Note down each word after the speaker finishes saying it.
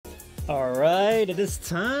Alright, it is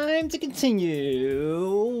time to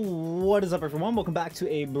continue. What is up, everyone? Welcome back to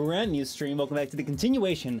a brand new stream. Welcome back to the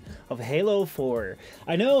continuation of Halo 4.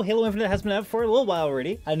 I know Halo Infinite has been out for a little while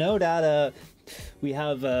already. I know that we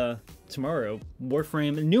have tomorrow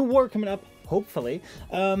Warframe, a new war coming up, hopefully.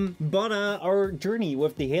 But our journey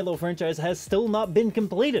with the Halo franchise has still not been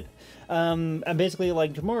completed. And basically,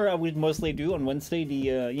 like, tomorrow I would mostly do on Wednesday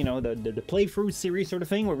the, you know, the playthrough series sort of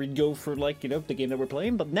thing, where we'd go for, like, you know, the game that we're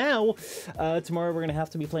playing. But now, tomorrow we're gonna have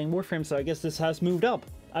to be playing Warframe, so I guess this has moved up.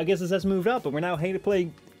 And we're now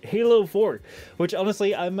playing Halo 4, which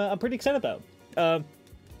honestly I'm pretty excited about.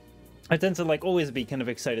 I tend to, like, always be kind of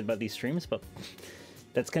excited about these streams, but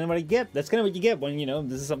that's kind of what you get. That's kind of what you get when, you know,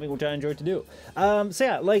 this is something which I enjoy to do. So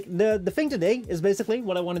yeah, like, the thing today is basically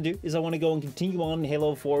what I want to do is I want to go and continue on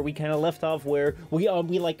Halo 4. We kind of left off where we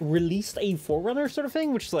like released a Forerunner sort of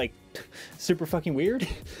thing, which is like super fucking weird.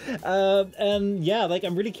 And yeah, like,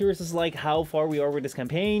 I'm really curious as to, like, how far we are with this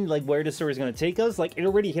campaign, like where the story is going to take us. Like, it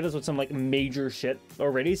already hit us with some, like, major shit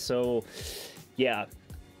already, so yeah.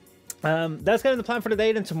 That's kind of the plan for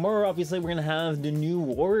today. Then tomorrow, obviously, we're gonna have the new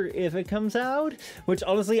war if it comes out, which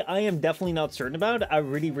honestly I am definitely not certain about. I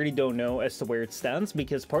really don't know as to where it stands,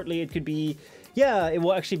 because partly it could be, yeah, it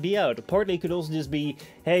will actually be out. Partly it could also just be,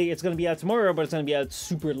 hey, it's gonna be out tomorrow, but it's gonna be out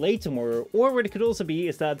super late tomorrow. Or what it could also be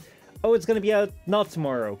is that, oh, it's gonna be out not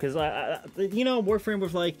tomorrow, because you know, Warframe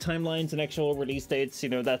with, like, timelines and actual release dates, you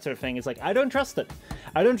know, that sort of thing. It's like, I don't trust it.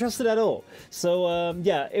 I don't trust it at all. So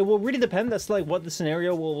yeah, it will really depend. That's like what the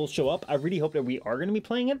scenario will show up. I really hope that we are gonna be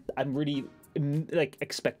playing it. I'm really like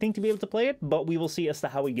expecting to be able to play it, but we will see as to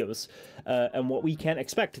how it goes and what we can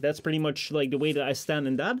expect. That's pretty much like the way that I stand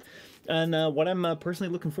in that, and what I'm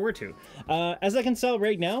personally looking forward to. As I can tell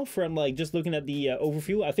right now from, like, just looking at the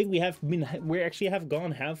overview, I think we actually have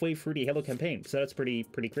gone halfway through the Halo campaign, so that's pretty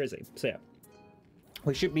crazy. So yeah,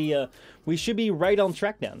 we should be right on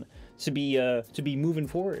track then to be moving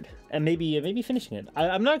forward and maybe finishing it.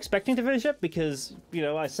 I'm not expecting to finish it, because, you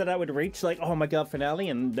know, I set out with Reach, like, oh my god, finale,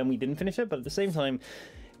 and then we didn't finish it. But at the same time,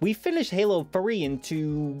 we finished Halo 3 in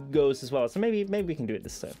 2 goes as well, so maybe we can do it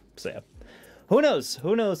this time. So yeah, who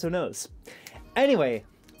knows. Anyway,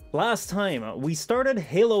 last time we started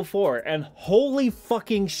Halo 4, and holy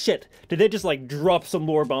fucking shit, did they just, like, drop some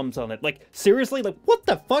lore bombs on it. Like, seriously, like, what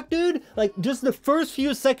the fuck, dude? Like, just the first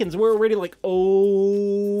few seconds we're already like,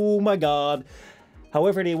 oh my god.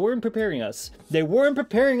 However, they weren't preparing us. They weren't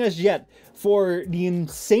preparing us yet for the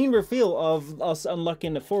insane reveal of us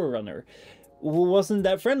unlocking the Forerunner, who wasn't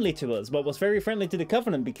that friendly to us, but was very friendly to the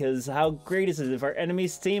Covenant, because how great is it if our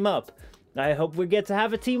enemies team up? I hope we get to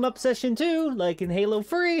have a team-up session too, like in Halo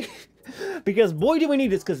 3. Because boy do we need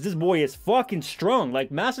this, because this boy is fucking strong.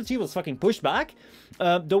 Like, Master Chief was fucking pushed back.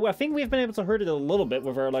 Though I think we've been able to hurt it a little bit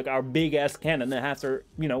with our big-ass cannon, and after,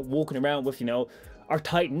 you know, walking around with, you know, our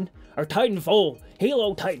Titanfall,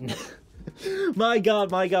 Halo Titan. My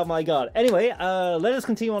god. Anyway, let us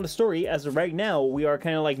continue on the story, as right now we are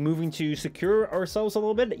kind of like moving to secure ourselves a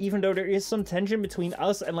little bit, even though there is some tension between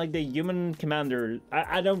us and, like, the human commander.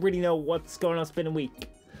 I don't really know what's going on. It's been a week.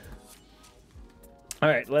 All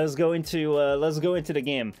right, let's go into the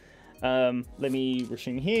game. Let me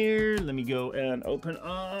rushing here. Let me go and open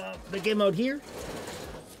up the game mode here.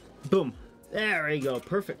 Boom. There we go.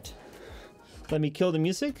 Perfect. Let me kill the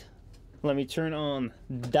music. Let me turn on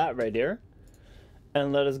that right there,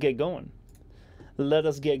 and let us get going.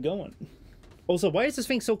 Also, why is this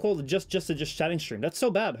thing so called just chatting stream? That's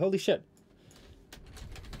so bad. Holy shit.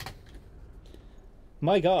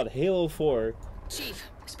 My god, Halo 4. Chief,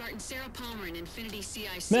 Spartan Sarah Palmer in Infinity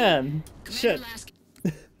CIC. Man, shit.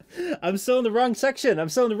 I'm still in the wrong section. I'm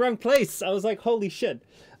still in the wrong place. I was like, holy shit.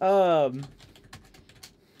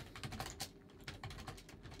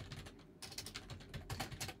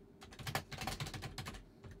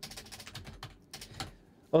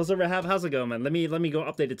 Also, Rahab, how's it going, man? Let me go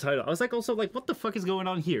update the title. I was like, also, like, what the fuck is going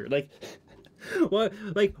on here? Like, what?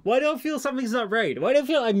 Like, why do I feel something's not right? Why do I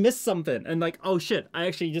feel I missed something? And, like, oh shit, I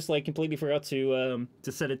actually just, like, completely forgot to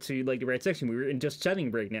set it to, like, the right section. We were in just chatting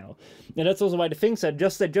right now, and that's also why the thing said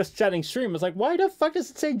just chatting stream. I was like, why the fuck does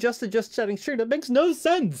it say just chatting stream? That makes no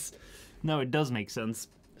sense. No, it does make sense.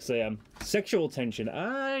 So yeah, sexual tension.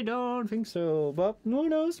 I don't think so, but who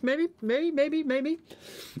knows? Maybe.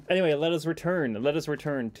 Anyway, let us return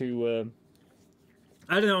to.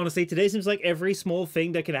 I don't know. Honestly, today seems like every small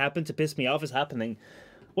thing that can happen to piss me off is happening.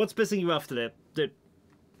 What's pissing you off today?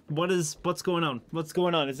 What's going on? What's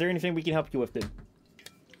going on? Is there anything we can help you with, dude?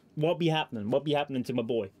 What be happening? What be happening to my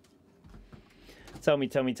boy? Tell me.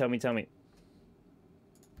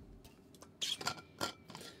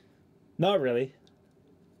 Not really.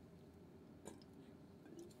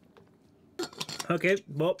 Okay,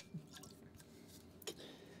 well.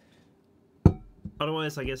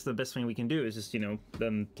 Otherwise, I guess the best thing we can do is just, you know,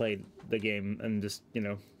 then play the game and just, you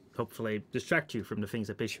know, hopefully distract you from the things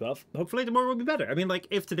that piss you off. Hopefully tomorrow will be better. I mean, like,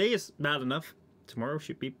 if today is bad enough, tomorrow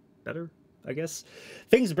should be better, I guess.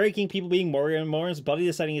 Things breaking, people being more and more, his body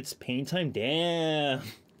deciding it's pain time. Damn.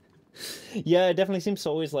 Yeah, it definitely seems to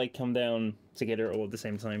always, like, come down together all at the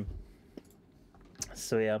same time.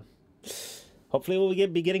 So, yeah. Hopefully we'll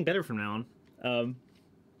be getting better from now on.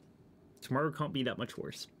 Tomorrow can't be that much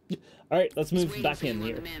worse. Alright, let's move back in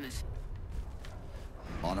here.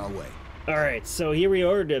 On our way. Alright, so here we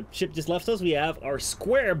are. The ship just left us. We have our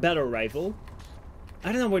square battle rifle.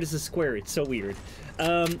 I don't know why this is square. It's so weird.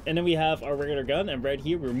 And then we have our regular gun. And right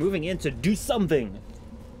here, we're moving in to do something.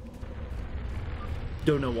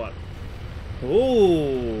 Don't know what.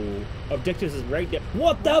 Oh, objectives is right there.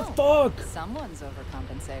 What the fuck? Someone's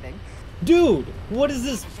overcompensating. Dude, what is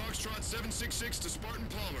this? Foxtrot 766 to Spartan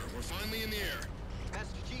Palmer. We're finally in the air.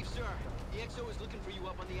 Master Chief, sir. The XO is looking for you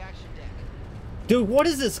up on the action deck. Dude, what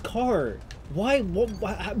is this car? Why?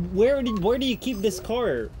 Where do you keep this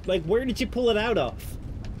car? Like, where did you pull it out of?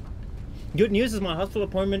 Good news is my hospital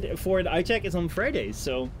appointment for the eye check is on Friday,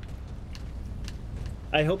 so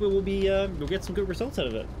I hope it will be. We'll get some good results out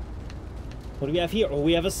of it. What do we have here? Oh,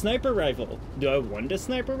 we have a sniper rifle. Do I want a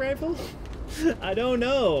sniper rifle? I don't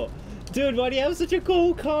know. Dude, why do you have such a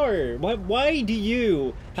cool car? Why do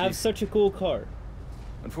you have such a cool car?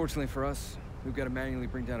 Unfortunately for us, we've got to manually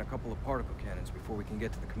bring down a couple of particle cannons before we can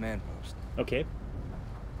get to the command post. Okay.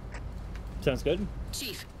 Sounds good.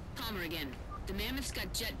 Chief, Palmer again. The Mammoth's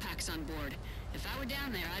got jetpacks on board. If I were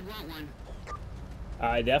down there, I'd want one.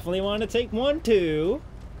 I definitely want to take one too.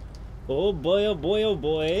 Oh boy, oh boy, oh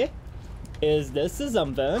boy. Is this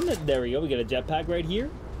something? There we go. We got a jetpack right here.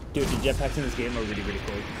 Dude, the jetpacks in this game are really, really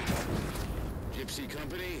cool. Gypsy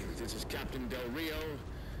Company, this is Captain Del Rio.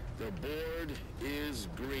 The board is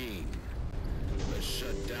green. Let's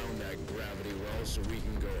shut down that gravity well so we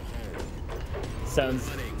can go home. Sounds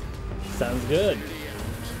good.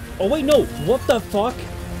 Oh wait, no! What the fuck?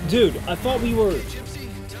 Dude, I thought we were...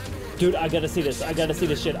 Dude, I gotta see this. I gotta see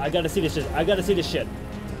this shit. I gotta see this shit. I gotta see this shit.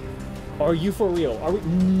 Are you for real? Are we...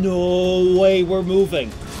 No way we're moving.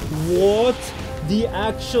 What? The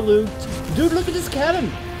absolute... Dude, look at this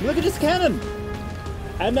cannon. Look at this cannon.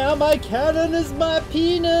 And now my cannon is my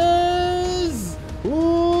penis.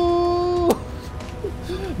 Ooh.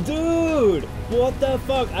 Dude, what the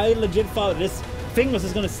fuck? I legit thought this thing was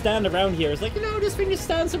just gonna stand around here. It's like, you know, this thing just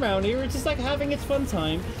stands around here. It's just like having its fun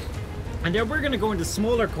time. And then we're gonna go into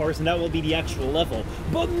smaller cars and that will be the actual level.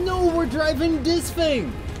 But no, we're driving this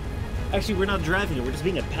thing. Actually, we're not driving it. We're just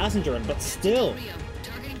being a passenger on, but still. Rio,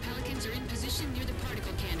 targeting Pelicans are in position near the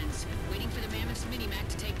particle cannons, waiting for the Mammoth's minimac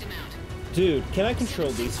to take them out. Dude, can I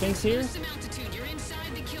control these things here? Some altitude. You're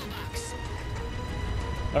inside the kill box.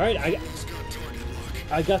 All right,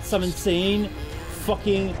 I got some insane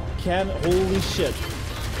fucking holy shit.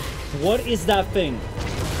 What is that thing?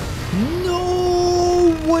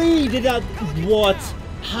 No way did that... What?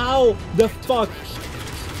 How the fuck?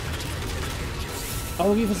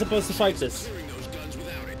 Are we even supposed to fight this?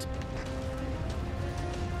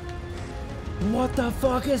 What the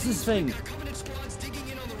fuck is this thing?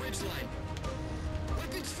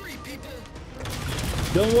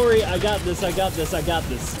 Don't worry, I got this, I got this, I got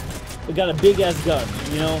this. We got a big ass gun,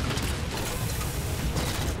 you know?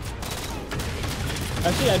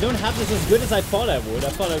 Actually, I don't have this as good as I thought I would. I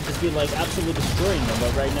thought I would just be like absolutely destroying them,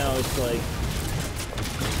 but right now it's like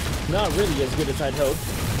not really as good as I'd hoped.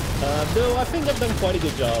 Though I think I've done quite a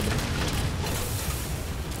good job.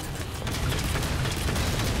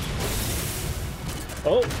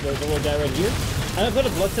 Oh, there's a little guy right here. And I've got a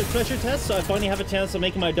blood pressure test, so I finally have a chance of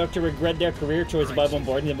making my doctor regret their career choice by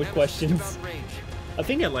bombarding them with questions. I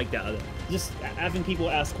think I like that. Just having people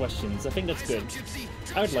ask questions. I think that's good.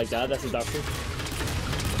 I would like that. That's a doctor.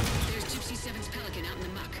 There's Gypsy 7's Pelican out in the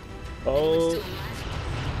muck. Oh.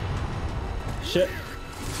 Shit.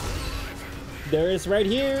 There is right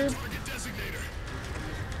here.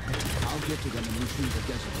 I'll get to them and retrieve the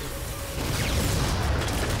designator.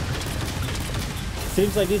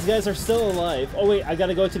 Seems like these guys are still alive. Oh wait, I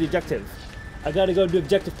gotta go to the objective. I gotta go do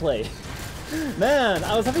objective play. Man,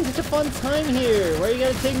 I was having such a fun time here. Why you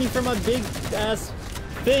gotta take me for my big ass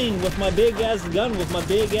thing with my big ass gun with my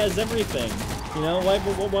big ass everything? You know,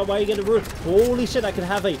 why you gotta ruin? Holy shit, I can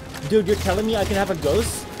have a... Dude, you're telling me I can have a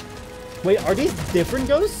ghost? Wait, are these different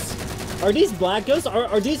ghosts? Are these black ghosts?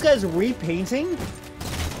 Are these guys repainting?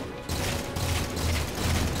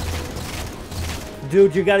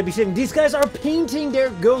 Dude, you gotta be shitting. These guys are painting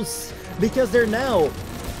their ghosts because they're now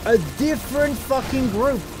a different fucking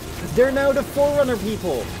group. They're now the Forerunner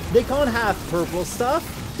people. They can't have purple stuff.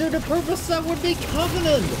 They're the purple stuff would be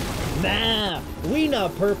Covenant. Nah, we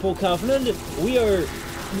not purple Covenant. We are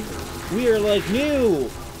like new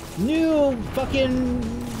fucking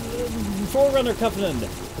Forerunner Covenant.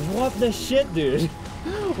 What the shit, dude?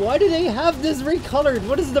 Why do they have this recolored?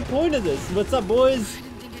 What is the point of this? What's up, boys? I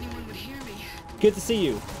didn't think anyone would hear me. Good to see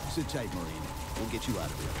you. Sit tight, Marine. We'll get you out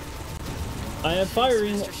of here. I am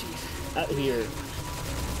firing Mr. Chief. at here.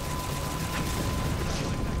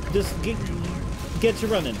 Just get to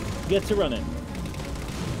running. Get to running.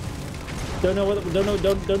 Don't know what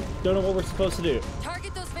we're supposed to do.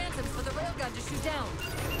 Target those phantoms for the railgun to shoot down.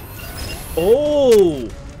 Oh!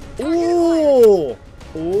 Oh!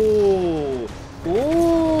 Oh!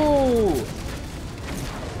 Oh!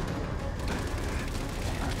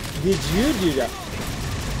 Did you do that?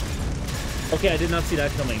 Okay, I did not see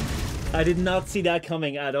that coming. I did not see that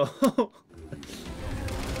coming at all.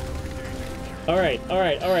 Alright.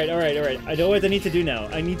 I know what I need to do now.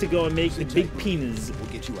 I need to go and make the big penis We'll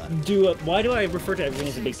get you out of do it. Why do I refer to everything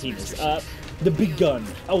as a big penis? The big gun.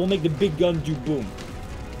 I will make the big gun do boom.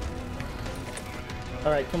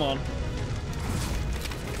 Alright, come on.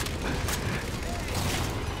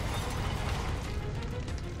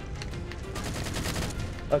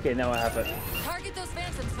 Okay, now I have it. Target those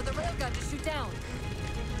phantoms for the railgun to shoot down.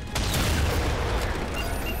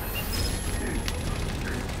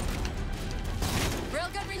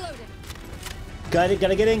 Railgun reloaded. Got it,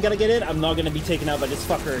 gotta get in. I'm not gonna be taken out by this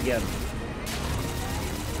fucker again.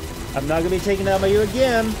 I'm not gonna be taken out by you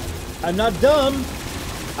again. I'm not dumb.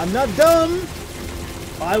 I'm not dumb.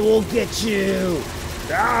 I will get you.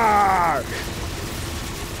 Ah!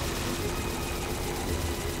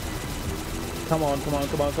 Come on.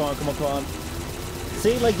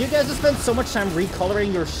 See, like, you guys have spent so much time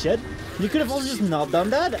recoloring your shit. You could have also just not done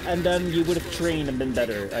that, and then you would have trained and been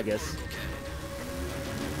better, I guess.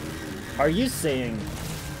 Are you saying?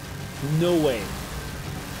 No way.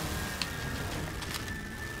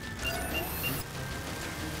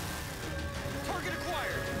 Target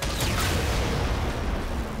acquired.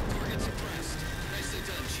 Target suppressed. Nicely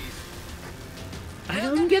done, Chief. I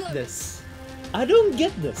don't get this. I don't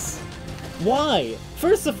get this. Why?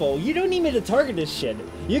 First of all, you don't need me to target this shit.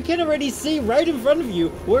 You can already see right in front of you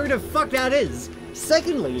where the fuck that is.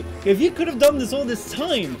 Secondly, if you could have done this all this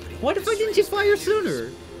time, why the fuck didn't you fire sooner?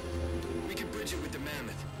 We can bridge it with the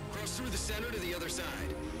mammoth. Cross through the center to the other side.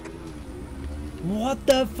 What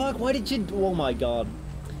the fuck? Why did you... Oh my god.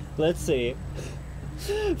 Let's see.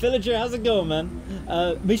 Villager, how's it going, man?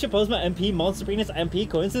 Michel, Postma, MP, Monster Penis, MP,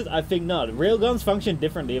 coincidence? I think not. Railguns function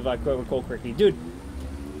differently if I recall correctly. Dude,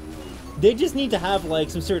 they just need to have, like,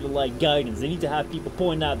 some sort of, like, guidance. They need to have people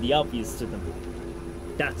point out the obvious to them.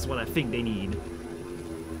 That's what I think they need.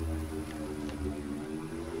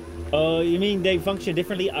 You mean they function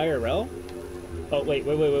differently IRL? Oh, wait.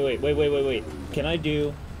 Can I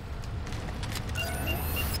do...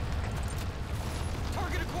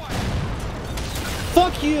 Target acquired.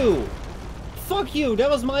 Fuck you! Fuck you!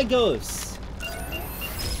 That was my ghost!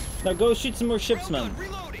 Now go shoot some more ships, man. Railgun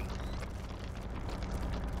reloading.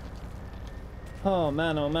 Oh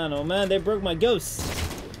man, they broke my ghost!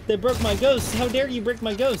 They broke my ghost! How dare you break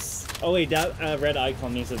my ghost! Oh wait, that red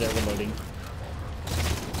icon means that they're reloading.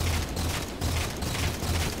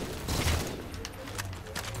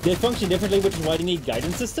 They function differently, which is why they need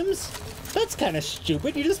guidance systems? That's kind of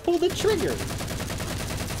stupid, you just pull the trigger!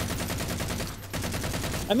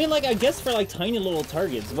 I mean, like, I guess for, like, tiny little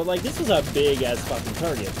targets, but, like, this was a big-ass fucking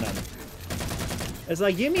target, man. It's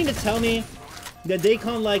like, you mean to tell me that they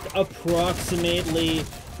can't, like, approximately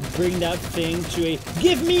bring that thing to a...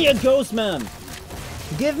 Give me a ghost, man!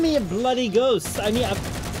 Give me a bloody ghost! I mean,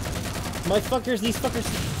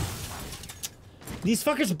 these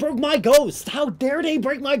fuckers broke my ghost! How dare they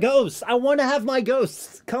break my ghost? I want to have my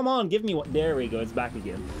ghost! Come on, give me one. There we go, it's back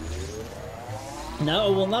again. Now I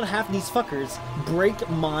will not have these fuckers break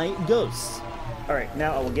my ghosts. Alright,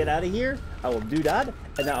 now I will get out of here. I will do that,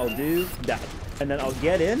 and then I'll do that. And then I'll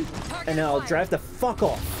get in, and then I'll drive the fuck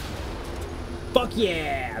off. Fuck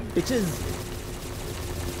yeah, bitches!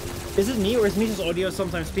 Is it me, or is Michel's audio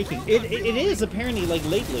sometimes speaking? It is, apparently, like,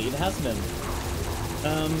 lately. It has been.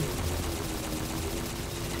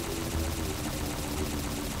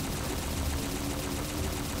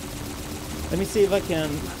 Let me see if I can,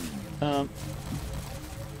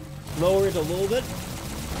 lower it a little bit.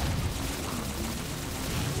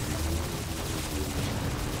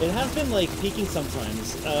 It has been, like, peaking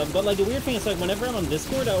sometimes, but, like, the weird thing is, like, whenever I'm on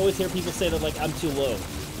Discord, I always hear people say that, like, I'm too low.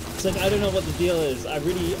 It's like, I don't know what the deal is. I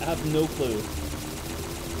really have no clue.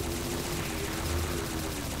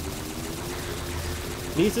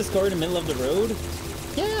 Leaves this car in the middle of the road?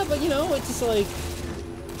 Yeah, but you know, it's just like,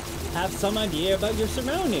 have some idea about your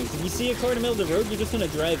surroundings. If you see a car in the middle of the road, you're just gonna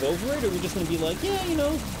drive over it, or you're just gonna be like, yeah, you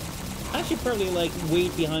know, I should probably like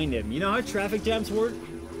wait behind him. You know how traffic jams work?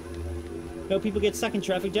 You know, people get stuck in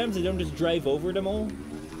traffic jams, they don't just drive over them all.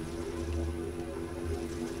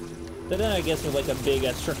 But then I guess with like a big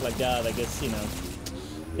ass truck like that, I guess, you know,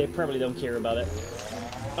 they probably don't care about it.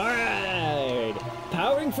 Alright!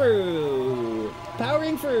 Powering through!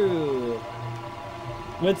 Powering through!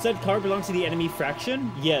 When said car belongs to the enemy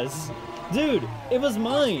fraction? Yes. Dude, it was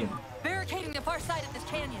mine! Barricading the far side of this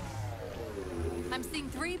canyon. I'm seeing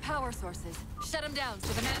 3 power sources. Shut them down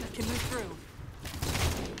so the mammoth can move through.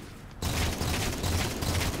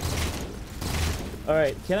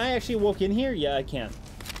 Alright, can I actually walk in here? Yeah, I can.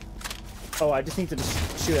 Oh, I just need to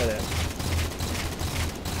just shoot at it.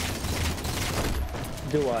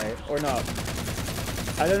 Do I? Or not?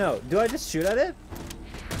 I don't know. Do I just shoot at it?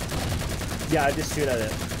 Yeah, I just shoot at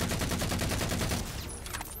it.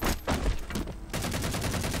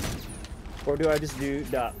 Or do I just do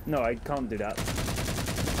that? No, I can't do that.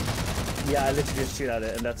 Yeah, I literally just shoot at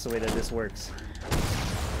it, and that's the way that this works.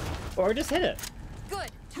 Or just hit it.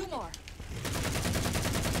 Good. 2 more.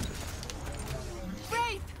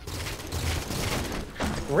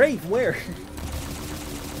 Wraith, where?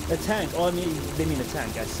 A tank. Oh, I mean, they mean a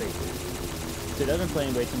tank, I see. Dude, I've been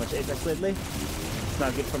playing way too much Apex lately. It's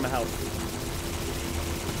not good for my health.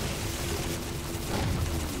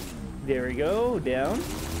 There we go, down.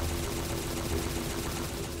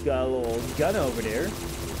 Got a little gun over there.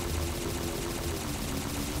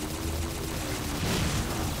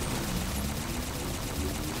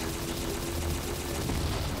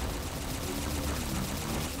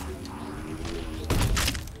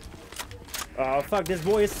 Oh fuck, this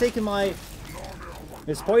boy is taking my...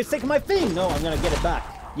 This boy is taking my thing! No, I'm gonna get it back.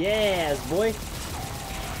 Yes, boy!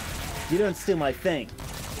 You don't steal my thing.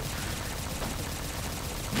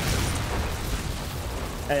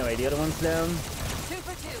 Anyway, the other one's down. 2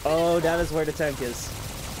 for 2. Oh, that is where the tank is.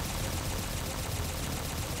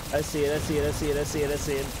 I see it, I see it, I see it, I see it, I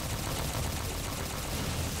see it.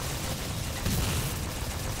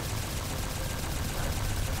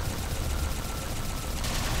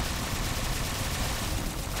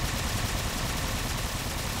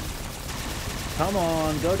 Come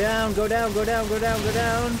on, go down, go down, go down, go down, go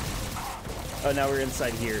down. Oh, now we're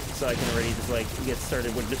inside here, so I can already just like get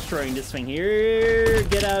started with destroying this thing here.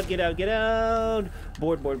 Get out, get out, get out.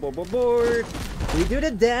 Board, board, board, board, board. We do the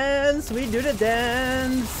dance, we do the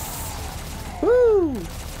dance. Woo!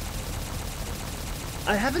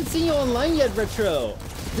 I haven't seen you online yet, Retro.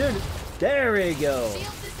 Dude, there we go.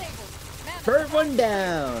 Shield disabled. Mammoth Third one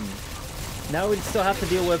down. Now we still have to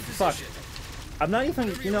deal with, fuck. I'm not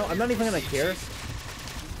even, you know, I'm not even gonna care.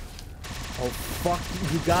 Oh, fuck.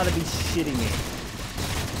 You gotta be shitting me.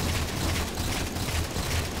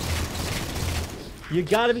 You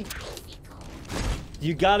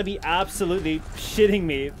gotta be absolutely shitting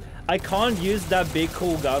me. I can't use that big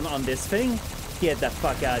cool gun on this thing. Get the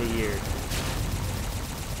fuck out of here.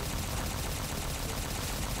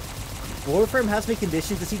 Warframe has me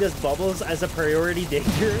conditioned to see those bubbles as a priority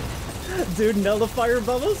danger. Dude, nullifier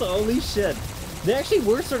bubbles? Holy shit. They actually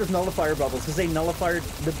were sort of nullifier bubbles because they nullified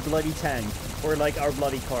the bloody tank, or like our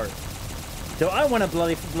bloody car. Though I want to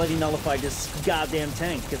bloody nullify this goddamn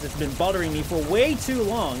tank because it's been bothering me for way too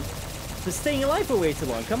long. It's staying alive for way too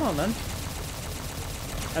long. Come on, man.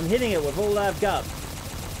 I'm hitting it with all I've got.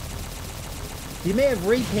 You may have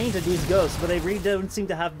repainted these ghosts, but they really don't seem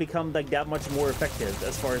to have become like that much more effective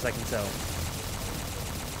as far as I can tell.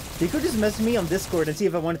 You could just message me on Discord and see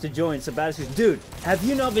if I wanted to join. So bad, dude, have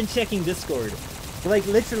you not been checking Discord? Like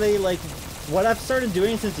literally, like what I've started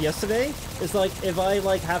doing since yesterday is like if I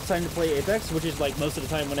like have time to play Apex, which is like most of the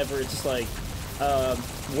time whenever it's just like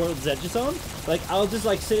World's Edge is on, like I'll just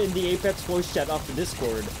like sit in the Apex voice chat off the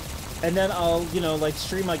Discord, and then I'll, you know, like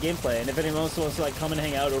stream my gameplay, and if anyone else wants to like come and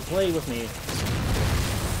hang out or play with me,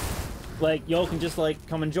 like y'all can just like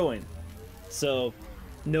come and join. So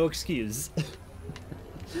no excuse.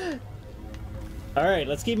 Alright,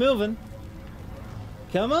 let's keep moving.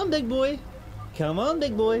 Come on, big boy. Come on,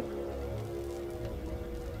 big boy.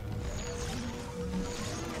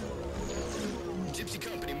 Gypsy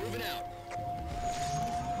Company moving out.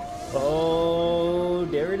 Oh,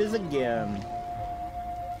 there it is again.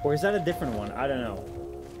 Or is that a different one? I don't know.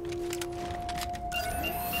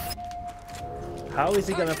 How is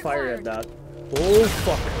he gonna fire at that? Oh,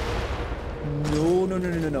 fuck. No, no, no,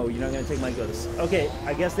 no, no, no. You're not gonna take my ghost. Okay,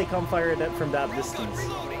 I guess they can't fire that from that distance.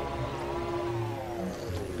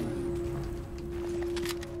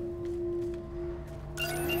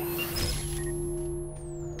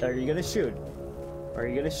 Are you gonna shoot? Are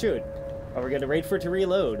you gonna shoot? Are we gonna wait for it to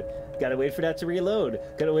reload? Gotta wait for that to reload.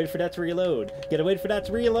 Gotta wait for that to reload. Gotta wait for that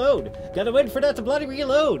to reload. Gotta wait for that to bloody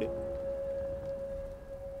reload.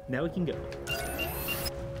 Now we can go.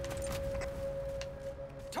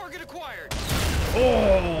 Target acquired.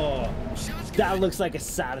 Oh! That looks like a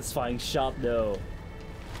satisfying shot, though.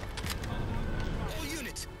 All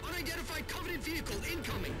units, unidentified Covenant vehicle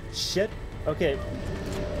incoming. Shit. Okay.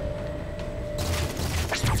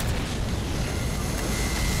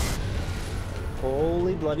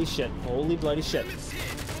 Holy bloody shit. Holy bloody shit. Mammoth's hit.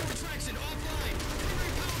 Forward traction offline. Primary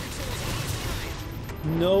power controls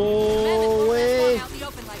offline. No Mammoth won't way. last long out in the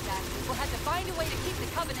open like that. We'll have to find a way to keep the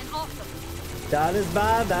Covenant off them. That is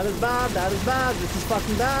bad. That is bad. That is bad. This is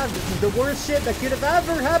fucking bad. This is the worst shit that could have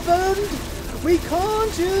ever happened. We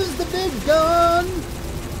can't use the big gun.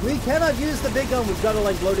 We cannot use the big gun. We've got to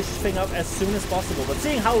like blow this thing up as soon as possible. But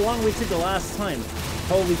seeing how long we took the last time,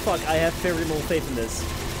 holy fuck, I have very little faith in this.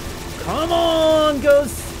 Come on,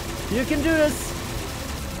 Ghost! You can do this!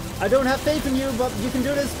 I don't have faith in you, but you can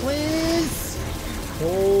do this, please!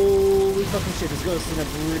 Holy fucking shit, this Ghost is in a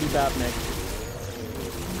really bad nick.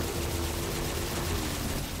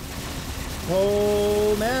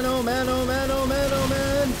 Oh man, oh man, oh man, oh man, oh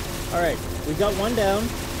man! Alright, we got one down,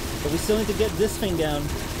 but we still need to get this thing down.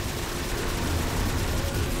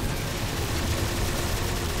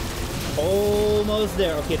 Almost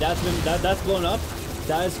there. Okay, that's blown up.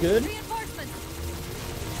 That is good. Reinforcements.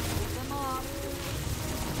 Them off.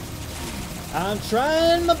 I'm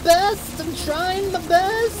trying my best. I'm trying my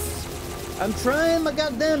best. I'm trying my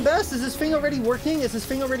goddamn best. Is this thing already working? Is this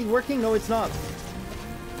thing already working? No, it's not.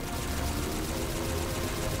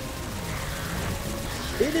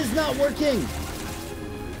 It is not working.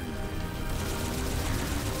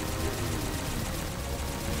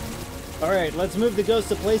 All right, let's move the Ghost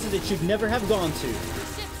to places it should never have gone to. The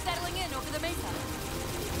ship's settling in over the mesa.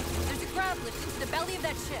 There's a grab lift into the belly of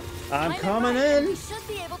that ship. I'm Climb coming it right, and in. We should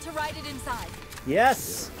be able to ride it inside.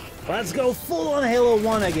 Yes! Let's go full on Halo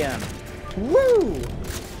 1 again. Woo!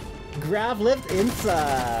 Grab lift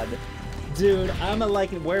inside. Dude, I'm a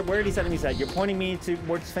like, where are these enemies at? You're pointing me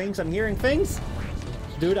towards things? I'm hearing things?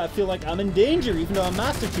 Dude, I feel like I'm in danger, even though I'm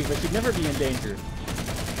Master Chief. I should never be in danger.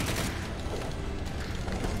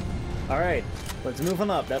 Alright, let's move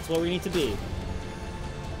on up. That's what we need to be.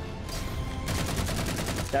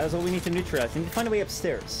 That is what we need to neutralize. We need to find a way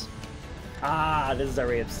upstairs. Ah, this is our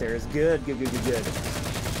way upstairs. Good, good, good, good, good.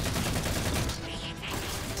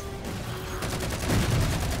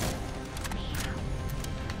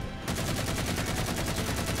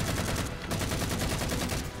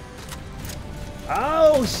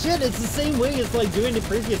 Oh shit, it's the same way as like doing the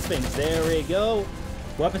previous things. There we go.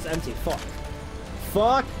 Weapons empty. Fuck.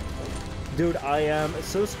 Fuck. Dude, I am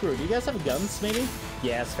so screwed. Do you guys have guns, maybe?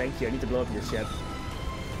 Yes, thank you. I need to blow up your ship.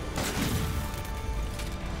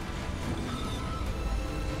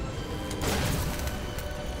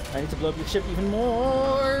 I need to blow up your ship even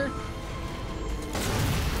more.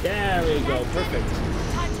 There we go. Perfect.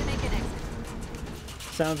 Time to make an exit.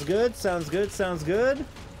 Sounds good. Sounds good. Sounds good.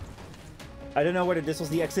 I don't know whether this was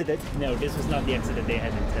the exit that... No, this was not the exit that they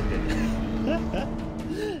had intended.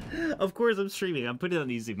 Of course I'm streaming. I'm putting it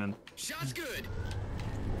on easy, man. Shot's good.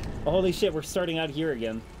 Holy shit, we're starting out here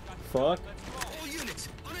again. Fuck. All units,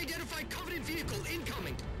 unidentified Covenant vehicle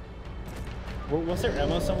incoming. Was there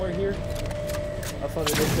ammo somewhere here? I thought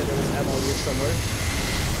it said there was ammo here somewhere.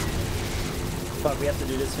 Fuck, we have to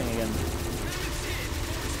do this thing again. Mammoth's hit.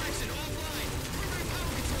 Forward traction offline.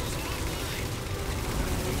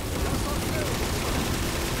 Primary power controls offline.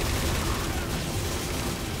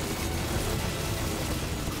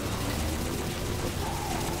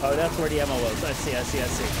 Oh, that's where the ammo was. I see, I see, I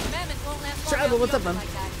see. The Mammoth won't last long Travel, out what's in up, the man? open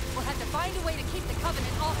like that. We'll have to find a way to keep the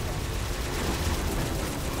Covenant off them.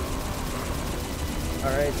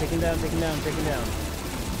 Alright, take him down, take him down, take him down.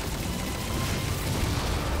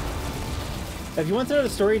 If you want to know the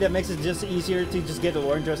story that makes it just easier to just get the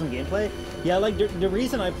lore and enjoy some gameplay, yeah, like the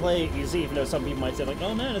reason I play easy, even though some people might say like,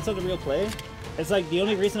 oh man, it's not a real play. It's like the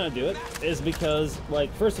only reason I do it is because,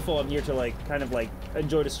 like, first of all, I'm here to like kind of like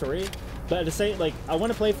enjoy the story, but at the same, like, I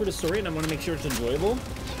want to play for the story and I want to make sure it's enjoyable.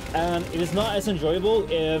 And it is not as enjoyable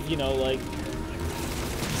if, you know, like,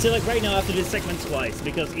 say like right now I have to do this segment twice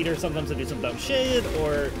because either sometimes I do some dumb shit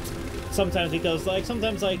or sometimes because like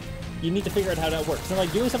sometimes like you need to figure out how that works. And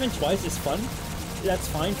like doing something twice is fun. That's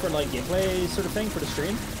fine for like gameplay sort of thing for the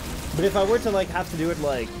stream. But if I were to like have to do it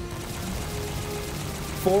like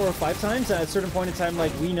 4 or 5 times at a certain point in time,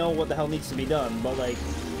 like we know what the hell needs to be done. But like,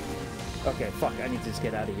 okay, fuck, I need to just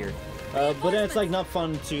get out of here. But then it's like not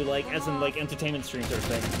fun to like as in like entertainment stream sort of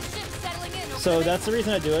thing. Ship's settling in over So that's the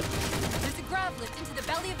reason I do it. There's a grav lift into the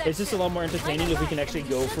belly of that It's just a lot more entertaining if we can actually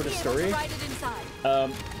go for the story.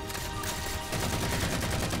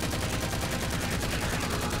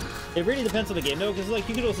 It really depends on the game though, because like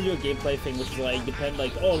you could also do a gameplay thing, which is like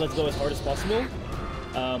oh, let's go as hard as possible.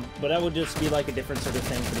 But that would just be like a different sort of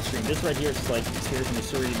thing for the stream. This right here is just like experiencing the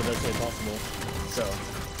story in the best way possible. So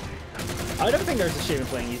I don't think there's a shame in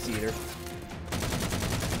playing easy either.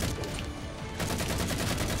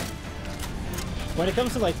 When it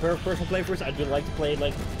comes to like personal playthroughs, I'd like to play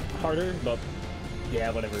like harder, but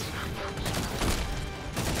yeah, whatever.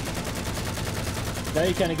 Now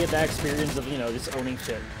you kind of get that experience of, you know, just owning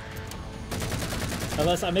shit.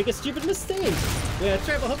 Unless I make a stupid mistake. Yeah,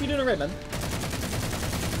 Trev, I hope you're doing it right, man.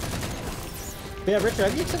 But yeah, Richard,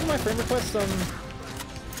 have you accepted my friend request on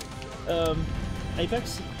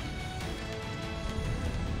Apex?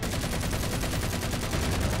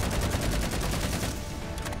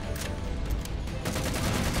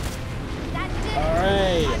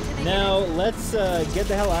 Alright, now let's get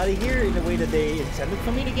the hell out of here in the way that they intended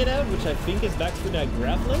for me to get out, which I think is back through that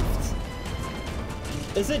graph lift.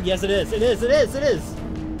 Is it? Yes, it is. It is. It is. It is.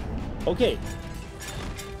 Okay.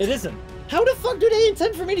 It isn't. How the fuck do they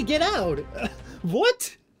intend for me to get out?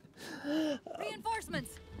 What?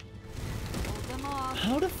 Reinforcements. Hold them off.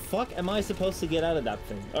 How the fuck am I supposed to get out of that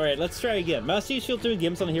thing? Alright, let's try again. Master Chief Shield 2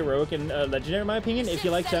 games on heroic and legendary in my opinion. If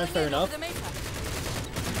you like challenge, fair enough.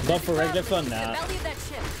 But for regular fun, nah.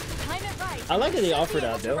 I like that they offer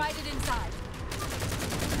that though.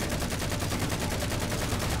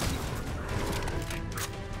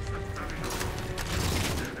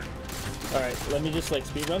 Alright, let me just like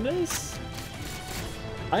speedrun this.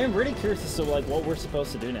 I am really curious as to like what we're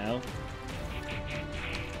supposed to do now.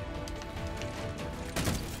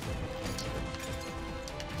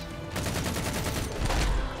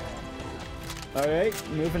 Alright,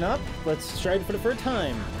 moving up. Let's try it for the third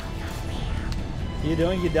time. You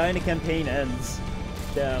doing? You die and the campaign ends.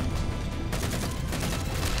 Damn.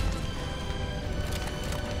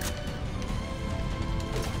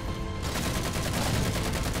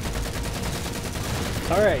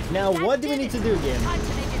 Alright, now what do we need to do again?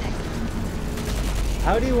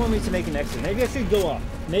 How do you want me to make an exit? Maybe I should go up.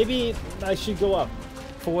 Maybe I should go up.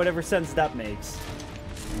 For whatever sense that makes.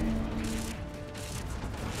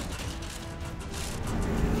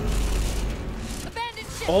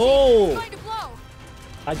 Oh!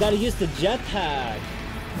 I gotta use the jetpack.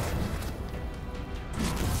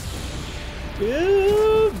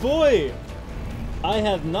 Ooh, boy! I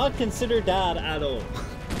have not considered that at all.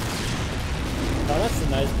 Oh, that's a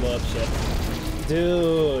nice blow up ship.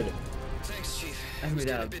 Dude. Thanks, Chief. I was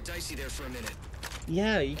getting a bit dicey there for a minute.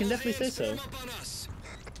 Yeah, you can definitely say so.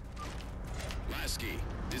 Lasky,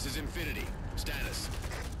 this is Infinity. Status.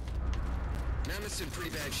 Mammoth's in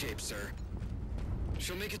pretty bad shape, sir.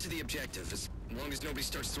 She'll make it to the objective as long as nobody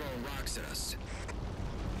starts throwing rocks at us.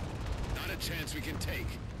 Not a chance we can take.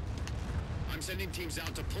 I'm sending teams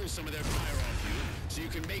out to pull some of their fire off you so you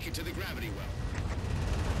can make it to the gravity well.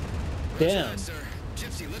 Damn. That, sir.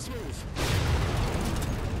 Gypsy, let's move.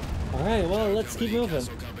 Alright, well, let's keep moving.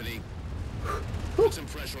 Put some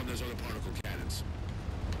pressure on those other particle cannons.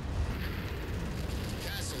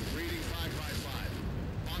 Castle, reading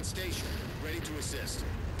 555. On station, ready to assist.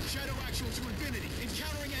 Shadow actual to Infinity.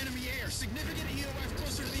 Encountering enemy air. Significant EOF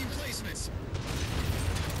closer to the emplacements.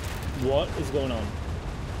 What is going on?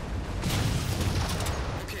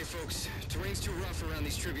 Okay, folks. Terrain's too rough around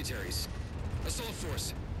these tributaries. Assault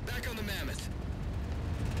force, back on the Mammoth.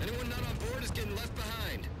 Anyone not on board is getting left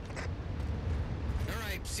behind.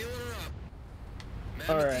 Alright, sealing her up.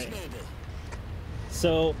 Mammoth is mobile.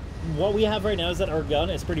 So, what we have right now is that our gun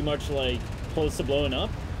is pretty much, like, close to blowing up.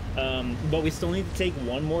 But we still need to take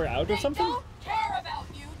one more out or something? They don't care about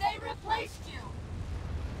you. They replaced you.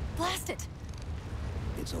 Blast it.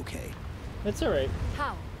 It's okay. It's alright.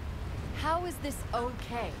 How? How is this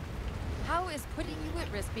okay? How is putting you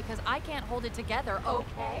at risk because I can't hold it together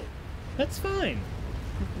okay? That's fine.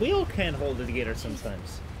 We all can't hold it together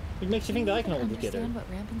sometimes. It makes you think that I can hold it together. Understand what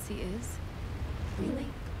rampancy is? Really?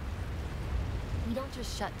 We don't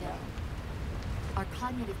just shut down. Our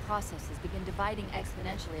cognitive processes begin dividing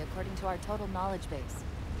exponentially according to our total knowledge base.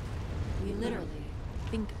 We literally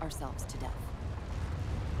think ourselves to death.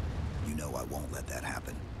 You know I won't let that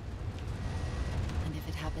happen. And if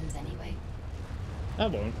it happens anyway? I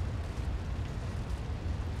won't.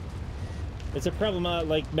 It's a problem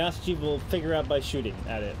like Master Chief will figure out by shooting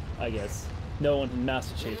at it, I guess. No one in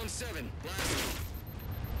Master Chief. 117, blast.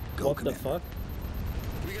 What the fuck?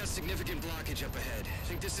 We got significant blockage up ahead. I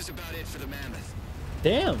think this is about it for the Mammoth.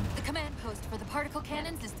 Damn! The command post for the particle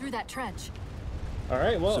cannons is through that trench.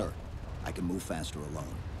 Alright, well. Sir, I can move faster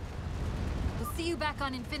alone. We'll see you back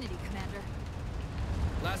on Infinity, Commander.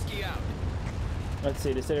 Lasky out. Let's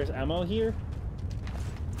see, they say there's ammo here?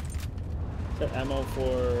 Is that ammo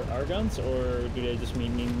for our guns, or do they just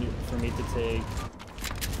mean for me to take...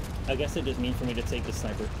 I guess they just mean for me to take the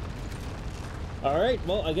sniper. Alright,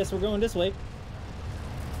 well, I guess we're going this way.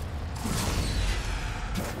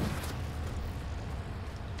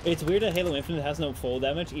 It's weird that Halo Infinite has no full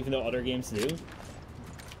damage, even though other games do.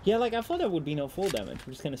 Yeah, like, I thought there would be no full damage,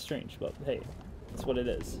 which is kind of strange, but hey, that's what it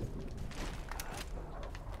is.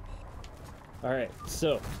 Alright,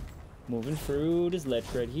 so, moving through this ledge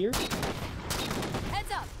right here.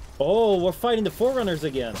 Heads up! Oh, we're fighting the Forerunners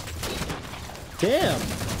again. Damn!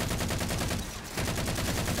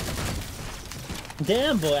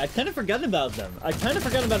 Damn, boy, I kind of forgot about them. I kind of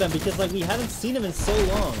forgot about them because, like, we haven't seen them in so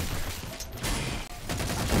long.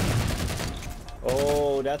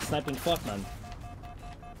 Oh, that's sniping fuck, man.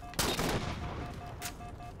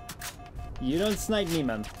 You don't snipe me,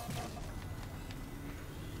 man.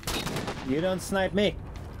 You don't snipe me.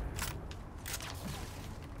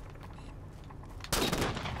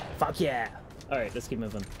 Fuck yeah. Alright, let's keep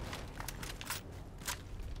moving.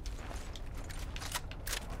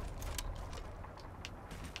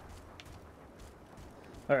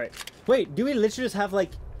 Alright. Wait, do we literally just have,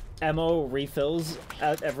 like, ammo refills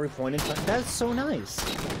at every point in time? That is so nice.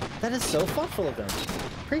 That is so thoughtful of them.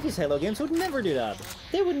 Previous Halo games would never do that.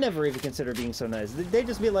 They would never even consider being so nice. They'd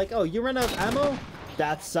just be like, oh, you run out of ammo?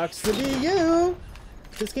 That sucks to be you!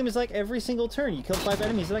 This game is like every single turn. You kill 5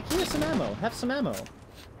 enemies, they're like, here's some ammo. Have some ammo.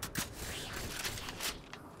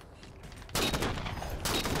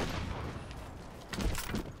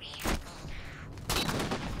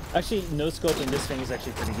 Actually, no scoping this thing is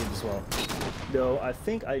actually pretty good as well. Though, I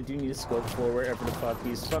think I do need a scope for wherever the fuck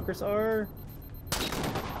these fuckers are.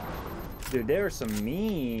 Dude, there are some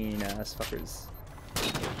mean-ass fuckers.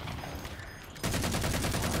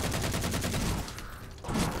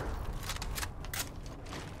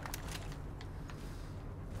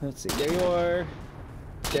 Let's see, there you are.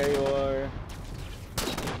 There you are.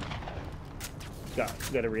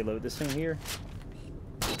 Gotta reload this thing here.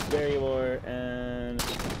 There you are, and...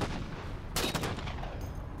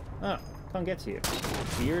 Oh, can't get to you.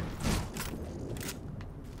 Weird.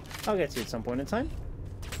 I'll get to you at some point in time.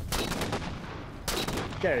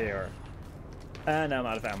 There you are. And I'm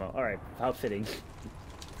out of ammo. Alright, how fitting.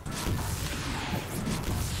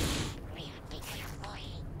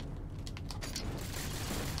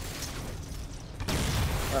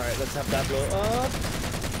 Alright, let's have that blow up.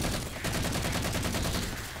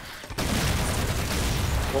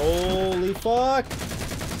 Holy fuck!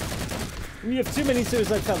 We have too many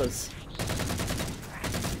suicide fellas.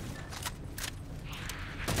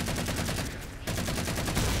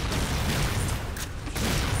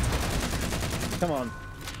 Come on.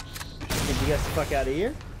 Get you guys the fuck out of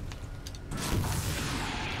here.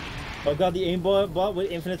 Oh god, the aimbot with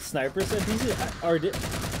infinite snipers NPCs?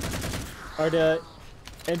 Are the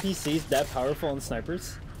NPCs that powerful on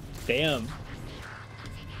snipers? Damn.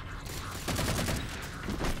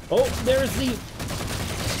 Oh, there's the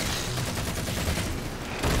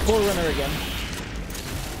Forerunner again.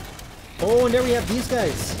 Oh, and there we have these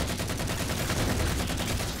guys.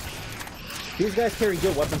 These guys carry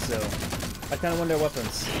good weapons though. I kind of want their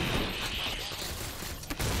weapons.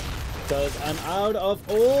 Because I'm out of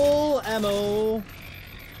all ammo.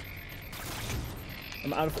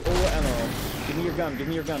 I'm out of all ammo. Give me your gun, give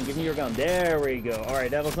me your gun, give me your gun. There we go.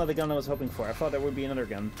 Alright, that was not the gun I was hoping for. I thought there would be another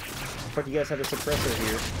gun. But you guys have a suppressor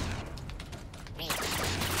here.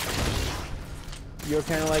 You're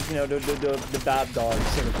kind of like, you know, the bad dogs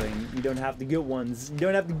sort of thing. You don't have the good ones. You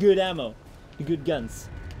don't have the good ammo. The good guns.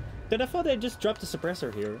 But I thought they just dropped a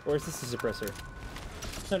suppressor here. Or is this a suppressor?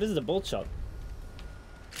 No, this is a bolt shot.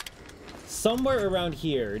 Somewhere around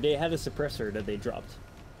here, they had a suppressor that they dropped.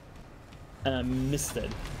 And I missed it.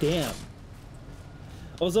 Damn.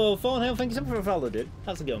 Also, Fallen Hell, thank you so much for follow, dude.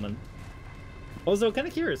 How's it going, man? Also, kind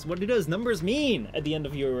of curious, what do those numbers mean at the end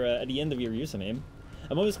of your username?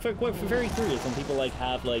 I'm always very curious when people like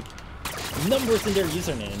have like numbers in their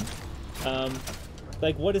username.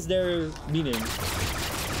 Like, what is their meaning?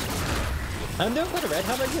 I'm doing quite alright.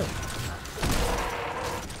 How about you?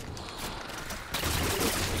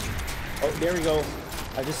 Oh, there we go.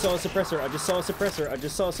 I just saw a suppressor. I just saw a suppressor. I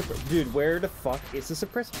just saw a suppressor. Dude, where the fuck is the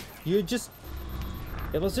suppressor? You just...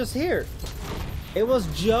 It was just here. It was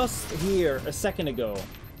just here a second ago.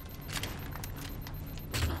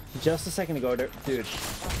 Just a second ago, there, dude.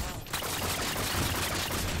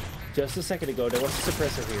 Just a second ago, there was a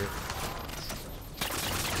suppressor here.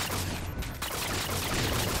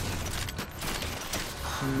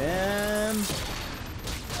 Man.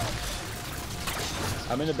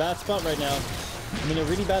 I'm in a bad spot right now. I'm in a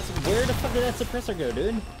really bad spot. Where the fuck did that suppressor go,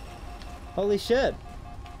 dude? Holy shit.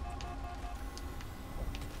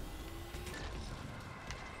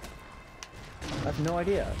 I have no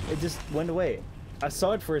idea. It just went away. I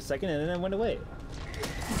saw it for a second and then it went away.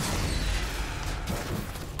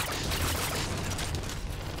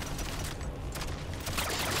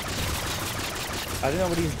 I don't know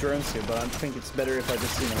what these drones do, but I think it's better if I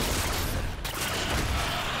just, you know,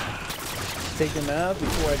 take them out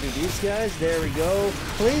before I do these guys. There we go.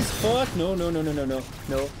 Please, fuck. No, no, no, no, no, no.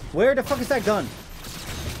 No. Where the fuck is that gun?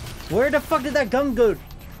 Where the fuck did that gun go?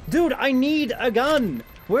 Dude, I need a gun.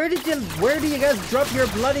 Where do you guys drop your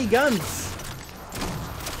bloody guns?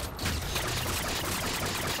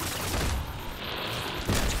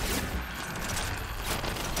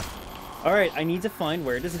 Alright, I need to find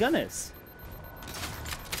where this gun is.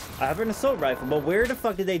 I have an assault rifle, but where the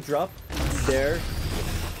fuck did they drop there?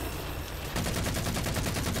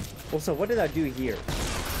 Also, what did I do here?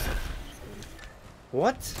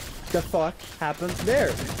 What the fuck happened there?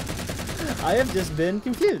 I have just been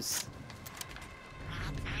confused.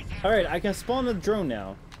 Alright, I can spawn a drone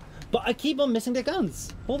now. But I keep on missing the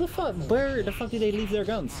guns. What the fuck? Where the fuck did they leave their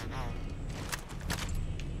guns?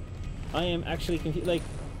 I am actually confused. Like,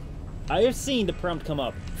 I have seen the prompt come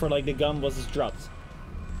up for like the gun was just dropped.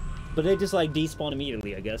 But they just like despawn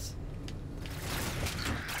immediately, I guess.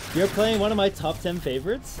 You're playing one of my top 10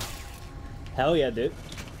 favorites? Hell yeah, dude.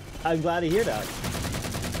 I'm glad to hear that.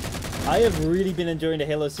 I have really been enjoying the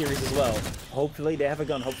Halo series as well. Hopefully they have a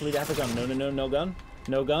gun. Hopefully they have a gun. No, no, no, no gun.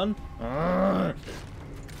 No gun.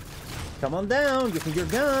 Come on down. Give me your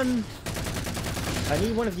gun. I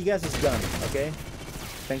need one of you guys' gun, okay?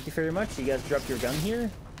 Thank you very much. You guys dropped your gun here.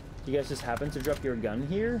 You guys just happened to drop your gun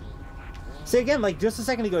here. See again, like just a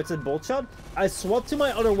second ago it said bolt shot. I swapped to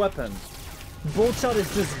my other weapon. Bolt shot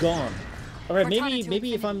is just gone. Alright,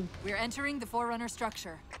 maybe if I'm... We're entering the Forerunner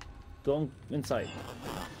structure. Going inside.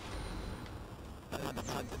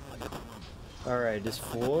 Alright, this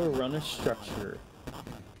Forerunner structure.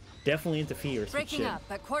 Definitely interferes with shit. Breaking up,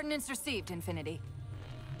 but coordinates received, Infinity.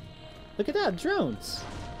 Look at that, drones.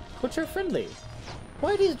 Which are friendly.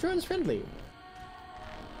 Why are these drones friendly?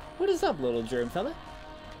 What is up, little germ fella?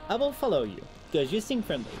 I will follow you, because you seem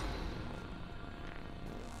friendly.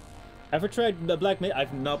 Ever tried the Black Myth?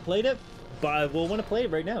 I've not played it, but I will want to play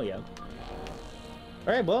it right now, yeah.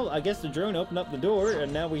 Alright, well, I guess the drone opened up the door,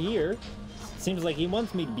 and now we're here. Seems like he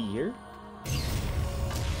wants me to be here.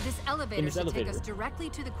 This elevator should take us directly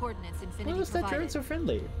to the coordinates Infinity Why was that drone provided. so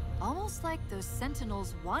friendly? Almost like those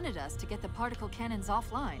Sentinels wanted us to get the particle cannons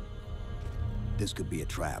offline. This could be a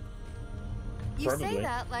trap. You Probably. say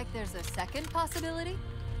that like there's a second possibility?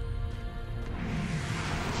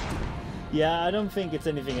 Yeah, I don't think it's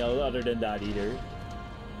anything else other than that either.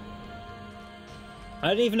 I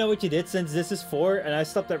don't even know what you did since this is 4 and I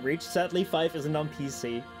stopped at Reach. Sadly, 5 isn't on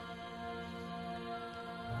PC.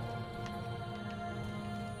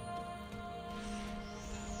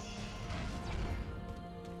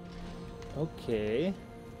 Okay.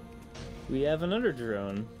 We have another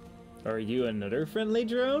drone. Are you another friendly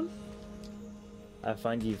drone? I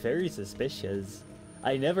find you very suspicious.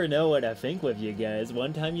 I never know what I think with you guys.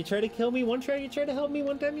 One time you try to kill me, one time you try to help me,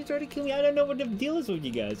 one time you try to kill me. I don't know what the deal is with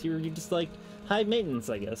you guys. You're just like high maintenance,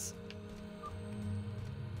 I guess.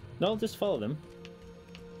 No, I'll just follow them.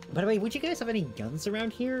 By the way, would you guys have any guns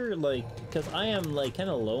around here? Like, because I am like kind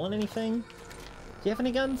of low on anything. Do you have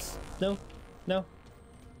any guns? No? No?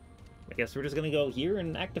 I guess we're just gonna go here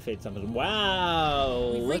and activate something.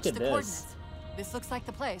 Wow! We've Look reached at the this. coordinates. This looks like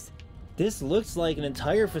the place. This looks like an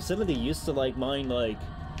entire facility used to like mine like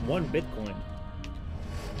 1 Bitcoin.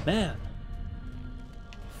 Man.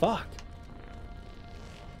 Fuck.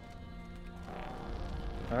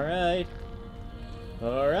 Alright.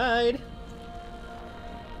 Alright.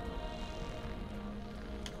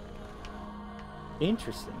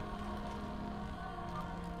 Interesting.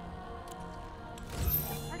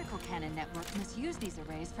 The particle cannon network must use these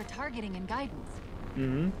arrays for targeting and guidance.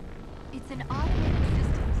 Mm-hmm. It's an automated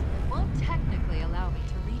system, so it won't technically allow me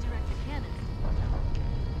to redirect the cannons.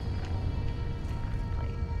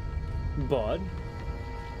 But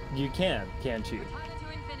you can, can't you? Cortana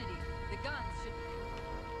to Infinity. The guns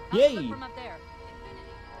should... Yay! Look from up there. Infinity.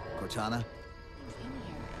 Cortana? Things in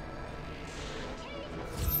here.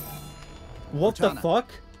 What the Cortana.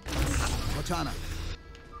 fuck? Cortana!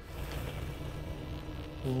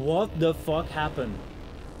 What the fuck happened?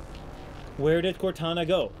 Where did Cortana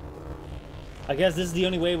go? I guess this is the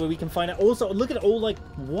only way where we can find out. Also, look at all like,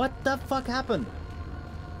 what the fuck happened?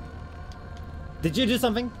 Did you do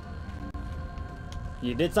something?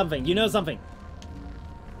 You did something. You know something.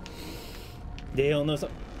 They all know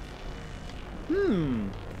something.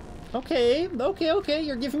 Okay.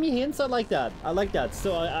 You're giving me hints. I like that. I like that.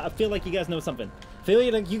 So I feel like you guys know something. I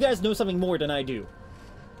feel like you guys know something more than I do.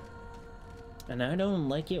 And I don't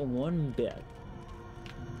like it one bit.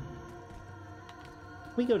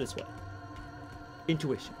 We go this way.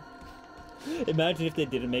 Intuition. Imagine if they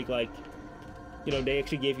didn't make, like, you know, they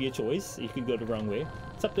actually gave you a choice. You could go the wrong way.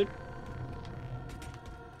 What's up, dude?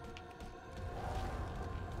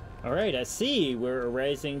 Alright, I see. We're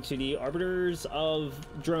rising to the Arbiters of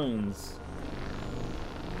Drones.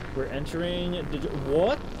 We're entering the...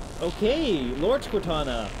 What? Okay, Lord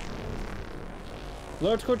Cortana.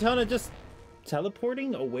 Lord Cortana just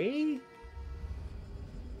teleporting away?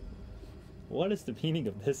 What is the meaning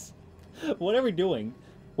of this? What are we doing?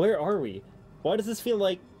 Where are we? Why does this feel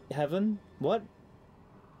like heaven? What?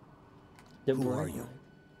 Who are you?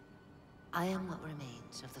 I am what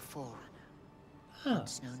remains of the Forerunner,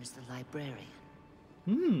 once known as the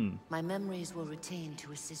Librarian. My memories were retained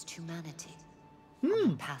to assist humanity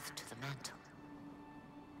on the path to the mantle.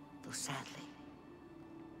 Though sadly,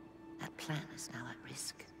 that plan is now at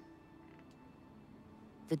risk.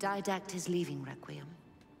 The Didact is leaving Requiem.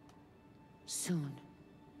 Soon.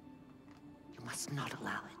 You must not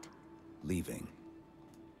allow it. Leaving.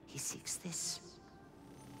 He seeks this.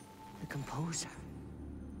 The Composer.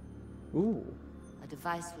 Ooh. A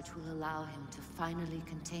device which will allow him to finally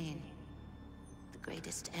contain the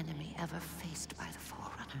greatest enemy ever faced by the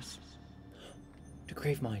Forerunners. The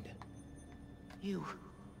Grave Mind. You.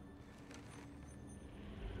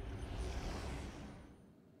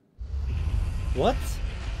 What?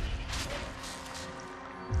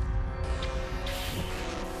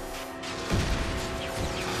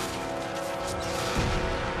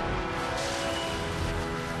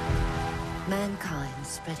 Mankind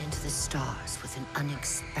spread into the stars with an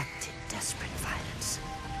unexpected, desperate violence.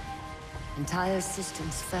 Entire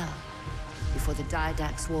systems fell before the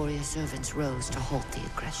Didact's warrior servants rose to halt the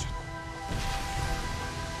aggression.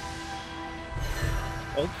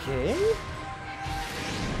 Okay.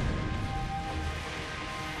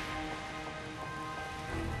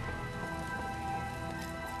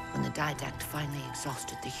 When the Didact finally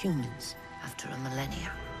exhausted the humans after a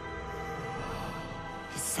millennia,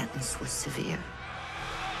 his sentence was severe.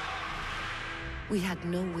 We had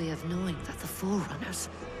no way of knowing that the Forerunners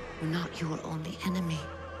were not your only enemy.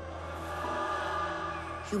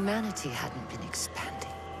 Humanity hadn't been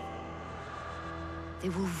expanding. They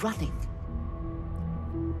were running.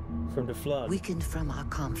 From the flood. Weakened from our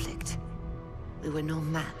conflict, we were no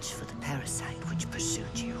match for the parasite which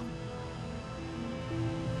pursued you.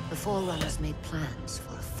 The Forerunners made plans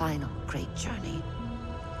for a final great journey.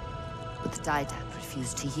 But the Didact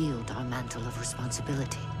refused to yield our mantle of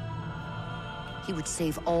responsibility. He would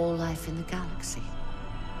save all life in the galaxy,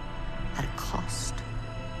 at a cost.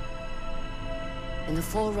 In the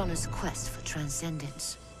Forerunner's quest for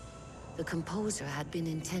transcendence, the Composer had been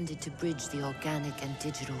intended to bridge the organic and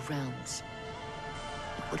digital realms.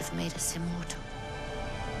 It would have made us immortal.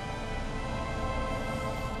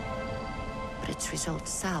 But its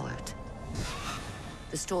results soured.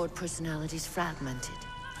 The stored personalities fragmented,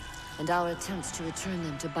 and our attempts to return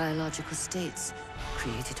them to biological states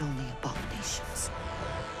created only abominations.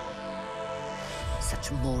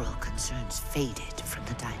 Such moral concerns faded from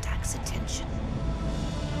the Didact's attention.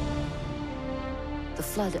 The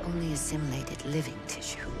Flood only assimilated living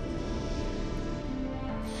tissue.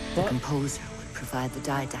 The Composer would provide the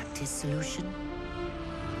Didact his solution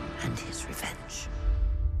and his revenge.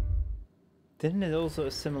 Didn't it also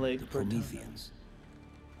assimilate The Prometheans.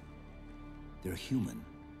 They're human.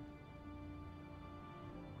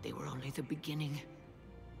 They were only the beginning.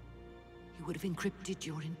 He would have encrypted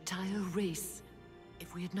your entire race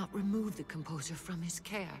if we had not removed the Composer from his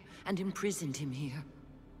care and imprisoned him here.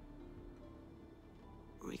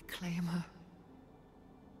 Reclaimer.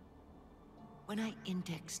 When I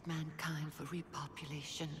indexed mankind for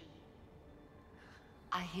repopulation,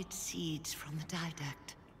 I hid seeds from the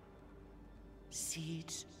Didact.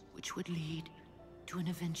 Seeds which would lead to an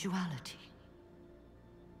eventuality.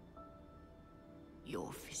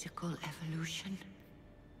 Your physical evolution,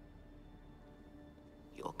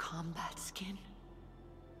 your combat skin,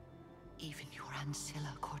 even your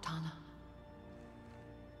ancilla, Cortana.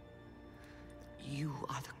 You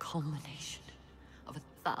are the culmination of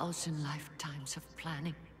 1,000 lifetimes of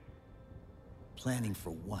planning. Planning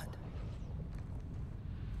for what?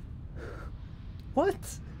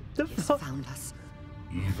 What? The He has fuck? found us.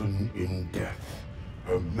 Even in death,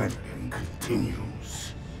 her meddling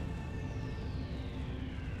continues.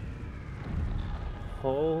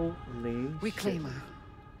 Holy Reclaimer. shit.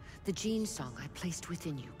 The gene song I placed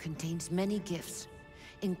within you contains many gifts,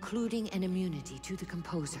 including an immunity to the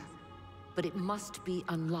composer. But it must be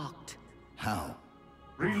unlocked. How?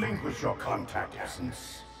 Relinquish your contact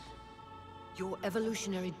essence. Your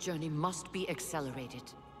evolutionary journey must be accelerated.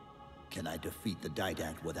 Can I defeat the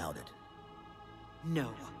Didact without it?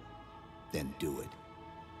 No. Then do it.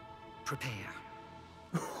 Prepare.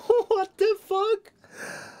 What the fuck?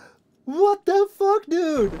 What the fuck,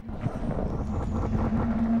 dude?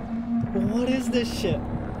 What is this shit?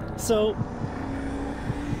 So,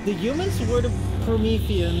 the humans were the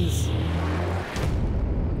Prometheans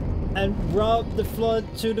and brought the flood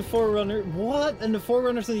to the Forerunner. What? And the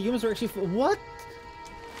Forerunners and the humans were actually... What?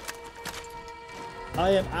 I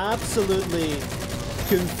am absolutely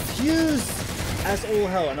confused as all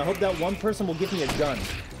hell, and I hope that one person will give me a gun.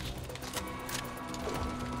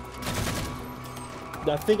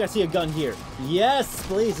 I think I see a gun here. Yes,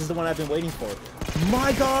 please, this is the one I've been waiting for.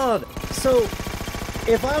 My god! So,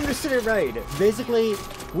 if I understood it right, basically,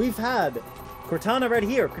 we've had Cortana right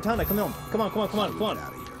here. Cortana, come on. Come on, come on, come on, come on.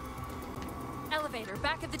 Elevator,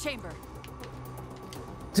 back of the chamber.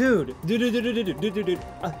 Dude.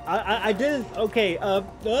 I did, okay,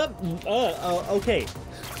 okay.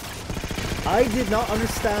 I did not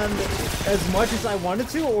understand as much as I wanted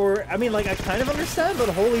to, or, I mean, like, I kind of understand, but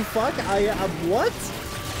holy fuck, what?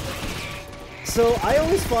 So, I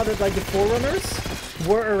always thought that, like, the Forerunners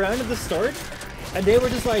were around at the start, and they were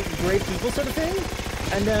just, like, great people sort of thing,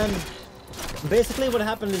 and then, basically what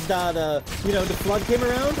happened is that, you know, the flood came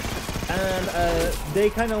around, and, they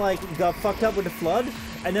kind of, like, got fucked up with the flood,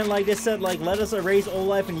 and then, like, they said, like, let us erase all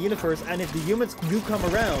life in the universe, and if the humans do come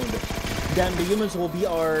around, then the humans will be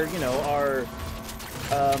our, you know,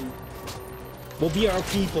 will be our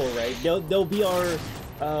people, right? They'll be our,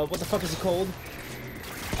 what the fuck is it called?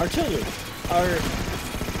 Our children.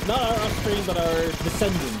 Not our offspring, but our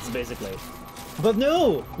descendants, basically. But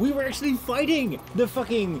no! We were actually fighting the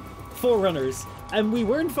fucking Forerunners. And we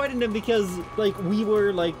weren't fighting them because, like, we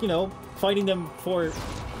were, like, you know, fighting them for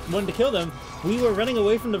wanting to kill them. We were running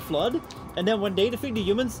away from the flood, and then when they defeated the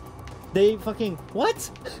humans, they fucking... What?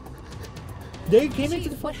 They came into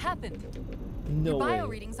the... What happened? No way. Bio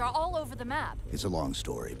readings are all over the map. It's a long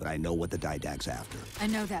story, but I know what the Didact's after. I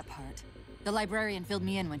know that part. The librarian filled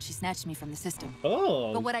me in when she snatched me from the system.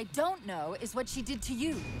 Oh. But what I don't know is what she did to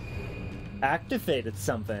you. Activated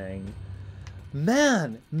something.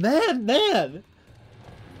 Man!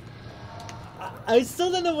 I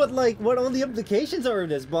still don't know what all the implications are of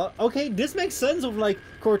this, but okay, this makes sense of like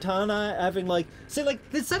Cortana having like, say like,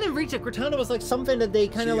 this sudden reach that Cortana was like something that they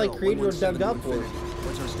kind of like created or dug up for.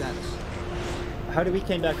 What's our status? How do we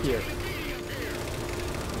came back here?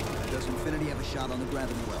 Does Infinity have a shot on the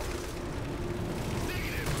gravity well?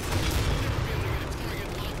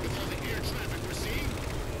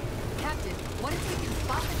 Captain, what if we can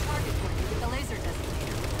spot the target for you with the laser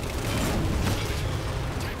designator?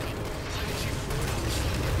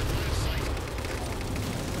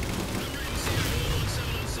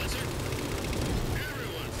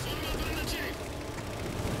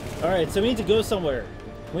 Alright, so we need to go somewhere.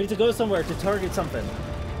 We need to go somewhere to target something.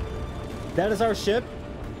 That is our ship.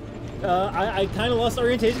 I kind of lost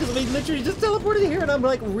orientation because we literally just teleported here and I'm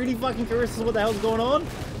like really fucking curious as to what the hell's going on.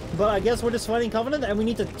 But I guess we're just fighting Covenant and we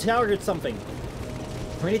need to target something.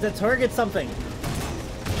 We need to target something.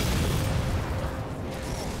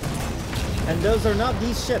 And those are not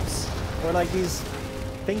these ships. Or like these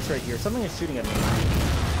things right here. Something is shooting at me.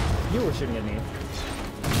 You were shooting at me.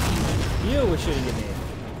 You were shooting at me.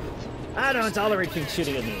 I don't tolerate things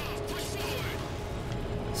shooting at me.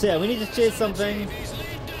 So yeah, we need to chase something.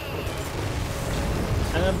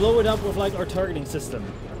 And then blow it up with like our targeting system.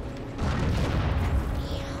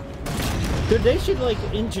 Dude, they should like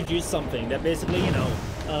introduce something that basically, you know,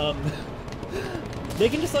 they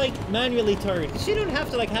can just like manually target. You don't have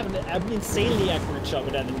to like have an insanely accurate shot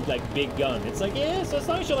with that like big gun. It's like, yeah, so as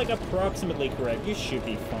long as you're like approximately correct, you should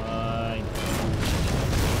be fine.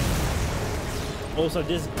 Also,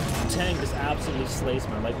 this tank just absolutely slays,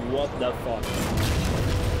 man. Like, what the fuck?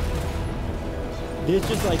 This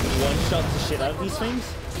just like one-shot the shit out of these things.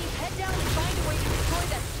 Head down and find a way to destroy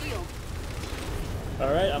that shield.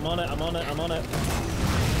 Alright, I'm on it, I'm on it, I'm on it.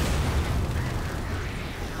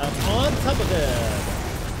 I'm on top of it.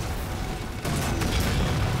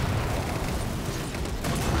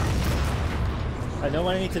 I know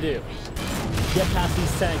what I need to do. Get past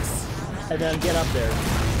these tanks and then get up there.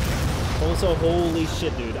 Also, holy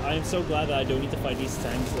shit, dude. I am so glad that I don't need to fight these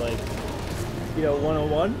tanks, like, you know,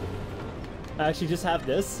 one-on-one. I actually just have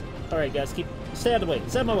this. Alright, guys, stay out of the way.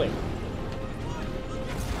 Stay out of my way.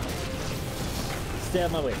 Stay out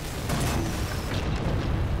of my way.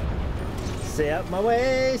 Stay out my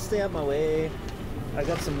way, stay out my way. I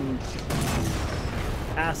got some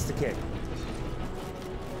ass to kick.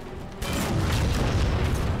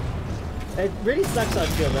 It really sucks, I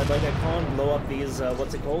feel, that like I can't blow up these,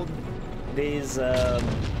 what's it called? These,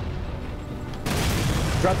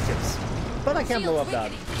 dropships. But I can blow up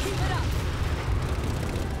that.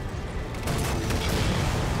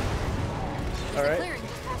 Alright.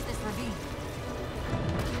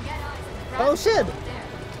 Oh shit!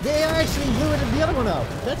 They actually blew the other one up.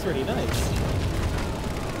 That's really nice.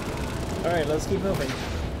 Alright, let's keep moving.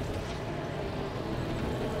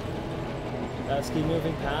 Let's keep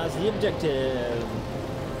moving past the objective.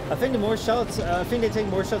 I think the more shots, I think they take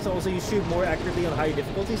more shots, also you shoot more accurately on higher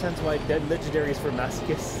difficulties, hence why dead legendaries for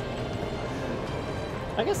masochists.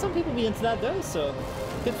 I guess some people be into that though, so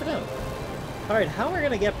good for them. Alright, how are we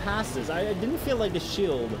gonna get past this? I didn't feel like the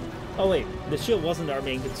shield. Oh wait, the shield wasn't our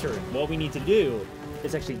main concern. What we need to do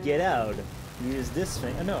is actually get out, use this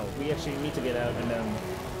thing. Oh no, we actually need to get out and then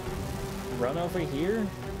run over here.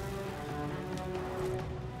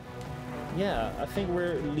 Yeah, I think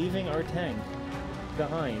we're leaving our tank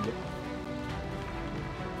behind.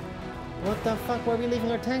 What the fuck? Why are we leaving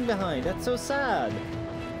our tank behind? That's so sad.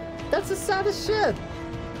 That's the saddest shit.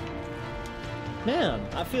 Man,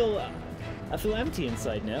 I feel empty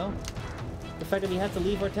inside now. The fact that we had to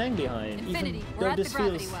leave our tank behind, Infinity, even we're though at this the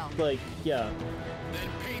gravity feels well. like, yeah. Then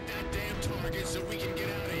paint that damn target so we can get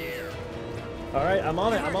out of here. All right, I'm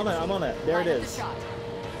on it. I'm on it. I'm on it. There it is.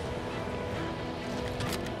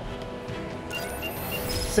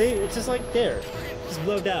 See, it's just like there. Just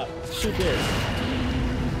blowed out. Shoot there.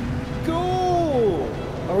 Go!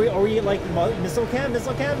 Are we like missile cam?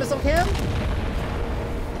 Missile cam? Missile cam?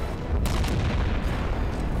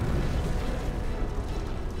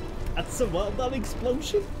 That's a well-done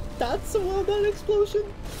explosion. That's a well-done explosion.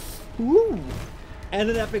 Woo! And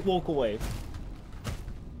an epic walk away.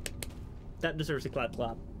 That deserves a clap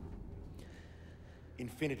clap.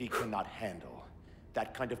 Infinity cannot handle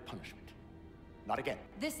that kind of punishment. Not again.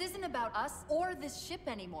 This isn't about us or this ship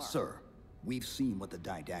anymore. Sir, we've seen what the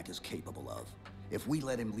Didact is capable of. If we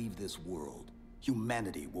let him leave this world,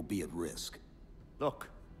 humanity will be at risk. Look,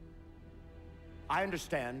 I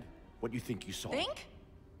understand what you think you saw. Think?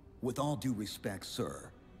 With all due respect,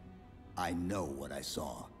 sir, I know what I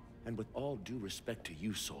saw. And with all due respect to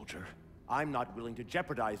you, soldier, I'm not willing to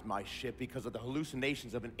jeopardize my ship because of the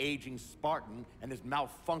hallucinations of an aging Spartan and his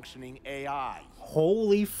malfunctioning AI.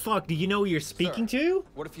 Holy fuck, do you know who you're speaking to?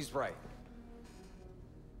 What if he's right?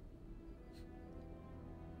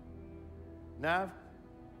 Nav,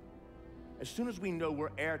 as soon as we know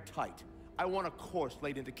we're airtight, I want a course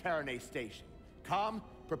laid into Caranay Station. Com,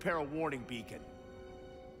 prepare a warning beacon.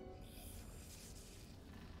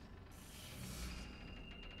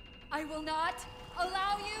 I will not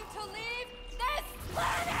allow you to leave this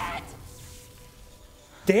planet!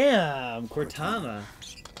 Damn, Cortana.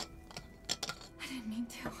 I didn't mean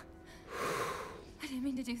to. I didn't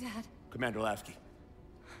mean to do that. Commander Lasky,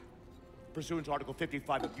 pursuant to Article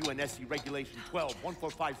 55 of UNSC Regulation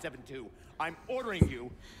 12-14572, I'm ordering you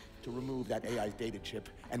to remove that AI's data chip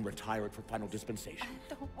and retire it for final dispensation.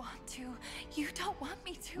 I don't want to. You don't want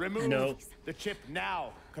me to. Remove the chip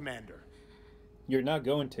now, Commander. You're not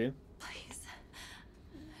going to. Please.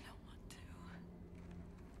 I don't want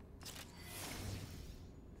to.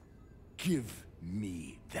 Give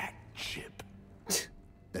me that chip.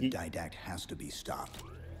 The Didact has to be stopped.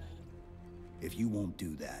 If you won't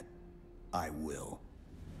do that, I will.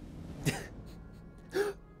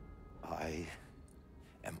 I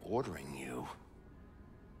am ordering you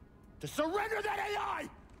to surrender that AI!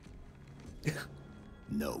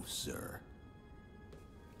 No, sir.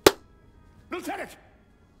 Lieutenant!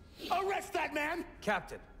 Arrest that man!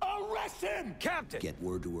 Captain! Arrest him! Captain! Get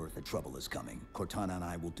word to Earth that trouble is coming. Cortana and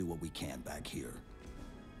I will do what we can back here.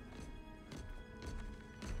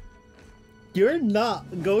 You're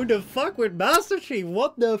not going to fuck with Master Chief.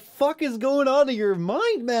 What the fuck is going on in your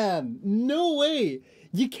mind, man? No way.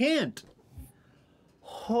 You can't.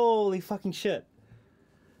 Holy fucking shit.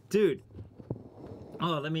 Dude.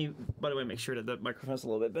 Oh, let me, by the way, make sure that the microphone's a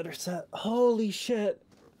little bit better set. Holy shit.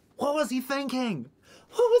 What was he thinking?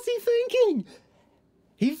 What was he thinking?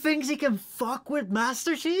 He thinks he can fuck with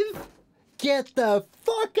Master Chief? Get the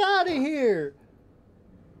fuck out of here.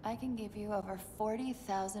 I can give you over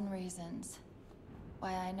 40,000 reasons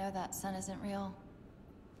why I know that sun isn't real.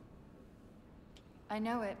 I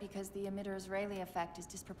know it because the emitter's Rayleigh effect is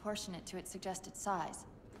disproportionate to its suggested size.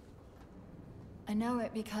 I know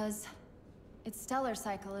it because its stellar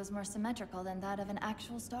cycle is more symmetrical than that of an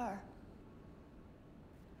actual star.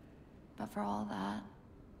 But for all that,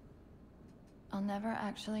 I'll never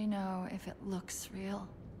actually know if it looks real.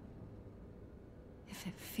 If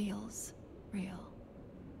it feels real.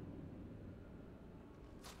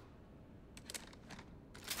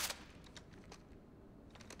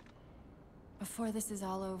 Before this is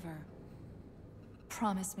all over,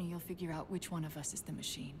 promise me you'll figure out which one of us is the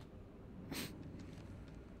machine.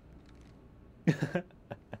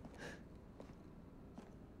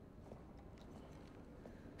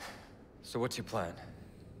 So what's your plan?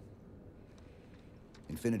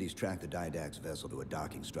 Infinity's tracked the Didact's vessel to a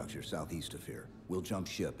docking structure southeast of here. We'll jump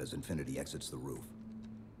ship as Infinity exits the roof.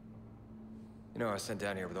 You know, I was sent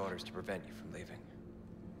down here with orders to prevent you from leaving.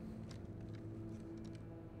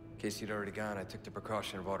 In case you'd already gone, I took the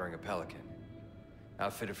precaution of ordering a Pelican.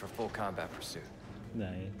 Outfitted for full combat pursuit.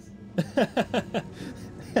 Nice.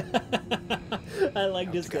 I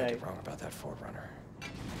like this guy. Wrong about that Forerunner.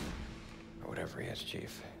 Or whatever he is,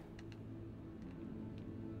 Chief.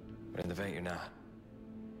 But in the vent, you're not.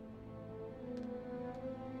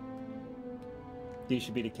 You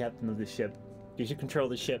should be the captain of the ship. You should control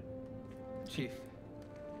the ship. Chief.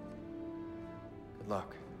 Good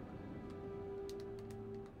luck.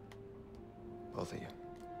 Both of you.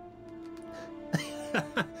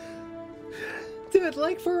 Dude,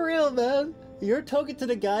 like for real, man. You're talking to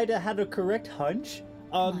the guy that had a correct hunch.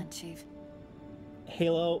 Come on, Chief.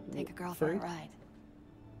 Halo. Take a girl for a ride.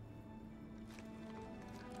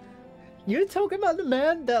 You're talking about the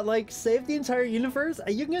man that like saved the entire universe?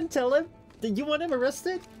 Are you gonna tell him that you want him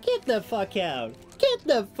arrested? Get the fuck out! Get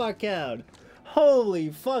the fuck out!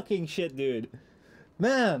 Holy fucking shit, dude.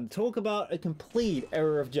 Man, talk about a complete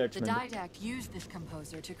error of judgment. The Didact used this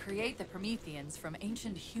composer to create the Prometheans from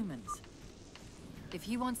ancient humans. If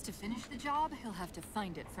he wants to finish the job, he'll have to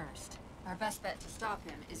find it first. Our best bet to stop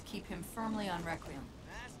him is keep him firmly on Requiem.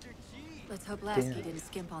 Let's hope Lasky didn't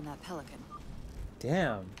skimp on that Pelican.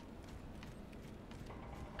 Damn.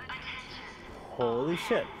 Holy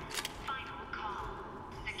shit.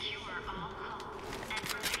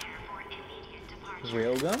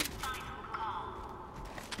 Railgun?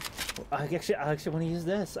 I actually want to use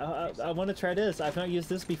this. I want to try this. I've not used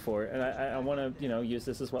this before, and I want to, you know, use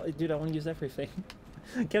this as well. Dude, I want to use everything.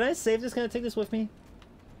 Can I save this? Can I take this with me?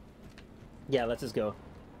 Yeah, let's just go.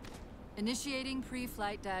 Initiating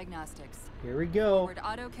pre-flight diagnostics. Here we go. Forward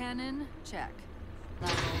autocannon, check.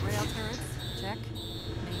 Lateral rail turrets, check.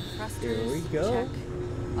 Main thrusters, Here we go. check.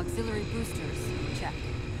 Auxiliary boosters, check.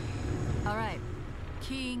 All right.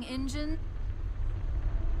 Keying engine.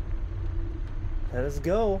 Let us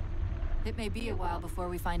go. It may be a while before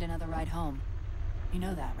we find another ride home. You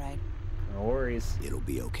know that, right? No worries. It'll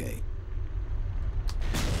be okay.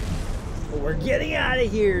 We're getting out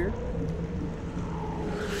of here.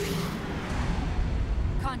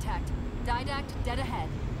 Contact. Didact dead ahead.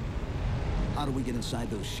 How do we get inside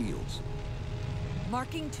those shields?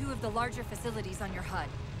 Marking 2 of the larger facilities on your HUD.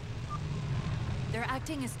 They're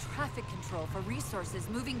acting as traffic control for resources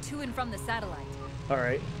moving to and from the satellite. All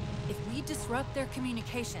right. If we disrupt their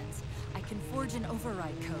communications, I can forge an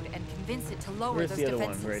override code and convince it to lower Where's those the other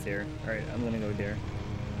defenses. one? Right there. All right, I'm gonna go there.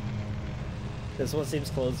 This one seems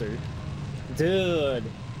closer. Dude.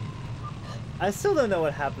 I still don't know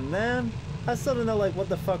what happened, man. I still don't know, like, what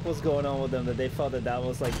the fuck was going on with them that they thought that that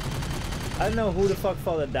was, like... I don't know who the fuck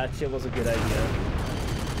thought that that shit was a good idea.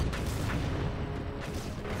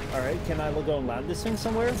 Alright, can I go and land this thing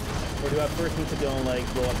somewhere? Or do I first need to go and,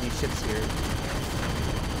 like, blow up these ships here?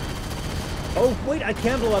 Oh, wait, I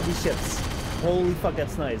can blow up these ships! Holy fuck,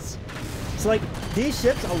 that's nice. So, like, these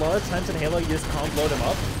ships, a lot of times in Halo, you just can't blow them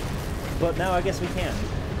up. But now I guess we can.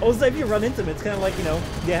 Also, if you run into them, it's kind of like, you know,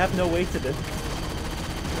 they have no weight to them.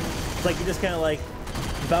 It's like you just kind of, like,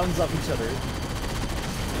 bounce off each other.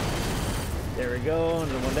 There we go,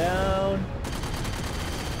 another one down.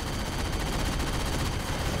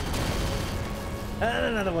 And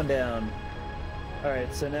another one down.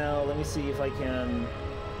 Alright, so now let me see if I can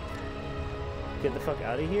get the fuck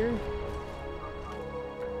out of here.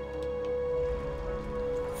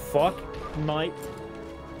 Fuck my...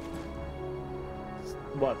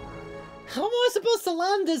 What? How am I supposed to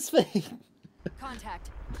land this thing? Contact.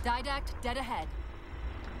 Didact dead ahead.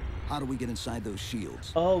 How do we get inside those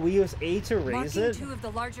shields? Oh, we use A to raise Marking it? 2 of the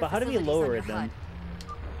larger But how do we facilities lower on it your then? HUD.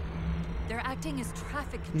 They're acting as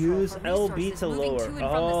traffic control Use for LB resources to moving lower. to and from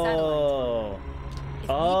the satellite. If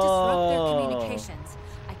we disrupt their communications,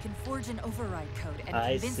 I can forge an override code and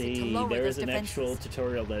I convince it to see. lower There those is an defenses. actual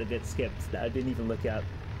tutorial that I did skip that I didn't even look at.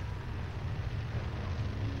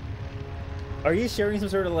 Are you sharing some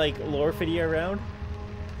sort of like lore video around?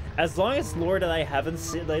 As long as lore that I haven't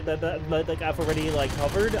seen, like I've already like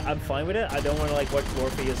covered, I'm fine with it. I don't want to like watch lore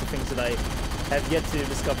videos of things that I have yet to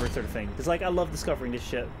discover sort of thing. Because, like, I love discovering this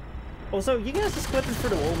shit. Also, you guys just weapons for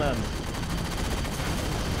the wall, man.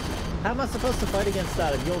 How am I supposed to fight against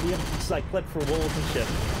that if you'll be able to just, like, clip for walls and shit?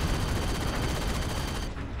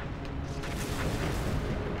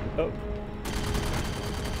 Oh.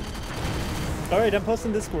 Alright, I'm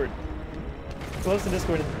posting Discord. Posting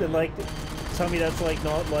Discord and, like, tell me that's, like,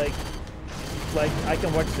 not, like, I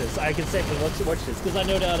can watch this. I can safely watch this. Because I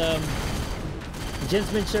know that, Jen's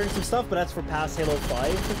been sharing some stuff, but that's for past Halo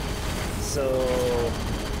 5. So,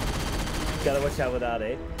 gotta watch out with that,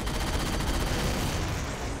 eh?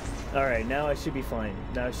 Alright, now I should be fine.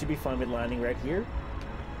 Now I should be fine with landing right here.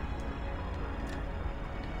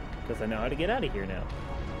 Because I know how to get out of here now.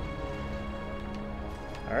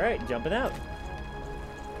 Alright, jumping out.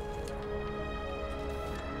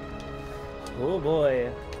 Oh boy.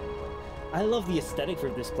 I love the aesthetic for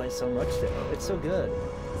this place so much, though. It's so good.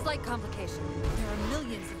 Slight complication. There are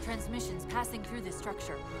millions of transmissions passing through this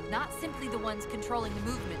structure, not simply the ones controlling the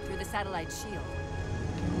movement through the satellite shield.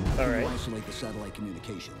 All right. Isolate the satellite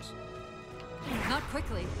communications. Not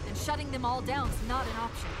quickly, and shutting them all down is not an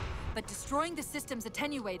option. But destroying the system's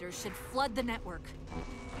attenuators should flood the network.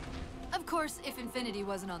 Of course, if Infinity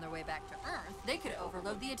wasn't on their way back to Earth, they could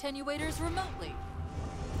overload the attenuators remotely.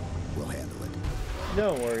 We'll handle it.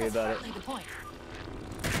 Don't worry about it. That's the point.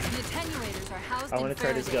 The attenuators are housed I want to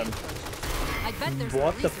try this gun. I bet there's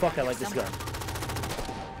what the fuck? I like this gun.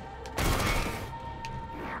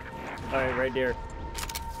 Alright, right there.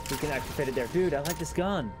 We can activate it there. Dude, I like this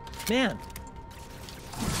gun. Man.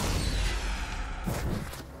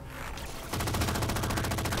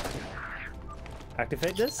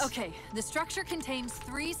 Activate this? Okay, the structure contains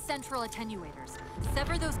 3 central attenuators.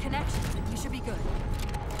 Sever those connections and we should be good.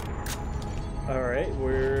 Alright,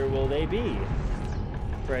 where will they be?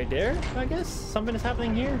 Right there, I guess? Something is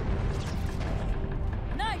happening here.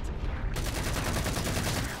 Night!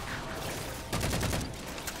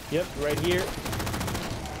 Yep, right here.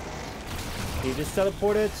 He just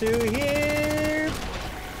teleported to here.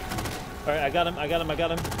 Alright, I got him.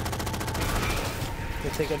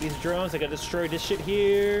 Let's take out these drones. I gotta destroy this shit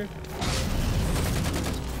here.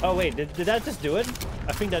 Oh wait, did that just do it?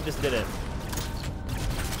 I think that just did it.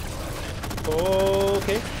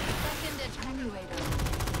 Okay. Second attenuator.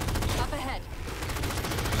 Up ahead.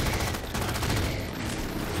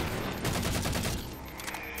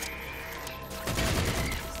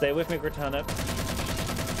 Stay with me, Cortana.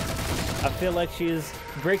 I feel like she's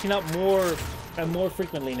breaking up more and more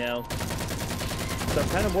frequently now. So I'm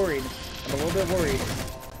kind of worried. I'm a little bit worried.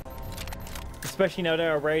 Especially now that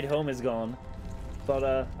our ride home is gone. But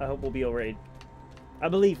I hope we'll be alright. I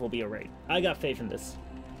believe we'll be alright. I got faith in this.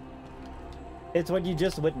 It's what you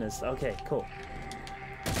just witnessed. Okay, cool.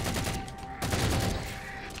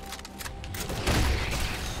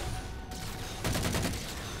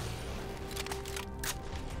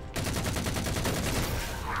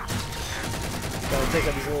 Gotta take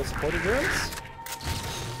out these little supporting drones.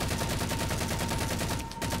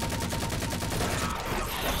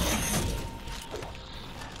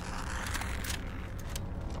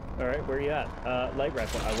 Alright, where are you at? Light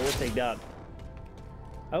rifle. I will take that.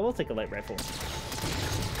 I will take a light rifle.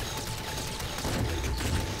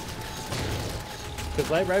 Because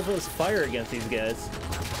light rifle is fire against these guys.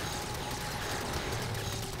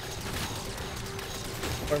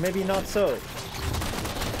 Or maybe not so.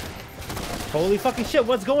 Holy fucking shit,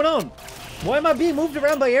 what's going on? Why am I being moved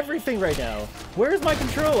around by everything right now? Where is my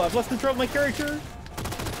control? I've lost control of my character.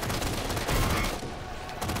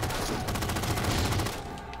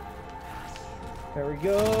 There we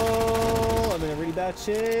go. I'm in a really bad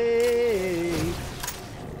shape.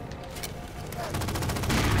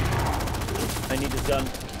 I need this gun.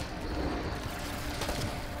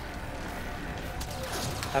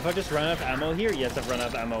 Have I just run out of ammo here? Yes, I've run out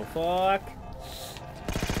of ammo. Fuck.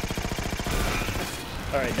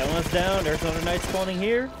 Alright, that one's down. There's another knight spawning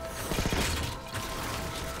here.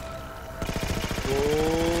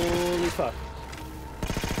 Holy fuck.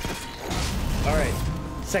 Alright.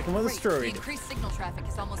 Second one destroyed. The increased signal traffic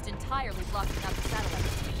is almost entirely blocking out the satellite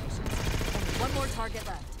communications. Only one more target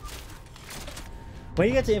left. When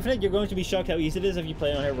you get to Infinite, you're going to be shocked how easy it is if you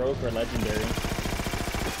play on Heroic or Legendary.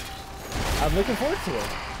 I'm looking forward to it.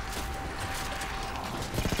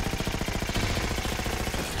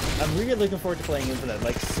 I'm really looking forward to playing Infinite.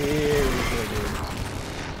 Like, seriously, dude.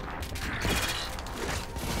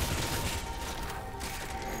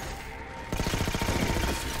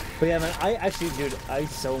 But yeah, man, I actually, dude, I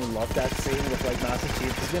so love that scene with, like, Master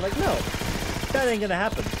Chief just being like, no, that ain't gonna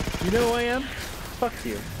happen. You know who I am? Fuck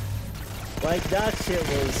you. Like, that shit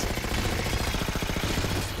was...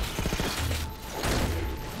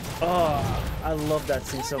 Oh, I love that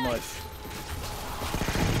scene so much.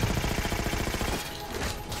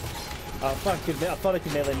 Oh fuck, I thought I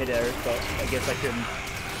could melee mid-air, but I guess I couldn't.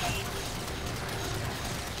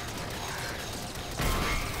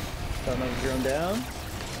 Got another drone down.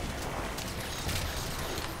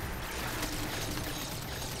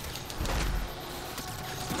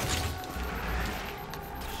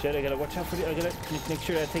 Shit, I gotta watch out for the. I gotta make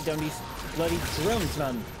sure I take down these bloody drones,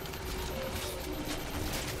 man.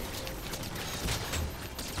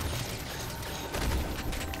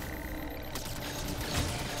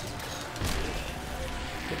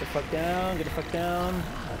 Get the fuck down, get the fuck down.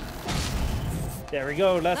 There we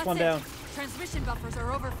go, last one down. Transmission buffers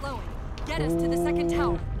are overflowing. Get us to the second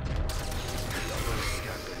tower.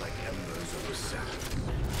 Scattered like embers over sand.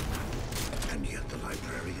 And yet the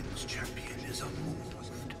librarian's champion is unmoved.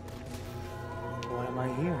 Why am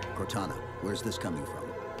I here? Cortana, where's this coming from?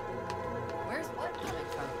 Where's what coming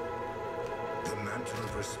from? The mantle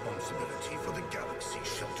of responsibility for the galaxy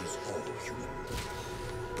shelters all human.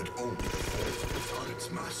 But only the forces are its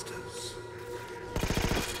masters.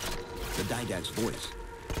 The Didact's voice.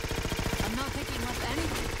 I'm not picking up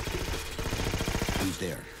anything. He's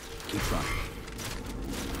there. Keep trying.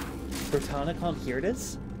 Cortana can't hear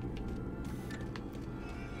this?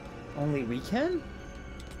 Only we can?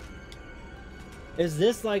 Is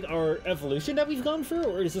this like our evolution that we've gone through?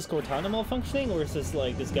 Or is this Cortana malfunctioning? Or is this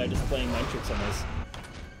like this guy just playing mind tricks on us?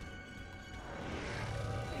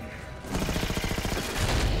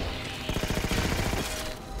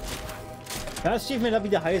 Master Chief may not be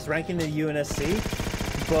the highest rank in the UNSC,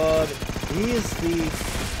 but he is the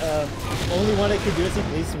only one that can do this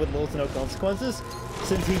at least with little to no consequences,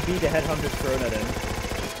 since he beat the headhunters thrown at him.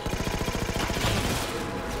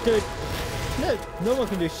 Dude, no one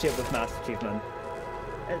can do shit with Master Chief, man.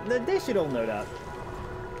 They should all know that.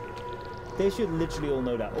 They should literally all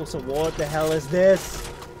know that. Also, what the hell is this?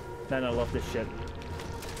 Man, I love this shit.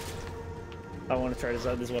 I want to try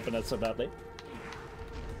this weapon out so badly.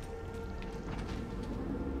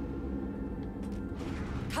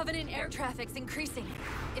 Covenant air traffic's increasing.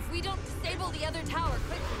 If we don't disable the other tower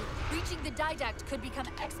quickly, reaching the Didact could become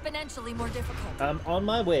exponentially more difficult. I'm on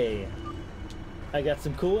my way. I got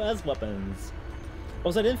some cool ass weapons.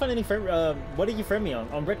 Also, I didn't find any friend. What did you friend me on?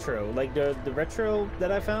 On retro, like the retro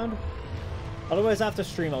that I found. Otherwise, after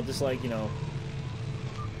stream, I'll just like, you know,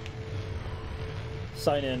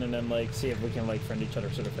 sign in and then like see if we can like friend each other,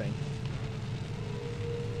 sort of thing.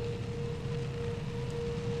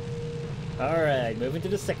 Alright, moving to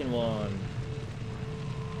the second one.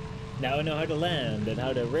 Now I know how to land and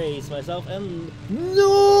how to raise myself and...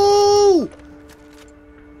 No!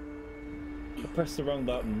 I pressed the wrong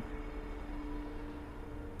button.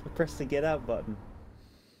 I pressed the get out button.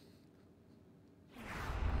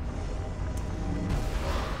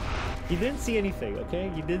 You didn't see anything,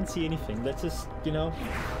 okay? You didn't see anything. Let's just, you know...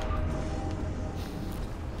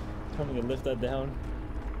 How am I gonna lift that down?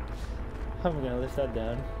 How am I gonna lift that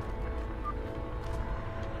down?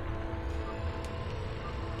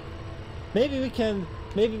 Maybe we can,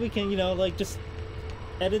 you know, like, just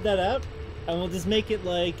edit that out, and we'll just make it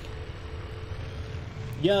like,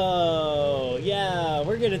 yo, yeah,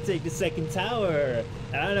 we're gonna take the second tower,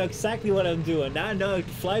 and I know exactly what I'm doing. Now I know I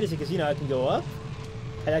can fly this because, you know, I can go up,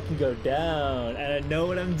 and I can go down, and I know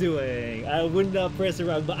what I'm doing. I would not press the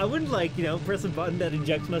wrong button. I wouldn't, like, you know, press a button that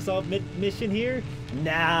injects myself mid-mission here.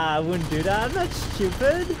 Nah, I wouldn't do that. I'm not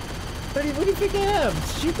stupid. What do you think I am?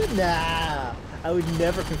 Stupid? Nah. I would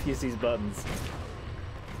never confuse these buttons.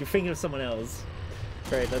 You're thinking of someone else.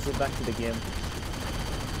 Right, let's go back to the game.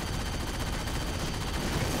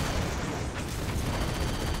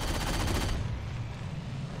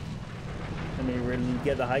 Let me really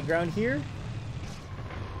get the high ground here.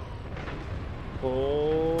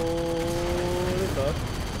 Holy fuck.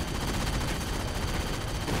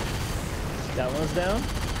 That one's down.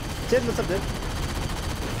 Tim, what's up, dude?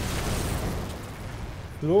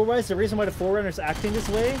 Lore-wise, the reason why the Forerunner's acting this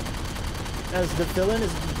way as the villain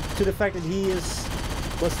is to the fact that he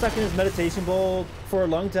was stuck in his meditation ball for a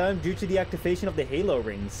long time due to the activation of the Halo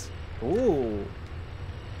rings. Ooh.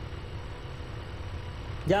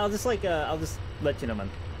 Yeah, I'll just let you know,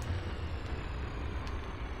 man.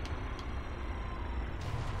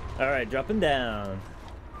 Alright, dropping down.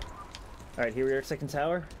 Alright, here we are, second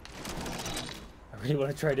tower. I really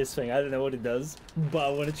want to try this thing. I don't know what it does, but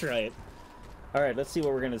I want to try it. Alright, let's see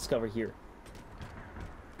what we're going to discover here.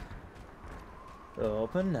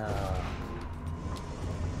 Open up.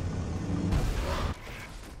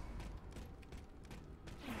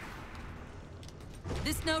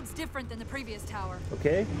 This node's different than the previous tower.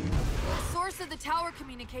 Okay. The source of the tower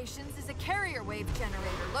communications is a carrier wave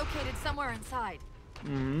generator located somewhere inside.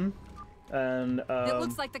 Mm-hmm. And, It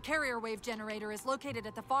looks like the carrier wave generator is located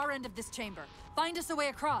at the far end of this chamber. Find us a way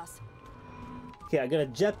across. Okay, I got a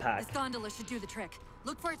jetpack. This gondola should do the trick.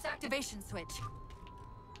 Look for its activation switch.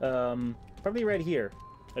 Probably right here.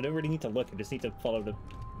 I don't really need to look, I just need to follow the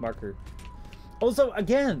marker. Also,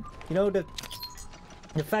 again, you know, the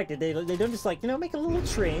fact that they don't just like, you know, make a little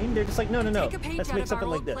train. They're just like, no, Take a page let's out make of something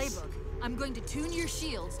our like old this. playbook. I'm going to tune your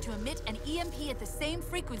shields to emit an EMP at the same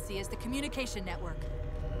frequency as the communication network.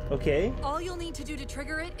 Okay. All you'll need to do to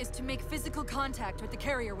trigger it is to make physical contact with the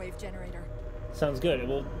carrier wave generator. Sounds good. It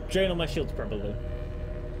will drain all my shields probably.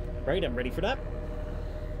 Right, I'm ready for that.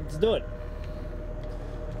 Let's do it.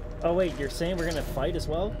 Oh wait, you're saying we're gonna fight as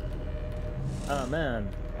well? Oh man.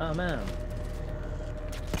 Oh man.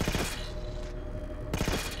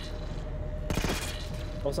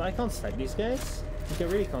 Also, I can't snipe these guys. I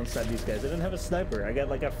really can't snipe these guys. I don't have a sniper. I got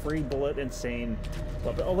like a free bullet insane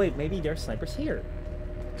weapon. Oh wait, maybe there's snipers here.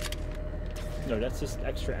 No, that's just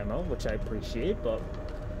extra ammo, which I appreciate, but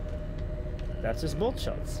that's just bolt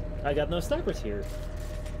shots. I got no snipers here.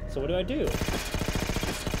 So what do I do?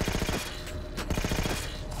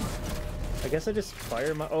 I guess I just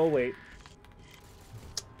fire my... Oh, wait.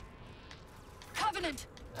 Covenant!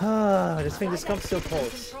 Ah, this thing just comes so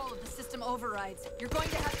close. Control of the system overrides. You're going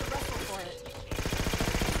to have to wrestle for it.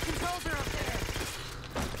 Controls are up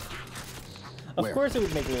there. Of course it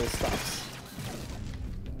would make little stops.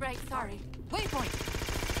 Right, sorry. Waypoint!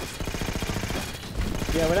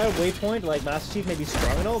 Yeah, without a waypoint, like, Master Chief may be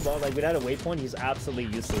strong and all, but, like, without a waypoint, he's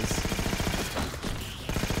absolutely useless.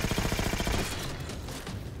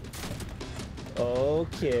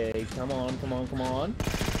 Okay, come on, come on, come on.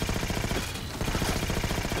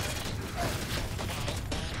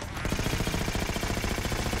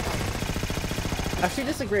 Actually,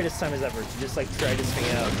 this is the greatest time as ever to just, like, try this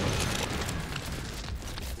thing out.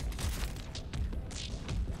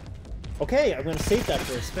 Okay, I'm gonna save that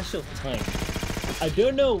for a special time. I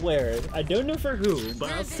don't know where, I don't know for who,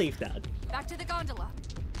 but I'll save that. Back to the gondola.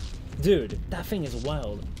 Dude, that thing is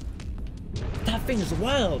wild. That thing is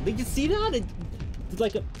wild. Did you see that? It's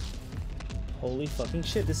like a... Holy fucking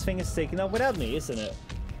shit, this thing is taking off without me, isn't it?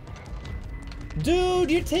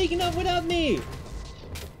 Dude, you're taking off without me!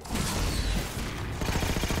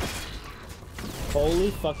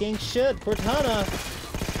 Holy fucking shit, Cortana!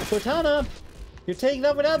 Cortana! You're taking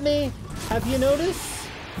off without me! Have you noticed?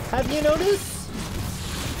 Have you noticed?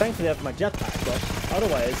 Thankfully I have my jetpack, but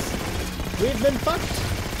otherwise, we'd been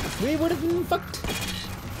fucked! We would have been fucked!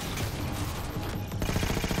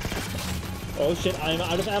 Oh shit, I'm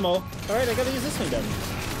out of ammo. Alright, I gotta use this thing then.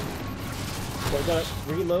 Well, I gotta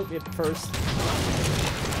reload it first.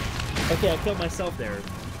 Okay, I killed myself there.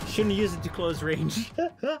 Shouldn't use it to close range.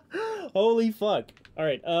 Holy fuck.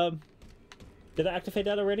 Alright, did I activate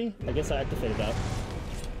that already? I guess I activated that.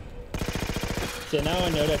 So now I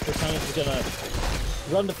know that Cortana's is gonna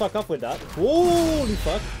run the fuck up with that. Holy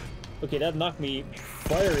fuck. Okay, that knocked me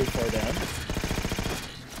fiery far down.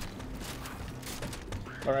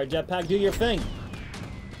 Alright, jetpack, do your thing.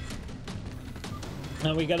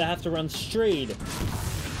 Now we gotta have to run straight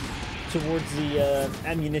towards the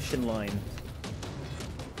ammunition line,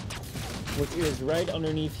 which is right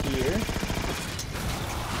underneath here.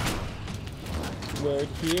 Right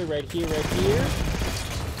here, right here, right here.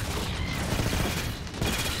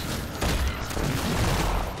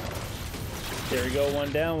 There we go,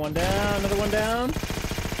 one down, another one down.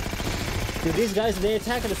 Dude, these guys, they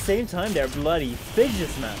attack at the same time, they're bloody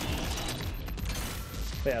vicious, man.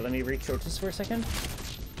 But yeah, let me recharge this for a second.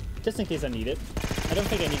 Just in case I need it. I don't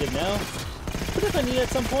think I need it now. But if I need it at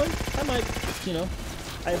some point, I might, you know.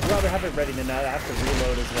 I'd rather have it ready than not have to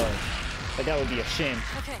reload as well. Like, that would be a shame.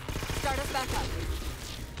 Okay, start us back up.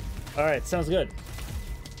 Alright, sounds good.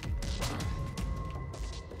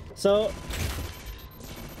 So...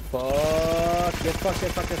 Fuck. Get fucked,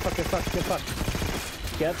 get fucked, get fucked, get fucked, get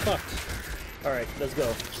fucked. Get fucked. Alright, let's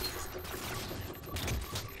go.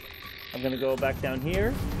 I'm gonna go back down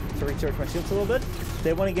here to recharge my shields a little bit. If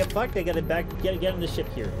they want to get fucked, they gotta get in the ship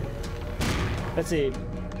here. Let's see.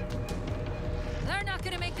 They're not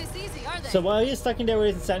gonna make this easy, are they? So while he's stuck in there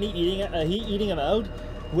with Sandy eating him out,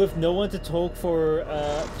 with no one to talk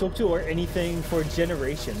to or anything for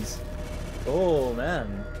generations. Oh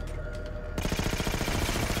man.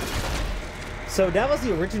 So that was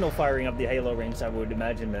the original firing of the Halo range, I would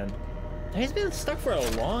imagine, man. He's been stuck for a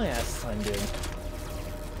long ass time, dude.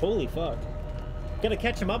 Holy fuck. Gotta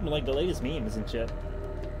catch him up in like the latest memes and shit.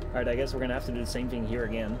 Alright, I guess we're gonna have to do the same thing here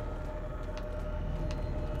again.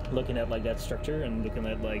 looking at like that structure and looking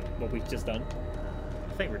at like what we've just done.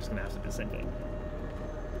 I think we're just gonna have to do the same thing.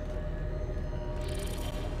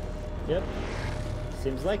 Yep.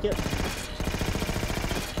 Seems like it.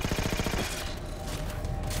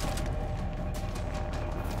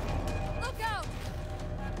 Look out!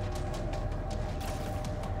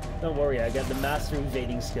 Don't worry, I got the master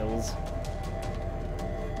evading skills.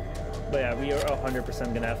 But yeah, we are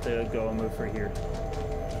 100% gonna have to go and move for here.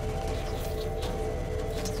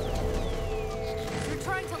 You're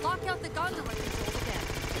trying to lock out the gondola controls again.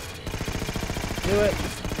 Do it.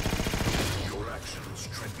 Your actions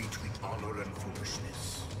tread between honor and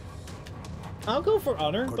foolishness. I'll go for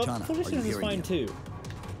honor, but Cortana, foolishness are you is fine hearing too.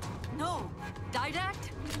 No! Didact?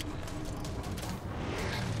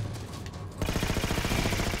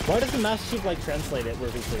 Why does the Master Chief like translate it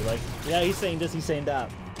perfectly? Like, yeah, he's saying this, he's saying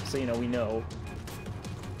that. So, you know, we know.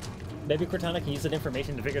 Maybe Cortana can use that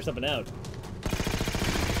information to figure something out.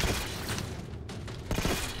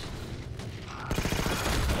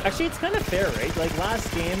 Actually, it's kind of fair, right? Like,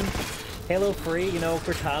 last game, Halo 3, you know,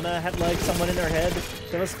 Cortana had, like, someone in her head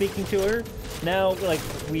that was speaking to her. Now, like,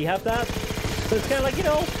 we have that. So it's kind of like, you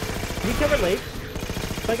know, we can relate.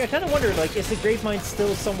 Like, I kind of wondered, like, is the Gravemind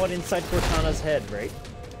still somewhat inside Cortana's head, right?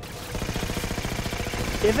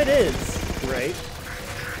 If it is, right?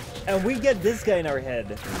 And we get this guy in our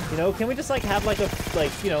head, you know, can we just like have like a,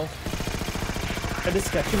 you know, a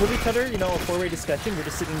discussion with each other, you know, a four-way discussion. We're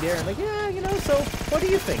just sitting there and like, yeah, you know, so what do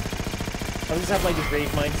you think? I'll just have like the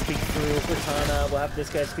Gravemind speak through Cortana, we'll have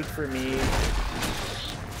this guy speak for me.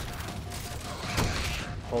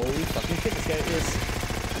 Holy fucking shit, this guy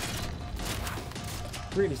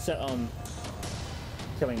is really set on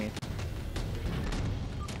killing me.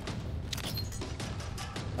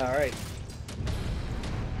 Alright.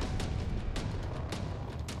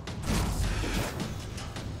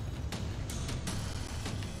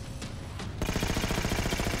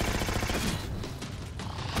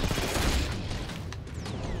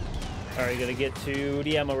 Alright, gotta get to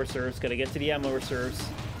the ammo reserves,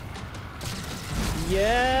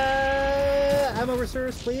 Yeah! Ammo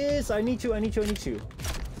reserves, please! I need you.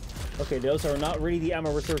 Okay, those are not really the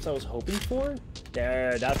ammo reserves I was hoping for.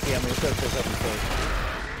 There, that's the ammo reserves I was hoping for.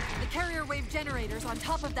 The carrier wave generator's on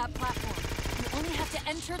top of that platform. You only have to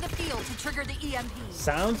enter the field to trigger the EMP.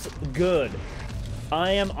 Sounds good.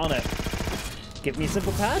 I am on it. Give me a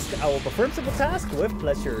simple task. I will perform simple task with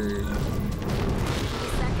pleasure.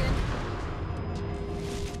 Second.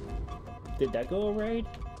 Did that go alright?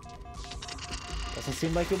 Doesn't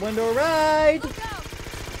seem like it went alright.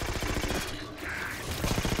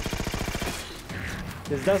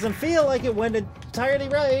 This doesn't feel like it went entirely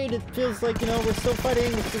right. It feels like, you know, we're still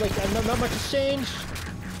fighting. It feels like not much has changed.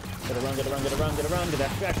 Get around, get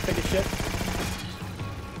activate the ship.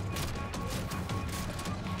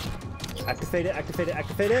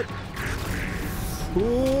 Activate it.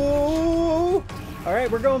 Ooh!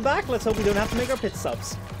 Alright, we're going back. Let's hope we don't have to make our pit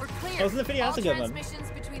stops. We're clear. How's the video? All How's it going?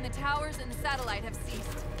 transmissions between the towers and the satellite have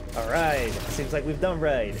ceased. Alright, seems like we've done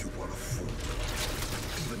right. You are a fool.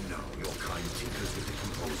 Even now, your kind tinkers with the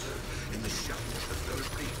composer in the shadow of the third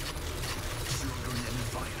plane. Children and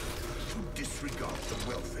fire who disregard the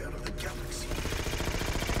welfare of the galaxy.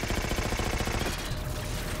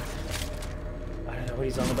 I don't know what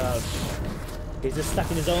he's on about. He's just stuck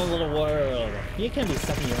in his own little world. You can be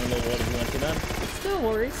stuck in your own little world if you want to, man. No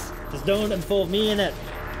worries. Just don't involve me in it.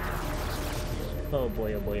 Oh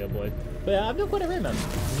boy, oh boy, oh boy. But yeah, I'm doing quite alright, man.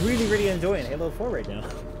 Really enjoying Halo 4 right now.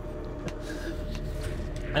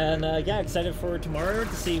 And yeah, excited for tomorrow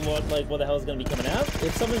to see what the hell is going to be coming out.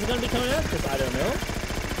 If something's going to be coming out, because I don't know.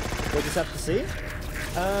 We'll just have to see.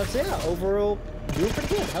 So yeah, overall, doing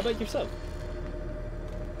pretty good. How about yourself?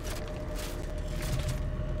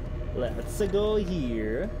 Let's go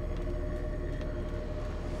here.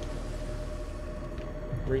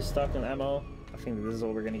 Restock on ammo. I think this is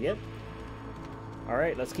all we're gonna get.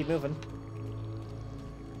 Alright, let's keep moving.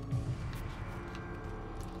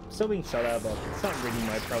 Still being shot at, but it's not really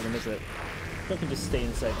my problem, is it? I can just stay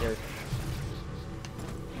inside there.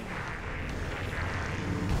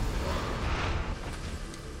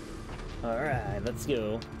 Alright, let's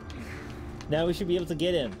go. Now we should be able to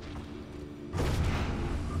get in.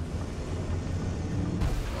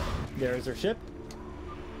 There's our ship.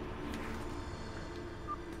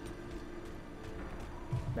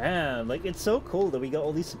 Man, like, it's so cool that we got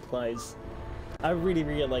all these supplies. I really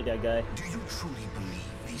like that guy. Do you truly believe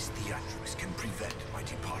these theatrics can prevent my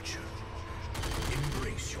departure?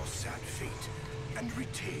 Embrace your sad fate and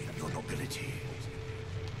retain your nobility.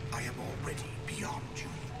 I am already beyond you.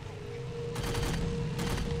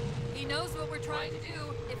 He knows what we're trying to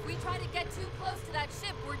do. If we try to get too close to that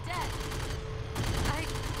ship, we're dead.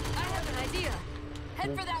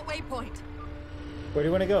 Head for that waypoint. Where do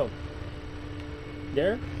you want to go?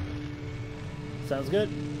 There? Sounds good.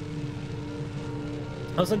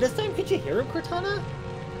 Oh, so this time, could you hear him, Cortana?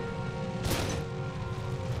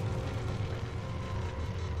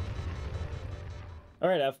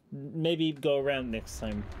 Alright, I'll maybe go around next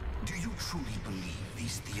time. Do you truly believe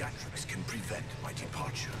these theatrics can prevent my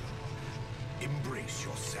departure? Embrace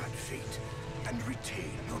your sad fate and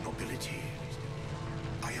retain your nobility.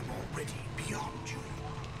 I am already beyond you.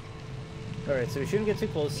 Alright, so we shouldn't get too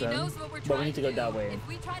close He then, knows what we're but we trying need to go that way. If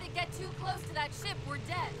we try to get too close to that ship, we're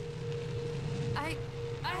dead. I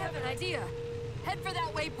have an idea. Head for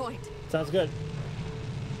that waypoint. Sounds good.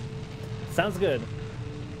 Sounds good.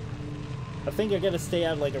 I think I gotta stay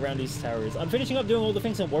out like around these towers. I'm finishing up doing all the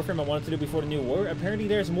things in Warframe I wanted to do before the new war. Apparently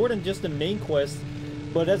there's more than just the main quest,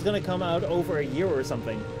 but that's gonna come out over a year or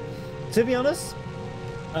something. To be honest,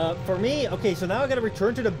 for me, okay, so now I gotta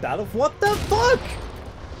return to the battle. What the fuck?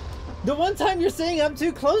 The one time you're saying I'm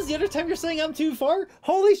too close, the other time you're saying I'm too far?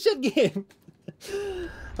 Holy shit, game!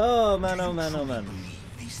 Oh man, oh man, oh man.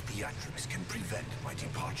 These theatrics can prevent my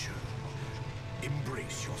departure.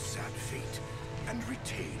 Embrace your sad fate and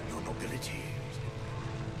retain your nobility.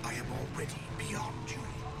 I am already beyond you.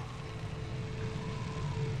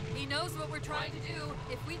 He knows what we're trying to do.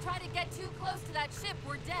 If we try to get too close to that ship,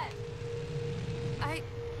 we're dead. I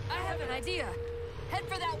have an idea. Head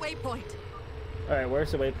for that waypoint. Alright,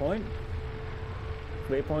 where's the waypoint?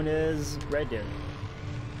 Waypoint is right there.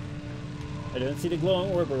 I don't see the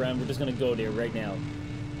glowing orb around, we're just gonna go there right now.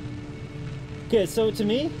 Okay, so to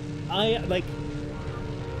me, I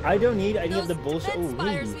don't need any of the bullshit. Those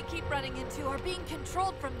spires we keep running into are being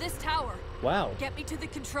controlled from this tower. Wow. Get me to the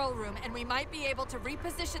control room, and we might be able to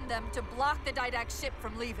reposition them to block the Didact ship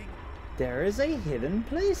from leaving. There is a hidden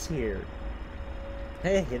place here.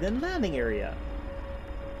 A hidden landing area.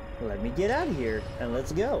 Let me get out of here, and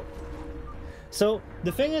let's go. So,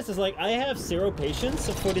 the thing is like, I have zero patience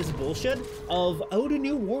for this bullshit of, oh, the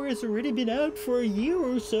new war has already been out for a year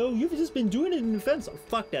or so, you've just been doing it in defense. Oh,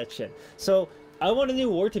 fuck that shit. So, I want a new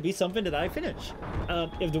war to be something that I finish.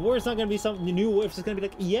 If the war is not going to be something, the new war is just going to be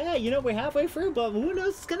like, yeah, you know, we're halfway through, but who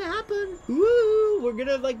knows what's going to happen? Woo! We're going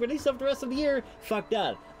to, like, release stuff the rest of the year. Fuck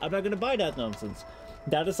that. I'm not going to buy that nonsense.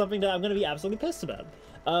 That is something that I'm going to be absolutely pissed about.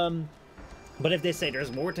 But if they say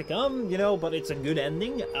there's more to come, you know, but it's a good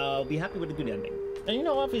ending, I'll be happy with a good ending. And, you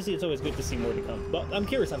know, obviously it's always good to see more to come. But I'm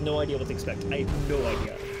curious. I have no idea what to expect. I have no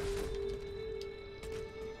idea.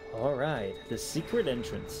 Alright, the secret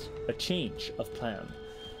entrance. A change of plan.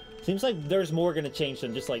 Seems like there's more gonna change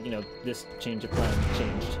than just like, you know, this change of plan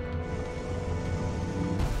changed.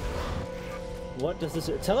 What does this...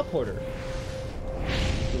 Teleporter.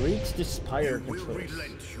 Reach the spire controls. You will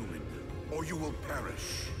relent, human, or you will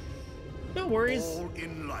perish. No worries. All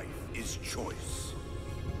in life is choice.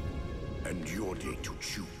 And your day to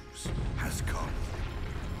choose has come.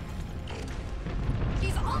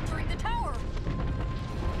 He's altering the tower!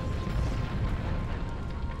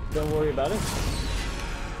 Don't worry about it.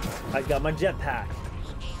 I got my jetpack.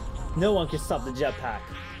 No one can stop the jetpack.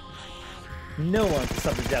 No one can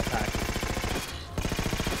stop the jetpack.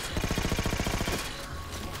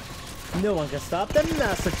 No one can stop the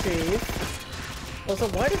Master Chief. Also,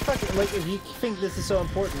 why the fuck, like, if you think this is so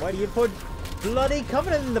important, why do you put bloody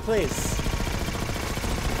Covenant into place?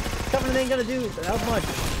 Covenant ain't gonna do how much.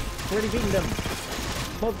 We're already beating them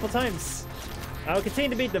multiple times. I'll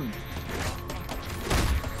continue to beat them.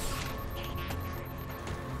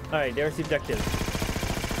 Alright, there's the objective.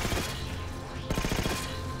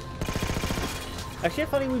 Actually, I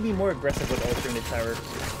thought he would be more aggressive with altering the tower.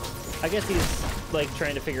 I guess he's, like,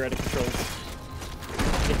 trying to figure out the controls.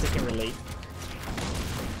 I guess I can relate.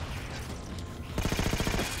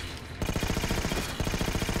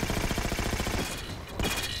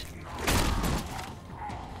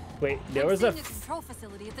 Wait, there was a control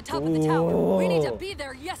facility at the top of the tower. We need to be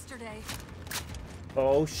there yesterday.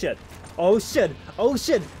 Oh shit. Oh shit. Oh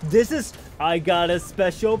shit. This is... I got a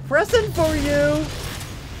special present for you.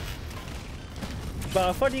 But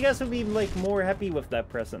I thought you guys would be like more happy with that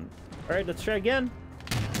present. Alright, let's try again.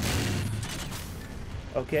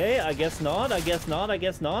 Okay, I guess not. I guess not. I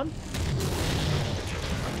guess not.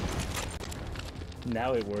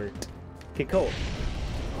 Now it worked. Okay, cool.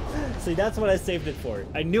 See, that's what I saved it for.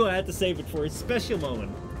 I knew I had to save it for a special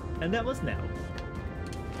moment. And that was now.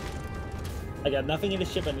 I got nothing in the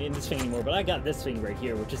ship and in this thing anymore, but I got this thing right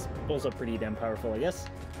here, which is also pretty damn powerful, I guess.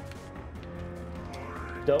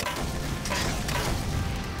 Dope.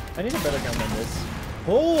 I need a better gun than this.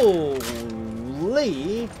 Holy!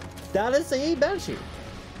 That is a Banshee.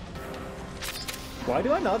 Why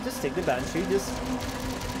do I not just take the Banshee? Just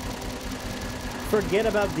forget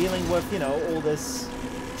about dealing with, you know, all this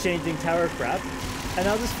changing tower crap, and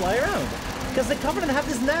I'll just fly around. Because the Covenant have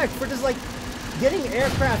this knack for just, like, getting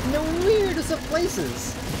aircraft in the weirdest of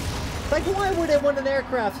places. Like, why would they want an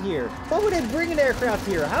aircraft here? Why would they bring an aircraft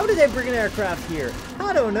here? How did they bring an aircraft here?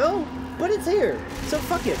 I don't know, but it's here. So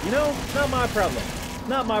fuck it, you know? Not my problem.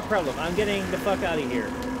 Not my problem. I'm getting the fuck out of here.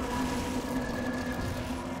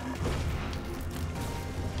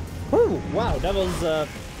 Whew, wow, that was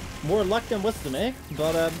more luck than wisdom, eh?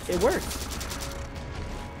 But it worked.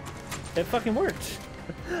 It fucking worked.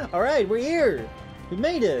 Alright, we're here. We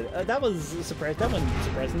made it. That was a surprise. That went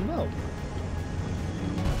surprisingly well.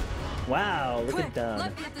 Wow, look at that.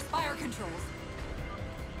 Let me at the fire controls.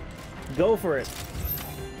 Go for it.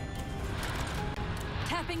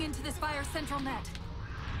 Tapping into this fire central net.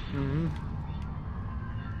 Mm-hmm.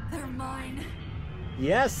 They're mine.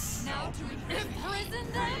 Yes. Now to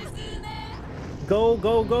imprison them. Go,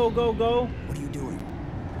 go, go, go, go. What are you doing?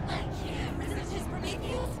 I can't resist his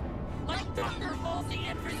Prometheus. Like thunderbolts, he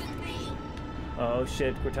imprisoned me. Oh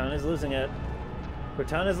shit, Cortana's losing it.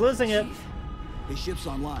 Cortana's losing it. His ship's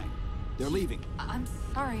online. They're leaving. I'm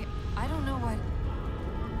sorry. I don't know what...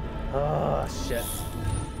 Oh shit.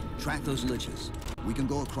 Track those liches. We can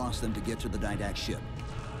go across them to get to the Didact ship.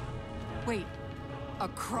 Wait.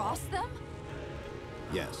 Across them?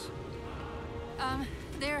 Yes.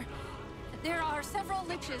 There are several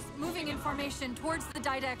liches moving in formation towards the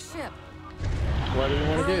Didact ship. What do you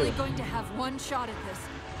want to do? We're only going to have one shot at this.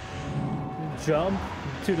 Jump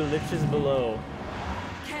to the liches below.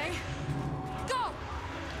 Okay. Go!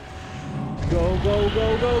 Go, go,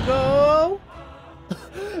 go, go, go!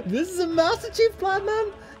 This is a Master Chief plan,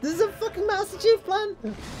 man! This is a fucking Master Chief plan!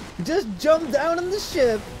 Just jump down on the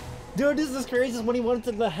ship! Dude, this is crazy when he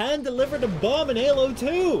wanted to hand-deliver the bomb in Halo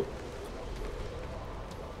 2!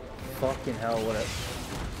 Fucking hell,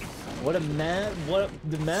 what a man,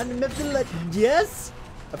 the man in the yes!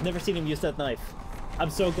 I've never seen him use that knife. I'm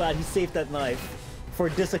so glad he saved that knife for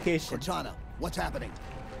this occasion. Cortana, what's happening?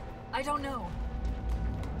 I don't know.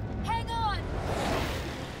 Hang on!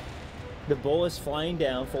 The ball is flying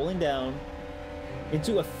down, falling down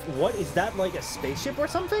into a, what is that, like a spaceship or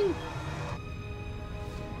something?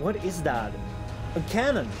 What is that? A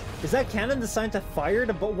cannon. Is that cannon designed to fire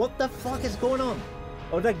the ball? What the fuck is going on?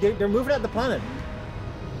 Oh, they're moving at the planet.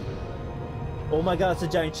 Oh my god, it's a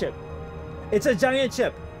giant ship. It's a giant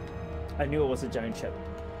ship. I knew it was a giant ship.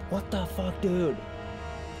 What the fuck, dude?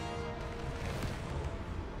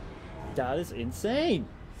 That is insane.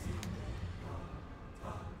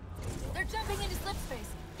 They're jumping into slip space.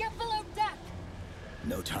 Get below deck.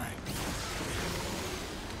 No time.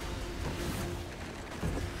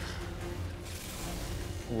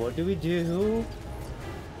 What do we do?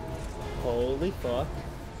 Holy fuck.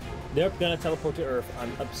 They're gonna teleport to Earth.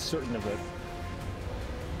 I'm certain of it.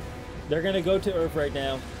 They're gonna go to Earth right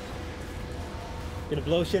now. Gonna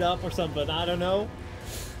blow shit up or something. I don't know.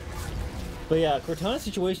 But yeah, Cortana's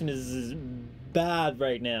situation is bad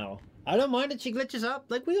right now. I don't mind that she glitches up.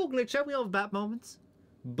 Like, we all glitch up. We all have bad moments.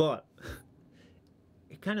 But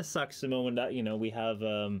it kind of sucks the moment that, you know, we have,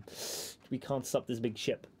 we can't stop this big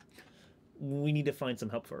ship. We need to find some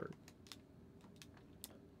help for her.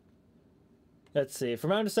 Let's see.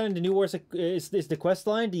 From my understanding, the new wars is the quest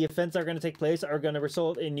line. The events that are going to take place are going to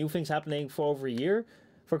result in new things happening for over a year.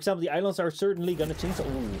 For example, the islands are certainly going to change.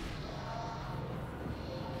 Ooh.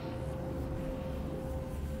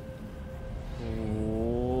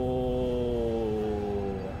 Ooh.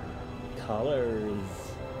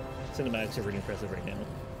 Colors. Cinematics are really impressive right now.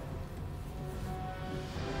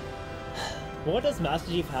 What does Master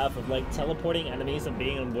Chief have of, like, teleporting enemies and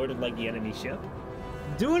being on board of, like, the enemy ship?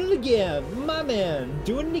 Doing it again! My man!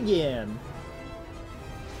 Doing it again!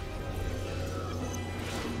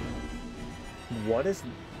 What is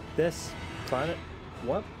this planet?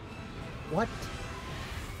 What? What?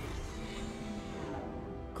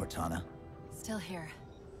 Cortana? Still here.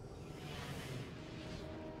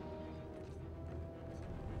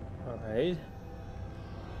 Alright.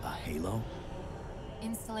 A halo?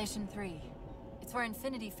 Installation 3. It's where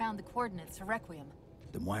Infinity found the coordinates for Requiem.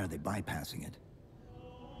 Then why are they bypassing it?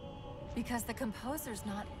 Because the composer's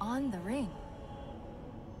not on the ring.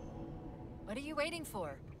 What are you waiting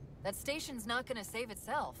for? That station's not gonna save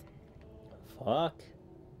itself. Fuck.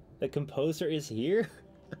 The composer is here?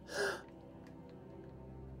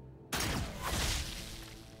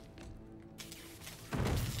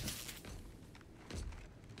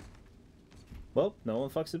 Well, no one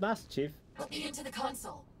fucks with Master Chief. Put me into the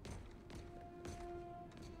console.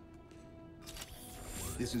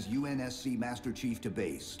 This is UNSC Master Chief to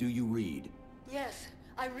base. Do you read? Yes,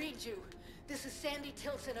 I read you. This is Sandy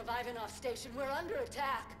Tilson of Ivanov Station. We're under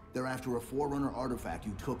attack. They're after a Forerunner artifact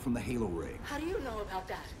you took from the Halo rig. How do you know about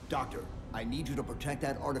that? Doctor, I need you to protect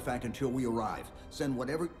that artifact until we arrive. Send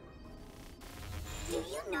whatever... Do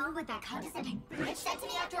you know what that condescending bitch said to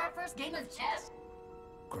me after our first game of chess?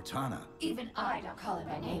 Cortana. Even I don't call it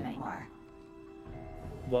by name anymore.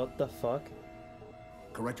 What the fuck?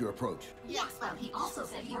 Correct your approach. Yes, well, he also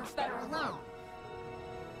said he works better alone.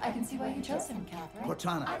 I can see why you chose him, Catherine.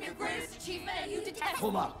 Cortana. I'm your greatest achievement and you detest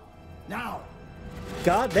Pull up. Now.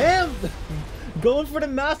 God damn! Going for the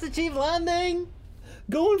Master Chief landing!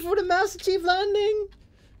 Going for the Master Chief landing!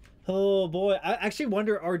 Oh boy, I actually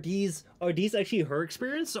wonder, are these actually her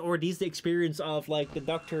experience, or are these the experience of like the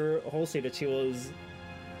Dr. Halsey that she was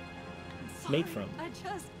made from? I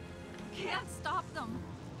just can't stop them.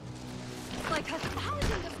 Like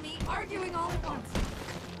 1,000 of me arguing all at once.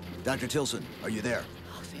 Dr. Tilson, are you there?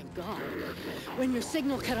 Oh, thank God. When your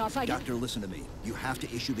signal cut off, Doctor, listen to me. You have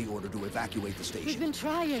to issue the order to evacuate the station. We've been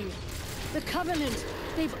trying. The Covenant,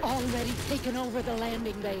 they've already taken over the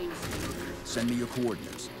landing bays. Send me your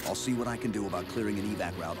coordinates. I'll see what I can do about clearing an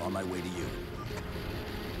evac route on my way to you.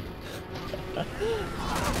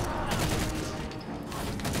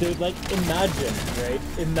 Dude, like, imagine, right?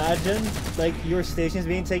 Imagine, like, your station's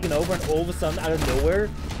being taken over and all of a sudden, out of nowhere,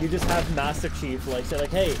 you just have Master Chief, like, say, like,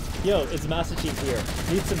 hey, yo, it's Master Chief here.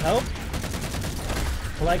 Need some help?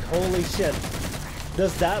 Like, holy shit.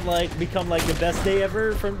 Does that, like, become, like, the best day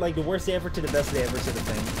ever? From, like, the worst day ever to the best day ever sort of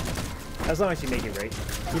thing? As long as you make it right.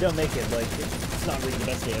 If you don't make it, like, it's not really the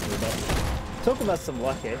best day ever, but... Talk about some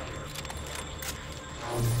luck, eh?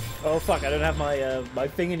 Oh, fuck, I don't have my, my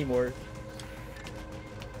thing anymore.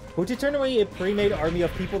 Would you turn away a pre-made army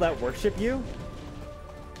of people that worship you?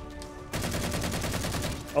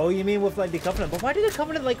 Oh, you mean with, like, the Covenant? But why do the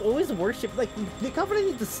Covenant, like, always worship? Like, the Covenant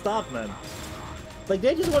needs to stop, man. Like,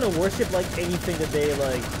 they just want to worship, like, anything that they,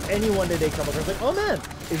 like, anyone that they come across. Like, oh, man,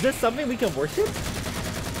 is this something we can worship?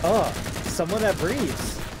 Oh, someone that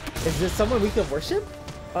breathes. Is this someone we can worship?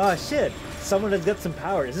 Oh, shit, someone that's got some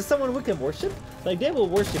power. Is this someone we can worship? Like, they will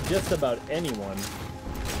worship just about anyone.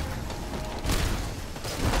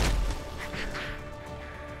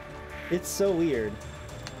 It's so weird.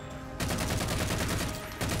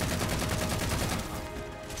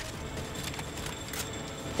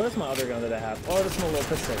 Where's my other gun that I have? Oh, the small little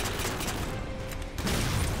pistol.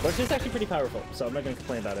 Which is actually pretty powerful, so I'm not going to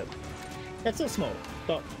complain about it. Yeah, it's still small,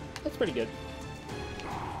 but that's pretty good.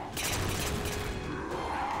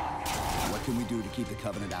 What can we do to keep the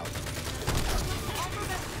Covenant out?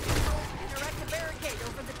 Erect a barricade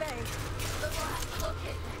over the bay.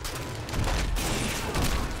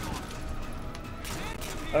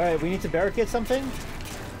 Alright, we need to barricade something?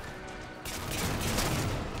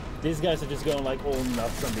 These guys are just going like all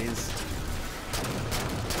nuts on these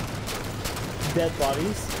dead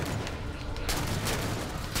bodies.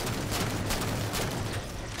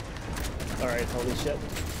 Alright, holy shit.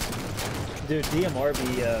 Dude, DMR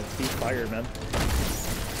be fire, man.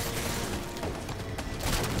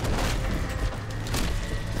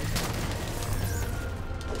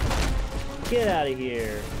 Get out of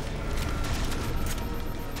here.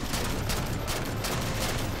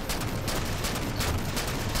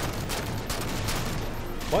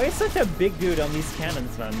 Why is such a big dude on these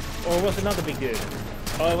cannons, man? Or was it not a big dude?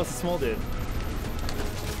 Oh, it was a small dude.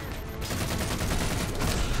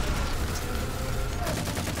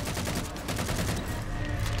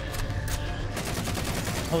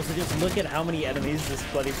 Oh, so just look at how many enemies this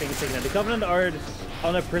bloody thing is taking out. The Covenant are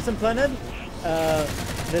on a prison planet.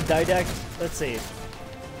 The Didact, let's see.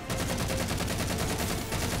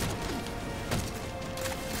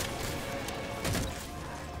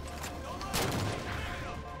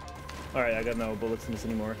 Alright, I got no bullets in this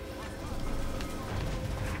anymore.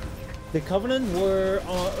 The Covenant were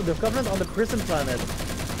on the prison planet.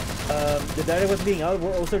 The Didact was being out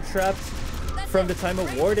were also trapped from the time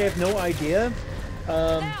of war. They have no idea.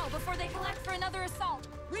 Now, before they collect for another assault,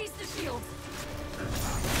 raise the shields.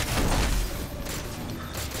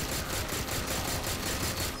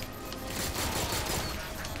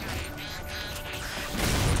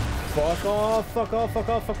 Fuck off, fuck off, fuck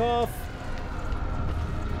off, fuck off.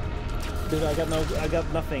 Dude, I got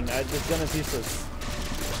nothing. This gun is useless.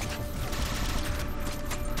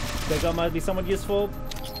 That gun might be somewhat useful.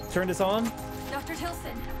 Turn this on. Dr.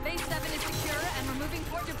 Tilson, base 7 is secure and we're moving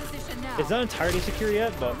toward your position now. It's not entirely secure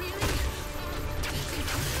yet, but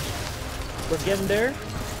we're getting there.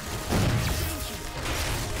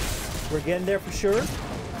 We're getting there for sure.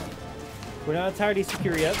 We're not entirely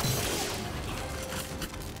secure yet.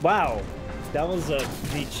 Wow, that was a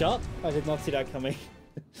neat shot. I did not see that coming.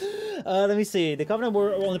 Let me see. The Covenant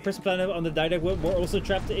were on the prison planet on the Didact were also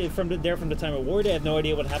trapped from the time of war. They have no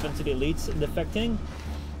idea what happened to the elites defecting.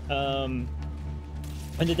 And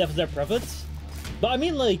the death of their prophets. But I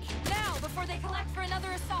mean, like, Now, before they collect for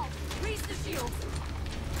another assault, grease the shields.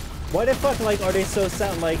 why the fuck, like, are they so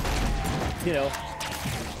sad, like, you know,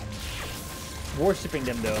 worshipping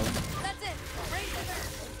them though? That's it. Raise the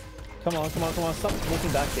bird. Come on, come on, come on. Stop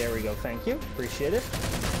looking back. There we go. Thank you. Appreciate it.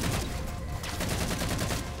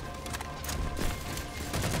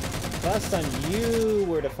 Last time you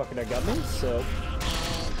were the fucker that got me, so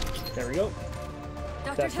there we go.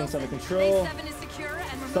 That thing's under control.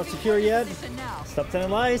 It's not secure yet. Stop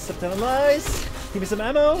telling lies. Stop telling lies. Give me some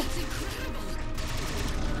ammo.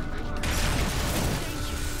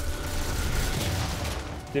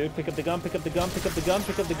 Dude, pick up the gun. Pick up the gun. Pick up the gun.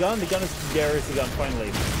 Pick up the gun. The gun is there. Is the gun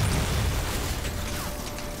finally?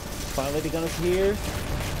 Finally, the gun is here.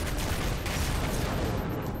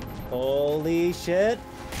 Holy shit!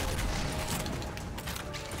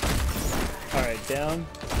 All right, down,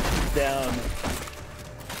 down.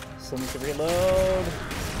 Still need to reload.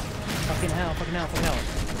 Fucking hell, fucking hell, fucking hell.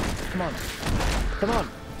 Come on. Come on.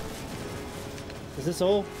 Is this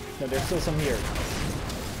all? No, there's still some here.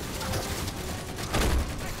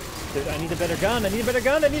 Dude, I need a better gun. I need a better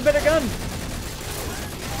gun. I need a better gun.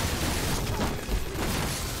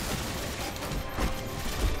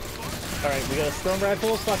 Alright, we got a storm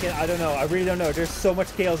rifle. Fuck it. I don't know. I really don't know. There's so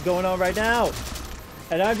much chaos going on right now.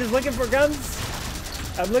 And I'm just looking for guns.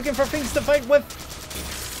 I'm looking for things to fight with.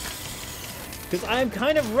 Because I'm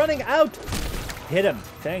kind of running out. Hit him.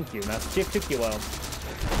 Thank you. Master Chief took you well.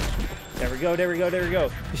 There we go. There we go. There we go.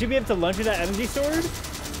 You should be able to launch that energy sword.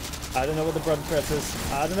 I don't know what the button press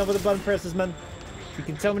is. I don't know what the button press is, man. If you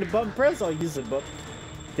can tell me the button press, I'll use it, but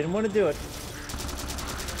didn't want to do it.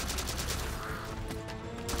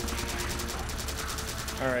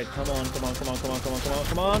 Alright, come on, come on, come on, come on, come on, come on,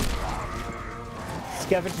 come on.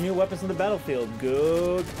 Scavenge new weapons on the battlefield.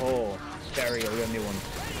 Good pull. There we go, we got a new one.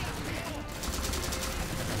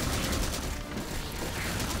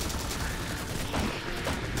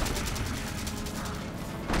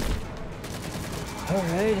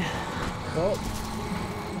 Alright. Well,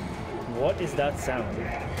 what is that sound?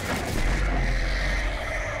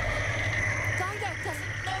 Didact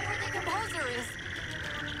doesn't know where the composer is.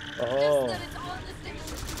 Oh. Just that it's on the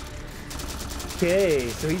station. Okay,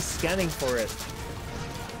 so he's scanning for it.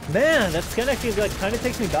 Man, that scan actually like kind of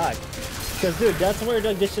takes me back. Because dude, that's where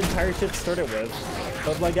like this entire shit started with.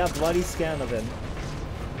 But like that bloody scan of him.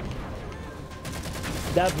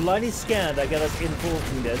 That bloody scan that got us involved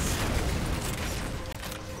in this.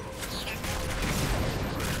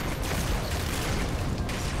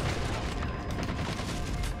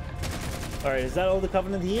 Alright, is that all the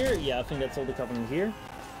Covenant here? Yeah, I think that's all the Covenant here.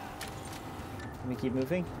 Let me keep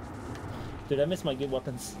moving. Dude, I miss my good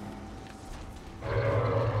weapons.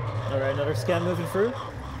 Alright, another scan moving through.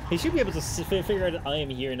 He should be able to figure out that I am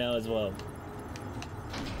here now as well.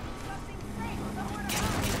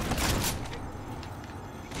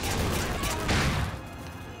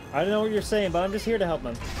 I don't know what you're saying, but I'm just here to help,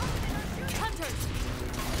 man.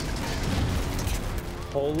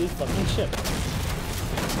 Holy fucking shit.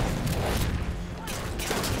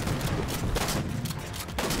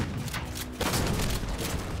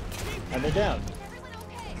 And they're down.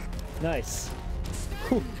 Nice.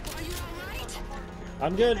 Whew.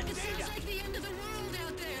 I'm good.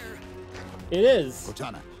 It is.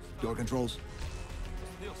 Cortana, door controls.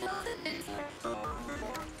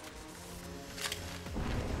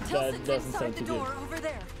 That doesn't sound too good. Over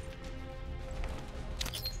there.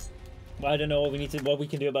 I don't know what we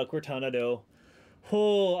can do about Cortana though.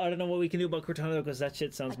 Oh, I don't know what we can do about Cortana because that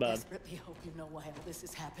shit sounds bad. I desperately hope you know why all this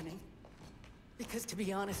is happening. Because to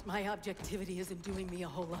be honest, my objectivity isn't doing me a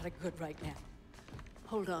whole lot of good right now.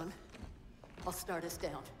 Hold on. I'll start us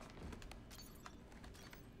down.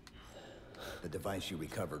 The device you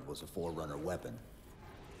recovered was a Forerunner weapon.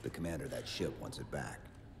 The commander of that ship wants it back.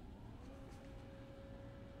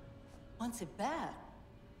 Wants it back?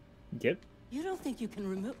 Yep. You don't think you can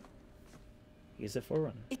remove... He's a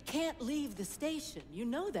Forerunner. It can't leave the station. You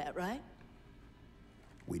know that, right?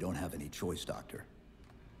 We don't have any choice, Doctor.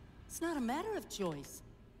 It's not a matter of choice.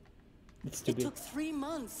 It's too It big. took 3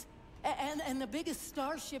 months. And the biggest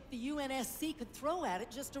starship the UNSC could throw at it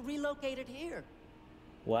just to relocate it here.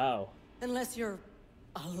 Wow. Unless you're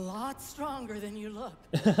a lot stronger than you look.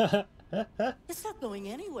 It's not going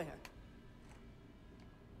anywhere.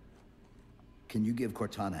 Can you give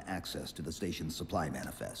Cortana access to the station's supply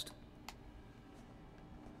manifest?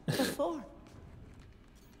 Before.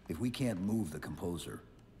 If we can't move the composer,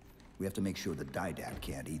 we have to make sure the Didact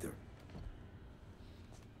can't either.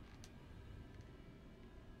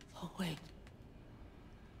 Wait.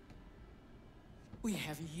 We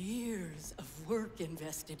have years of work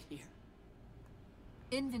invested here.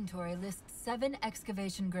 Inventory lists 7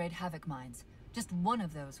 excavation-grade Havoc mines. Just one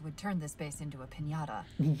of those would turn this base into a piñata.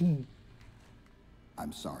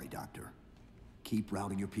 I'm sorry, Doctor. Keep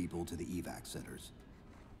routing your people to the evac centers.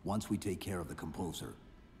 Once we take care of the composer,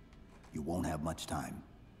 you won't have much time.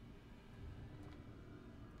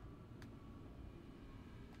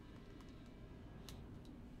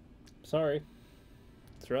 Sorry.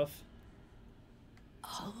 It's rough.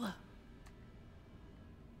 I'll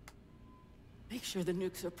make sure the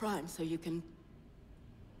nukes are primed so you can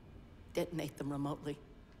detonate them remotely.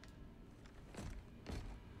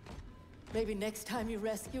 Maybe next time you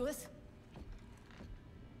rescue us,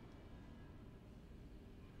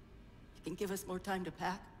 you can give us more time to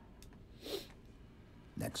pack.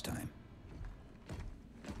 Next time.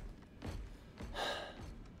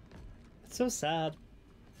 It's so sad.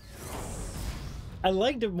 I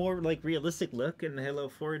liked a more like realistic look in Halo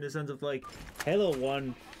 4 in the sense of like Halo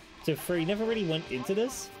 1 to 3 never really went into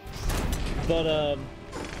this. But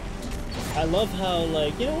I love how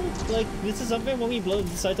like, you know, like this is something when we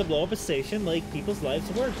decide to blow up a station, like people's lives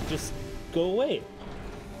work just go away.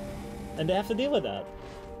 And they have to deal with that.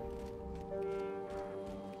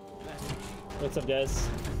 What's up, guys?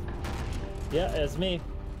 Yeah, it's me.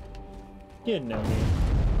 You know me.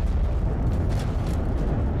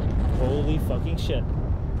 Holy fucking shit.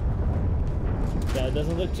 That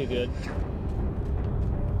doesn't look too good.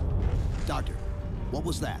 Doctor, what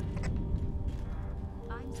was that?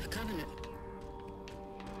 The Covenant.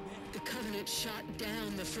 The Covenant shot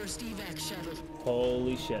down the first evac shuttle.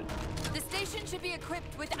 Holy shit. The station should be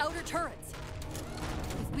equipped with outer turrets.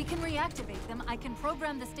 If we can reactivate them, I can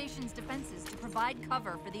program the station's defenses to provide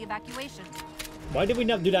cover for the evacuation. Why did we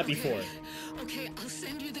not do that before? Okay, I'll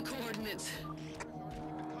send you the coordinates.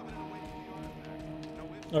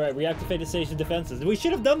 Alright, reactivate the station defenses. We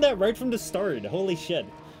should have done that right from the start. Holy shit.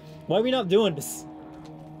 Why are we not doing this?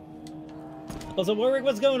 Also, Warwick,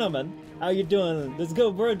 what's going on, man? How you doing? Let's go,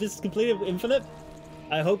 bro. This is completed Infinite.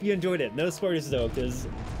 I hope you enjoyed it. No spoilers, though, because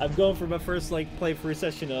I'm going for my first, like, playthrough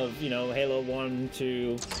session of, you know, Halo 1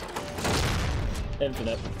 to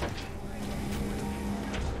Infinite.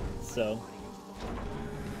 So,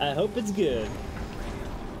 I hope it's good.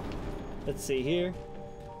 Let's see here.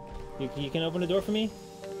 You can open the door for me?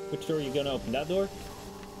 Which door are you gonna open? That door?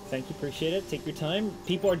 Thank you, appreciate it. Take your time.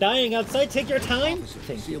 People are dying outside. Take your time.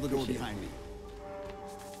 Officer, seal the door behind me.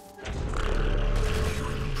 You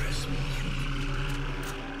impress me,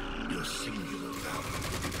 human. Your singular valor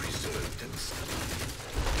will be preserved and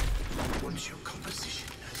studied once your composition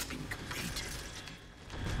has been completed.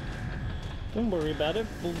 Don't worry about it.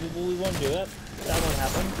 We won't do it. That won't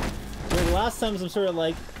happen. Where the last time some sort of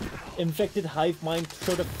like infected hive mind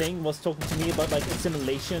sort of thing was talking to me about like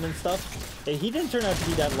assimilation and stuff. He didn't turn out to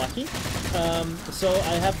be that lucky. So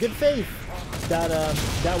I have good faith that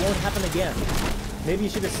that won't happen again. Maybe you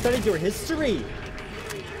should have studied your history.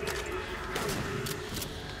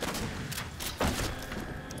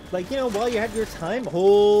 Like, you know, while you had your time.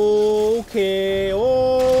 Okay,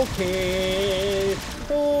 okay.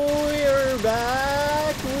 Oh, we're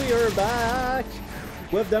back. We're back.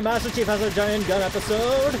 With the Master Chief has a giant gun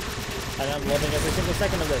episode. And I'm loving every single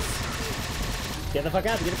second of this. Get the fuck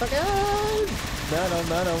out, get the fuck out! Man, oh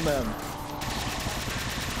man, oh man.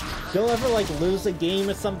 You'll ever like lose a game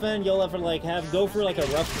or something, you'll ever like go for like a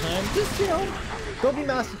rough time, just, you know, go be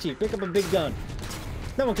Master Chief, pick up a big gun.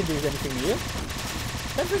 No one can do anything to you.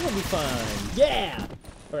 Everything will be fine. Yeah!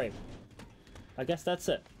 Alright. I guess that's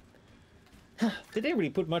it. They didn't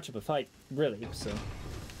really put much of a fight, really, so.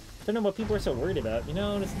 Don't know what people are so worried about. You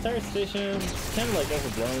know, this entire station is kind of like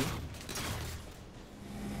overblown.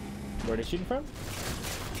 Where are they shooting from?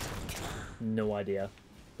 No idea.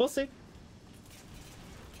 We'll see.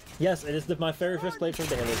 Yes, it is my very first playthrough of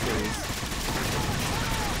the Halo series.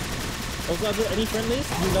 Also, are there any friendlies?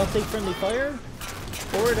 Do you not take friendly fire?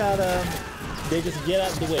 Or that they just get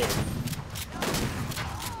out of the way?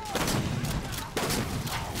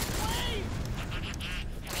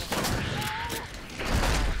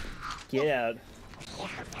 Get out.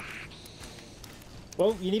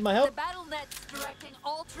 Whoa, you need my help? The battle net's directing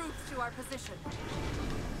all troops to our position.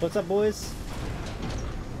 What's up, boys?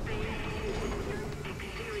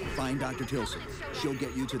 Find Dr. Tilson. She'll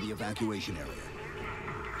get you to the evacuation area.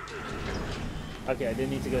 Okay, I didn't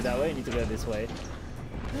need to go that way, I need to go this way.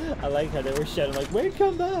 I like how they were shouting like, wait,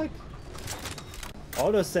 come back!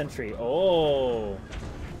 Auto sentry, oh.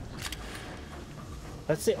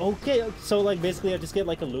 Let's see, okay, so like basically I just get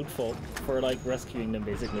like a loot vault for like rescuing them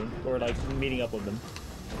basically, or like meeting up with them.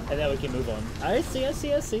 And then we can move on. I see, I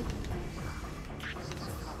see, I see.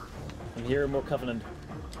 I'm hearing more Covenant.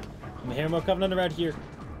 I'm hearing more Covenant around here.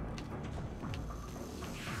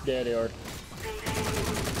 There they are.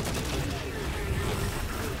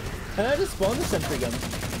 And I just spawned the sentry gun.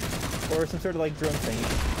 Or some sort of like drone thing.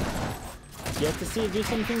 Yet to see it do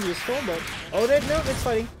something useful, but... Oh, no, it's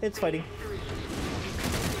fighting. It's fighting.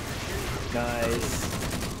 Nice.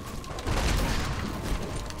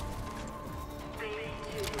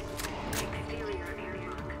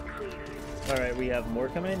 Alright, we have more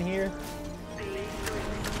coming in here.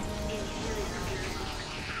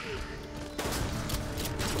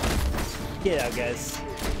 Get out, guys.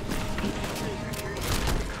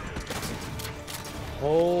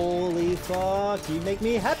 Holy fuck, you make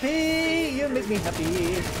me happy! You make me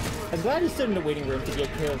happy! I'm glad he stood in the waiting room to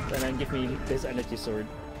get killed and then give me this energy sword.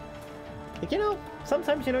 Like, you know,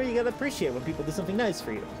 sometimes, you know, you gotta appreciate when people do something nice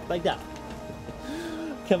for you. Like that.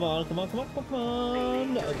 Come on, come on, come on, come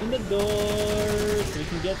on! Open the door so we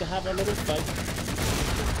can get to have our little fight.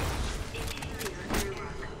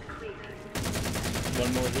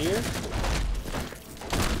 One more here.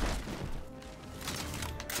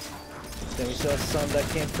 Then we still have some that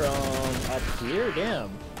came from up here. Damn.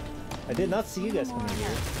 I did not see you guys coming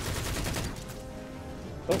here.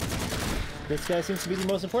 Oh. This guy seems to be the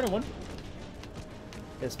most important one.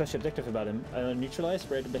 There's a special objective about him. Neutralized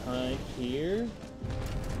right behind here.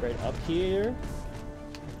 Right up here.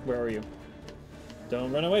 Where are you?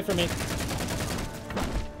 Don't run away from me.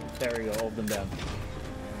 There we go. All of them down.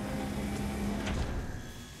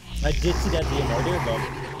 I did see that DMR there, but...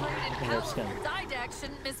 Didact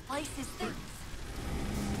shouldn't misplace his things.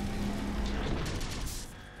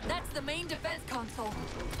 That's the main defense console.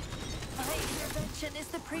 My intervention is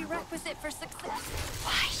the prerequisite for success.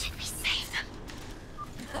 Why should we save them?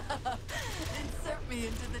 Insert me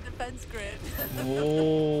into the defense grid.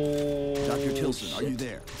 Whoa. Dr. Tilson, are you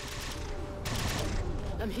there?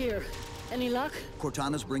 I'm here. Any luck?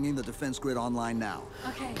 Cortana's bringing the defense grid online now.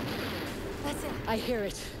 Okay. That's it. I hear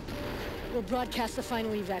it. We'll broadcast the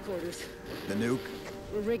final evac orders. The nuke?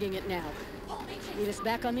 We're rigging it now. Meet us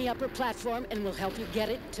back on the upper platform and we'll help you get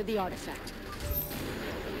it to the artifact.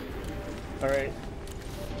 Alright.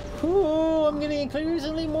 Ooh, I'm getting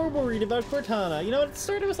increasingly more worried about Cortana. You know, at the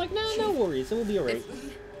start I was like, nah, no worries, it will be alright. If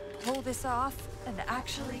we pull this off and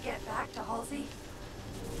actually get back to Halsey,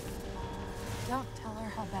 don't tell her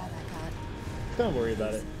how bad I got. Don't worry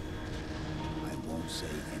about it. I won't say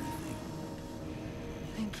anything.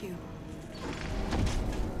 Thank you.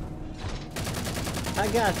 I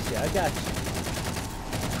got you, I got you.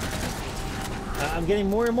 I'm getting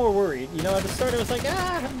more and more worried. You know, at the start I was like,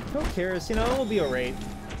 who cares? You know, it'll be alright.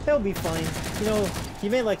 It'll be fine. You know, you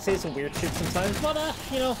may like say some weird shit sometimes, but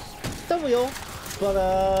you know, don't we all?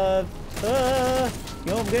 But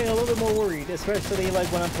you know, I'm getting a little bit more worried, especially like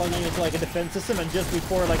when I'm plugging into like a defense system, and just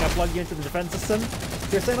before like I plug you into the defense system,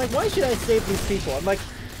 you're saying like, why should I save these people? I'm like,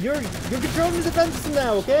 you're controlling the defense system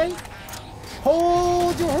now, okay?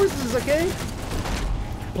 Hold your horses, okay?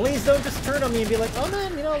 Please don't just turn on me and be like, oh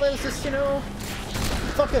man, you know, let us just, you know,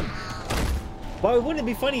 fuck him. Why wouldn't it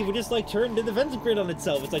be funny if we just like turn the defense grid on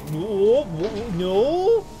itself? It's like,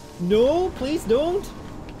 no, no, please don't.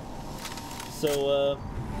 So,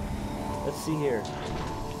 let's see here.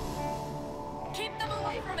 Keep them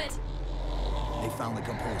away from it. They found the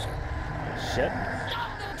composer. Shit.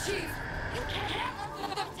 Stop them, Chief. You can't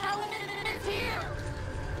let them tell him it's here.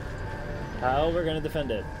 How we're gonna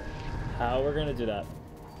defend it? How we're gonna do that?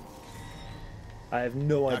 I have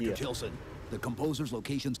no idea. Dr. Tilson, the composer's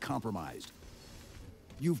location's compromised.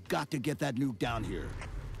 You've got to get that nuke down here.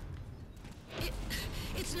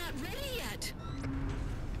 It's not ready yet.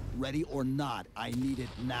 Ready or not, I need it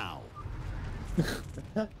now.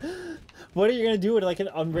 What are you gonna do with like an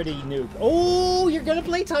unready nuke? Oh, you're gonna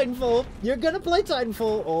play Titanfall. You're gonna play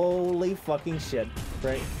Titanfall. Holy fucking shit.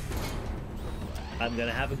 Right. I'm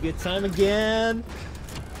gonna have a good time again.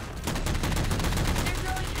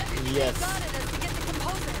 Yes.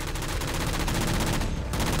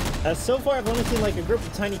 So far, I've only seen like a group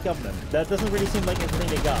of tiny Covenant. That doesn't really seem like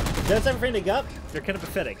everything they got. If that's everything they got, they're kind of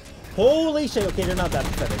pathetic. Holy shit, okay, they're not that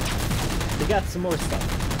pathetic. They got some more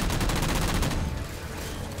stuff.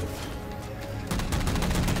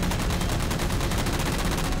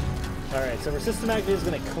 Alright, so we're systematically just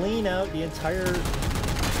gonna clean out the entire...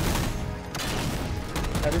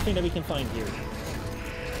 everything that we can find here.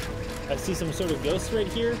 I see some sort of ghost right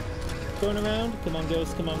here going around. Come on,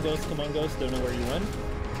 ghost, come on, ghost, come on, ghost. Don't know where you went.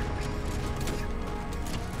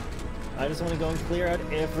 I just want to go and clear out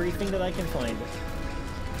everything that I can find.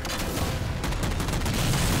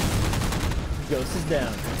 Ghost is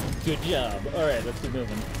down. Good job. Alright, let's keep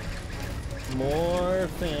moving. More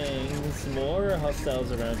things, more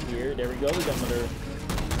hostiles around here. There we go, we got another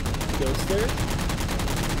ghost there.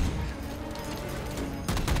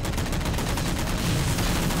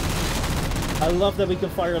 I love that we can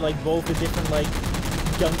fire like both the different like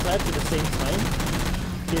gun types at the same time.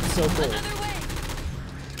 It's so cool.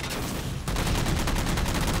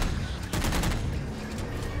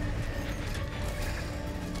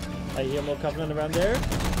 I hear more Covenant around there.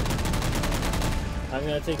 I'm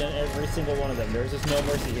gonna take on every single one of them. There's just no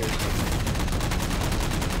mercy here.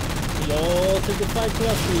 Yo, took the fight to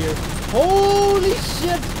us here. Holy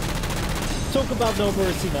shit! Talk about no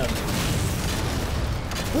mercy, man.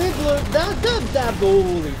 We blew that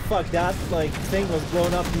holy fuck, that like thing was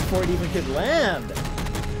blown up before it even could land.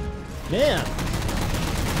 Man.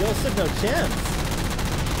 Y'all stood no chance.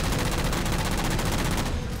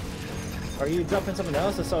 Are you dropping something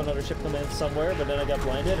else? I saw another ship come in somewhere, but then I got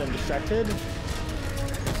blinded and distracted.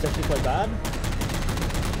 It's actually quite bad.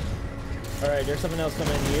 Alright, there's something else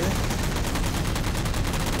coming in here.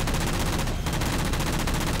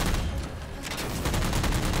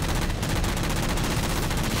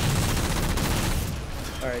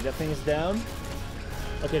 Alright, that thing is down.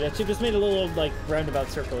 Okay, that ship just made a little, like, roundabout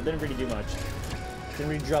circle. It didn't really do much. Didn't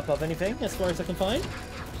really drop off anything, as far as I can find.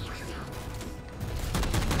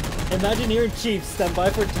 Imagineer in Chief, stand by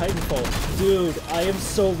for Titanfall. Dude, I am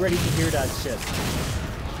so ready to hear that shit.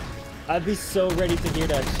 I'd be so ready to hear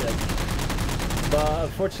that shit. But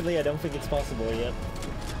unfortunately, I don't think it's possible yet.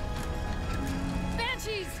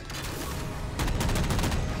 Banshees!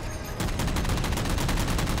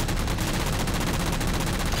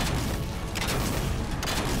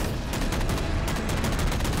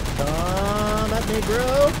 Come at me,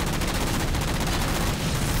 bro!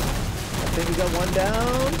 I think we got one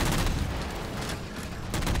down.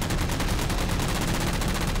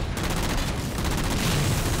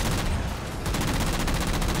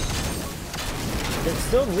 They're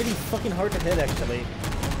still really fucking hard to hit, actually.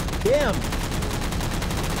 Damn!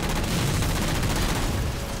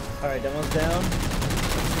 Alright, that one's down.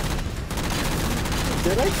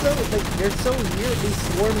 They're like they're so weirdly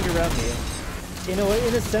swarming around me. In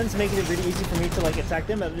a sense, making it really easy for me to like attack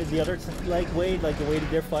them. And the other way, like the way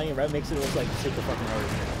that they're flying around, makes it look like super fucking hard.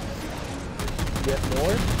 Get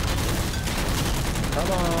more.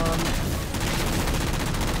 Come on.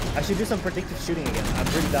 I should do some predictive shooting again. I'm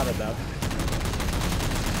pretty bad at that.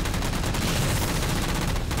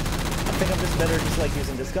 I think I'm just better just like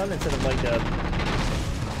using this gun instead of like the...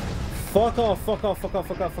 Fuck off, fuck off, fuck off,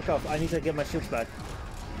 fuck off, fuck off. I need to get my shields back.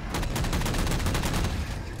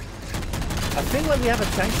 I think like we have a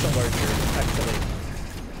tank somewhere here, actually.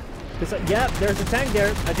 Cause yeah, there's a tank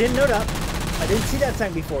there. I didn't know that. I didn't see that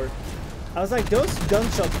tank before. I was like, those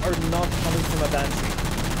gunshots are not coming from a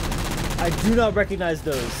Banshee. I do not recognize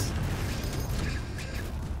those.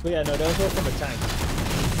 But yeah, no, those were from a tank.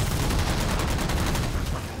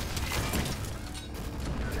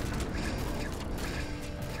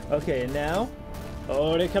 Okay, and now...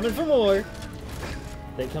 Oh, they're coming for more.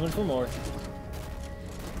 They're coming for more.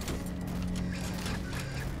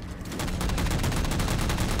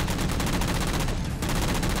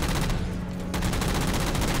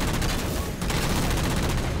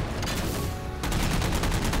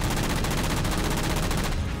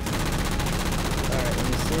 Alright, let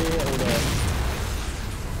me see. Hold on.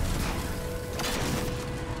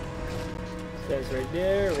 This guy's right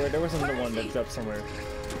there. Where there was another one that dropped somewhere.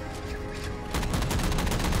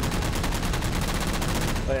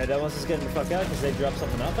 Oh yeah, that one's just getting the fuck out because they dropped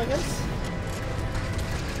something off, I guess?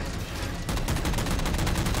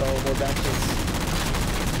 Oh, more Banshees.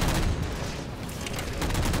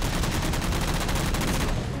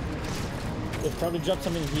 They probably dropped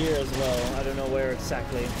something here as well. I don't know where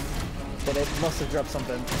exactly. But it must have dropped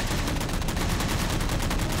something.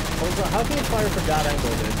 Also, how can you fire from that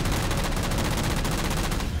angle,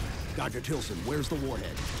 dude? Dr. Tilson, where's the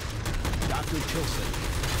warhead? Dr. Tilson.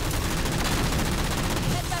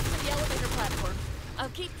 Head back to the elevator platform. I'll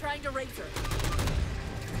keep trying to raise her.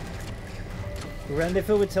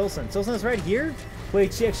 Rendezvous with Tilson. Tilson's right here?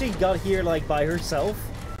 Wait, she actually got here, like, by herself?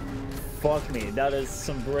 Fuck me. That is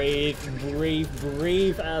some brave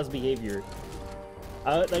ass behavior.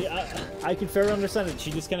 I can fairly understand it.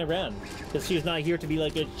 She just kind of ran. Because she's not here to be,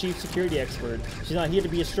 like, a chief security expert. She's not here to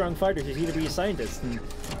be a strong fighter. She's here to be a scientist. And,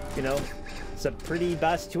 you know, it's a pretty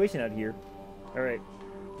bad situation out here. Alright.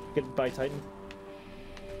 Goodbye, Titan.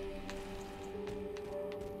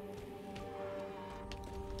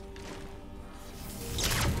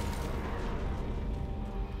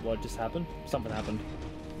 What just happened? Something happened.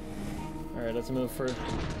 Alright, let's move for...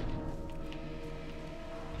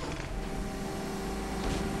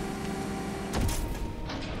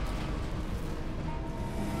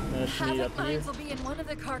 to meet up here. mines will be in one of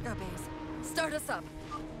the cargo bays. Start us up.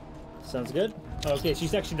 Sounds good. Okay,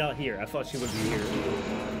 she's actually not here. I thought she would be here.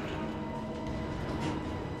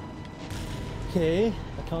 Okay,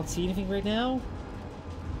 I can't see anything right now.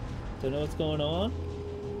 Don't know what's going on.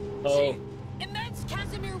 Oh. Immense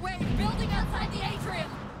Casimir wave building outside the atrium.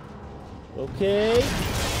 Okay.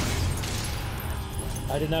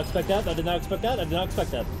 I did not expect that. I did not expect that. I did not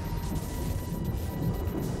expect that.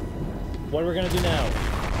 What are we gonna do now?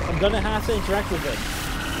 I'm gonna have to interact with it.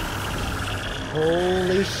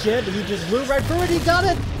 Holy shit, he just flew right through it. He got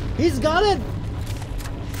it. He's got it.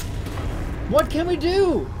 What can we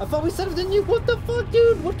do? I thought we said it, didn't you? What the fuck,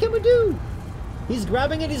 dude? What can we do? He's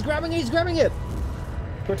grabbing it. He's grabbing it. He's grabbing it.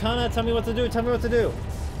 Cortana, tell me what to do. Tell me what to do.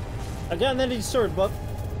 I got an energy sword, but...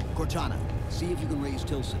 Cortana, see if you can raise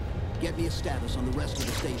Tilson. Get me a status on the rest of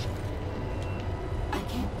the station. I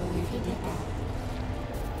can't believe you did that.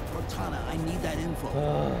 Cortana, I need that info.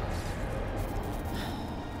 Look,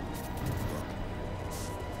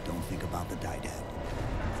 don't think about the Didact.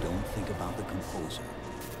 Don't think about the composer.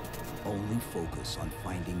 Only focus on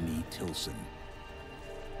finding me Tilson.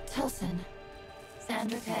 Tilson.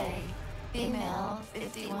 Sandra Kay. Female,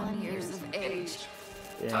 51 years of age.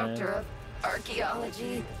 Yeah. Doctor of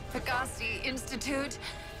Archaeology, Pegasi Institute.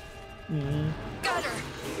 Got her.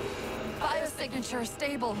 Biosignature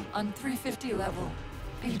stable on 350 level.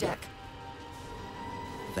 B deck.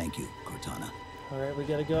 Thank you, Cortana. Alright, we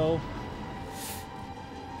gotta go.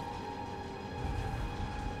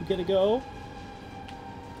 We gotta go.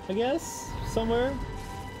 I guess? Somewhere?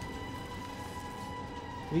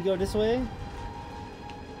 We go this way?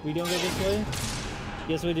 We don't go this way?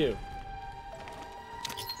 Yes, we do.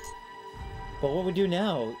 But what we do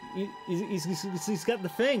now? He's got the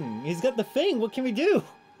thing. He's got the thing. What can we do?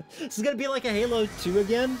 This is gonna be like a Halo 2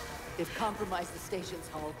 again. They've compromised the station's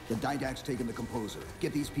hull. The Didact's taken the composer.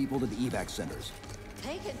 Get these people to the evac centers.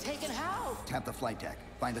 Taken how? Tap the flight deck.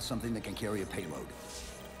 Find us something that can carry a payload.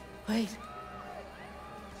 Wait.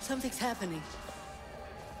 Something's happening.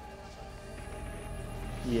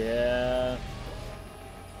 Yeah.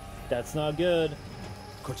 That's not good.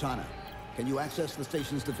 Cortana, can you access the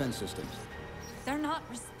station's defense systems? They're not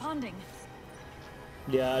responding.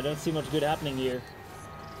 Yeah, I don't see much good happening here.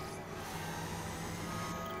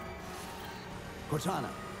 Cortana.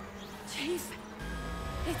 Chief,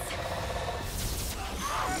 it's...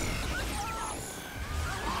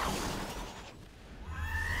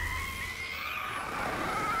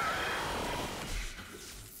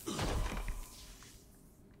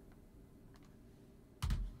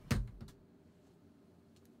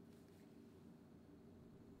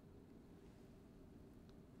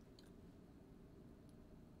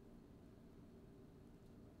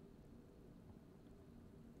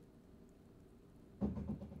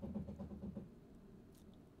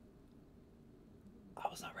 I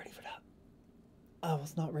was not ready for that. I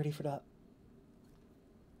was not ready for that.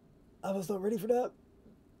 I was not ready for that.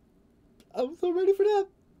 I was not ready for that.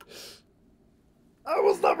 I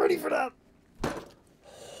was not ready for that.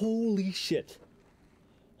 Holy shit.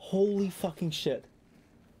 Holy fucking shit.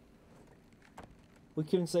 We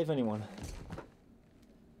couldn't save anyone.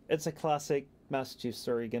 It's a classic Master Chief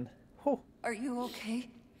story again. Oh. Are you okay?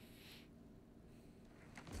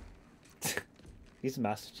 He's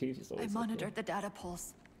Master Chief. He's always I monitored the data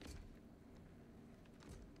pulse.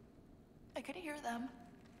 I could hear them.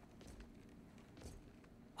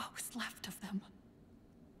 What was left of them?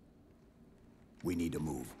 We need to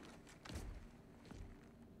move.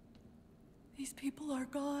 These people are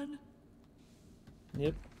gone.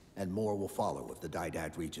 Yep. And more will follow if the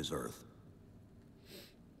Didact reaches Earth.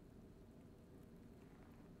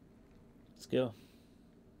 Let's go.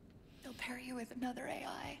 They'll pair you with another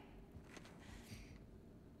AI.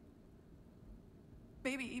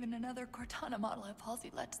 Maybe even another Cortana model if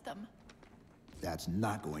Halsey lets them. That's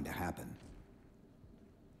not going to happen.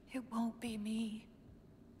 It won't be me.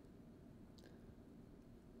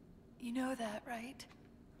 You know that, right?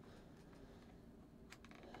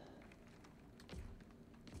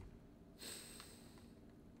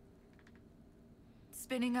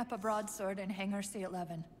 Spinning up a broadsword in Hangar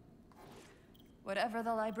C-11. Whatever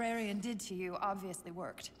the librarian did to you obviously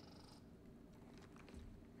worked.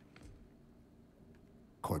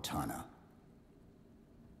 Cortana.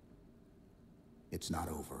 It's not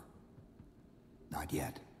over. Not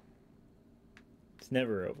yet. It's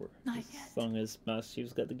never over. Not as yet. long as Master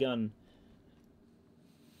Chief's got the gun.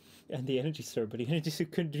 And the energy sword, but the energy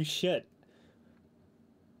sword couldn't do shit.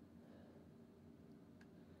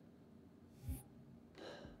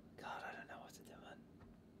 God, I don't know what to do, man.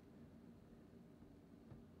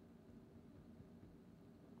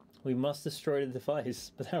 We must destroy the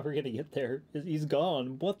device, but how we're gonna get there? He's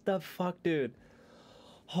gone. What the fuck, dude?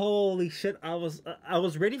 Holy shit! I was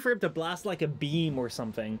ready for him to blast like a beam or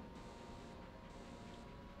something.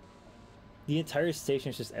 The entire station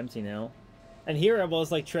is just empty now. And here I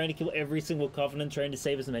was like trying to kill every single Covenant, trying to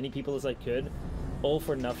save as many people as I could. All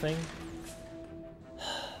for nothing.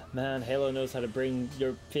 Man, Halo knows how to bring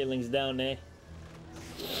your feelings down, eh?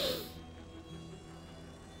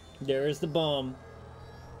 There is the bomb.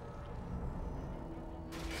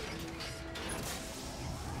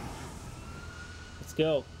 Let's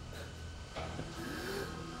go.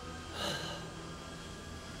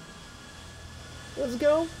 Let's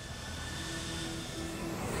go.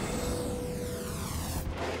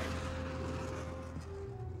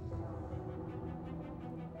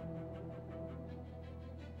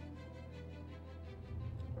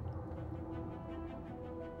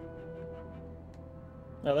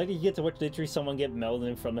 I like that you get to watch literally someone get melted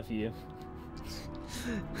in front of you.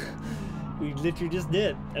 We literally just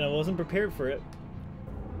did, and I wasn't prepared for it.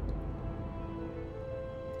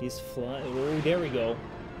 He's flying. Oh, there we go.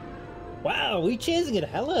 Wow, we chasing at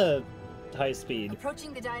hella high speed.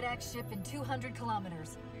 Approaching the Didax ship in 200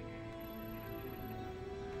 kilometers.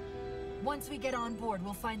 Once we get on board,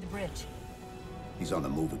 we'll find the bridge. He's on the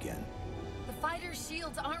move again. The fighter's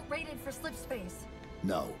shields aren't rated for slip space.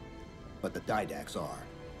 No, but the Didax are.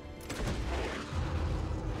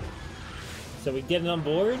 So we getting on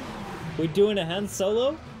board? We doing a Han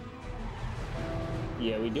Solo?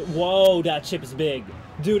 Yeah, we do. Whoa, that ship is big.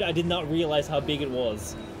 Dude, I did not realize how big it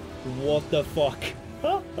was. What the fuck?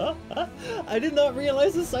 I did not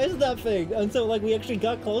realize the size of that thing until like we actually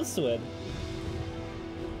got close to it.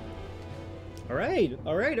 Alright,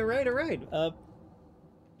 alright.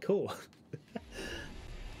 Cool.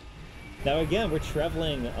 Now again, we're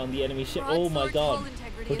traveling on the enemy ship. Oh my god.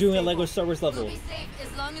 We're doing a Lego Star Wars level. We'll be safe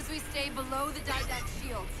as long as we stay below the Didax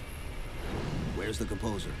shields. Where's the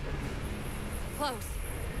composer? Close.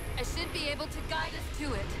 I should be able to guide us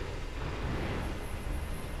to it.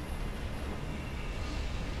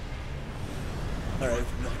 Alright.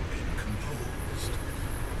 Not been composed.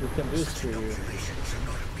 We can boost Such for you. inoculation should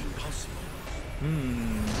not have been possible.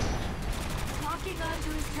 Locking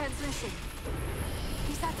onto his transmission.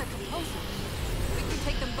 He's at the composer. We can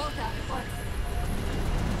take them both out at once.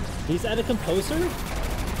 He's at a composer?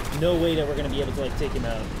 No way that we're gonna be able to like take him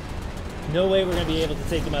out. No way we're gonna be able to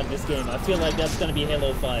take him out of this game. I feel like that's gonna be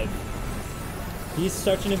Halo 5. He's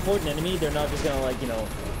such an important enemy, they're not just gonna like, you know,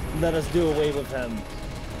 let us do away with him.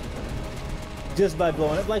 Just by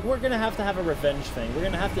blowing it. Like, we're gonna have to have a revenge thing. We're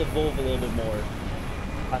gonna have to evolve a little bit more,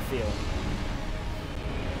 I feel.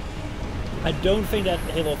 I don't think that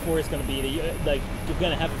Halo 4 is gonna be the, like, you're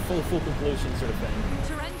gonna have a full conclusion sort of thing.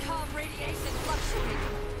 Terencom radiation fluctuating.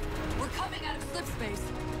 We're coming out of slip space.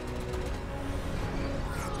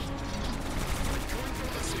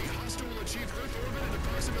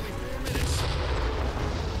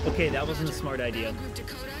 Okay, that wasn't a smart idea.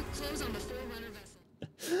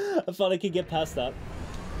 I thought I could get past that.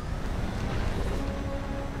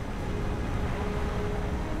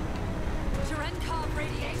 Terencom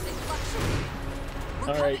radiation fluctuating.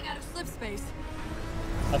 We're coming out of slip space.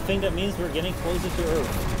 I think that means we're getting closer to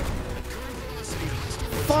Earth.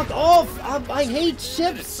 Fuck off! I hate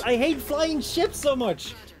ships! I hate flying ships so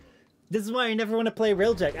much! This is why I never want to play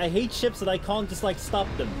Railjack. I hate ships that I can't just like stop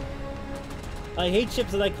them. I hate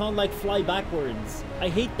ships that I can't like fly backwards. I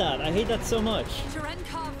hate that. I hate that so much.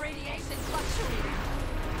 Terencom radiation fluctuating.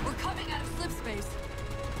 We're coming out of slip space.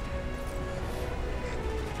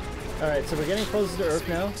 Alright, so we're getting closer to Earth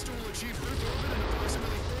now.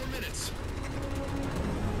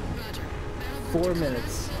 4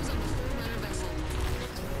 minutes.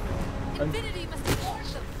 Infinity must have warned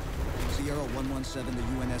them. Sierra 117 to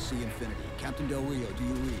UNSC Infinity. Captain Del Rio, do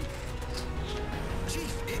you read?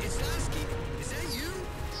 Chief, it's Lasky. Is that you?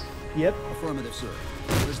 Yep. Affirmative, sir.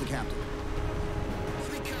 Where's the captain?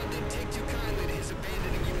 Fleetcom didn't take too kindly to his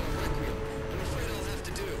abandoning you on Requiem. I'm afraid I'll have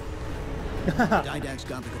to do. Didax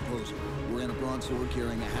got the composer. We're in a broadsword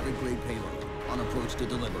carrying a Havoc-grade payload. On approach to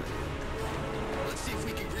delivery. Let's see if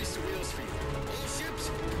we can grease the wheels for you. All ships,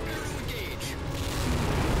 prepare to engage.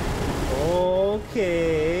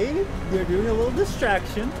 Okay. They're doing a little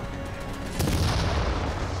distraction.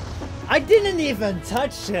 I didn't even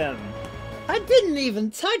touch him! I didn't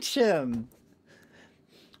even touch him!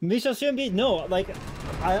 Michel shouldn't be- no, like,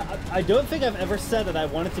 I don't think I've ever said that I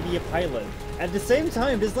wanted to be a pilot. At the same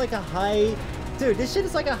time, there's like a high... Dude, this shit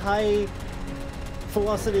is like a high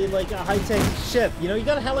velocity, like a high-tech ship. You know, you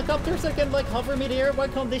got helicopters that can like hover mid-air. Why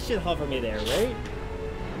can't this shit hover mid-air, right?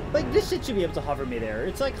 Like, this shit should be able to hover mid-air.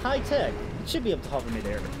 It's like high-tech. It should be able to hover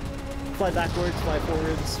mid-air. fly backwards, fly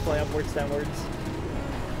forwards, fly upwards, downwards.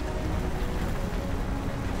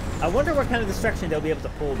 I wonder what kind of distraction they'll be able to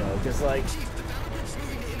pull though, because like... Chief, the battle group's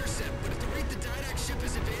moving to intercept, but at the rate the Didact ship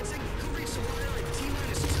is advancing, he'll reach the wire in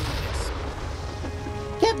T-minus 2 minutes.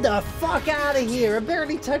 Get the fuck out of here! I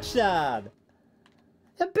barely touched that!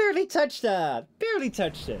 I barely touched that! Barely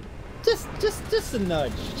touched it! Just a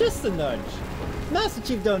nudge. Just a nudge. Master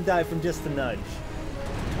Chief don't die from just a nudge.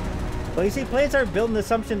 Well, you see, planes are built on the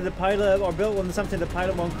assumption that the pilot, or built on the assumption that the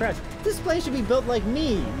pilot won't crash. This plane should be built like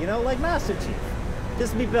me, you know, like Master Chief.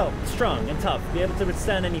 This be built strong and tough, be able to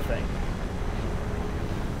withstand anything.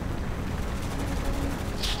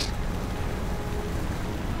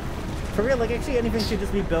 For real, like actually anything should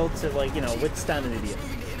just be built to like, you know, withstand an idiot.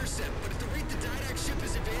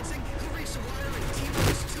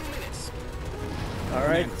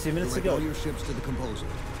 Alright, 2 minutes to go. All your ships to the composer.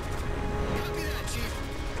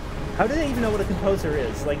 How do they even know what a composer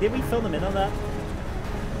is? Like, did we fill them in on that?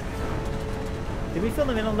 Did we fill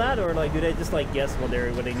them in on that, or like, do they just like guess what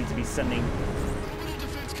they need to be sending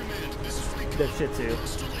that shit to?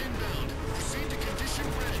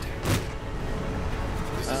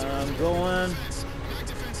 Go on.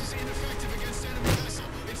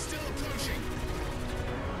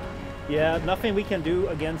 Yeah, nothing we can do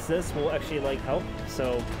against this will actually like help.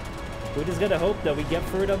 So we just gotta hope that we get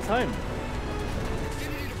through it on time.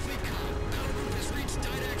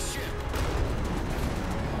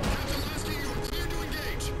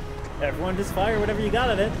 Everyone just fire whatever you got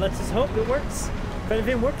of it. Let's just hope it works. If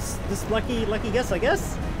anything works, just lucky guess, I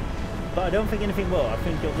guess. But I don't think anything will. I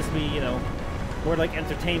think it'll just be, you know, more like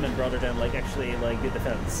entertainment rather than like actually like good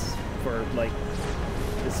defense for like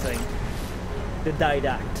this thing. The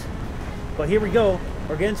Didact. But here we go.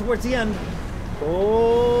 We're getting towards the end.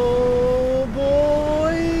 Oh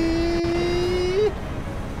boy!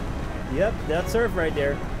 Yep, that's Earth right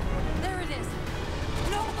there. There it is.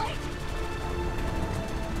 No light.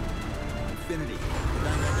 Infinity. The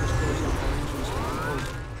Didact is closing all engines to the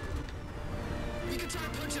composer. We can try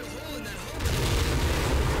punching a hole in that hole.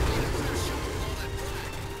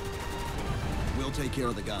 We'll take care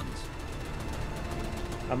of the guns.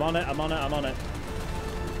 I'm on it, I'm on it, I'm on it.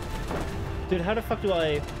 Dude, how the fuck do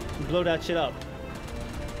I blow that shit up?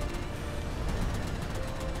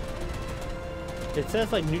 It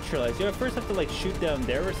says like neutralize. You first have to like shoot down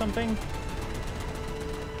there or something.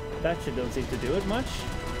 That shit don't seem to do it much.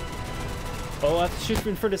 Oh, I have to shoot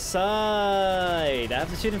him for the side. I have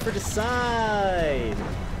to shoot him for the side.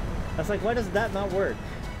 I was like, why does that not work?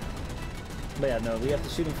 But yeah, no, we have to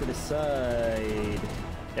shoot him for the side.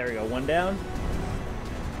 There we go, one down.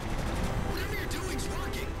 Whatever you're doing's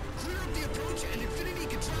working. Clear up the approach and Infinity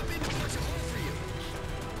can drop in and punch a hole for you.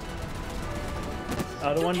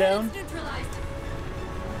 Other one down. Neutralized.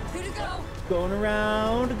 Two to go. Going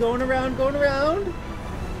around, going around, going around.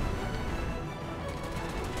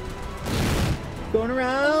 Going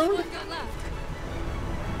around. One gun left.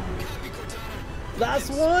 Last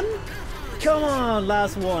one. Come on,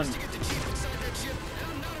 last one.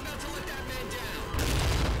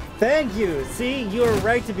 Thank you. See, you are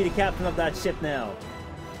right to be the captain of that ship now.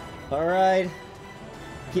 All right.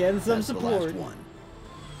 Getting some That's support. The last one.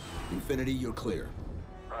 Infinity, you're clear.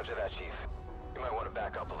 Roger that, Chief. You might want to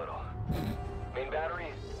back up a little. Main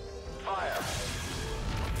battery, fire.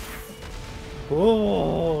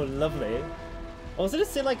 Oh, lovely. I was gonna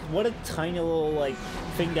say, like, what a tiny little, like,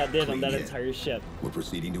 thing that did on that Clean entire ship. We're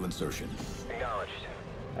proceeding to insertion. Acknowledged.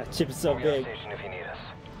 That ship is so We'll be on big. station if you need us.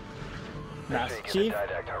 Master Make sure you Chief, give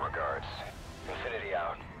the Didact our regards. Infinity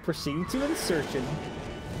out. proceeding to insertion.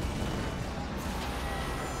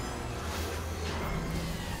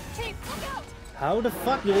 Chief, look out! How the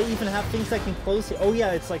fuck do they even have things that can close it? Oh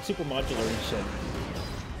yeah, it's like super modular and shit.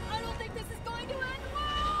 I don't think this is going to end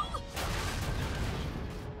well!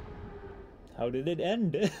 How did it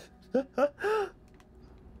end?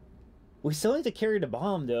 We still need to carry the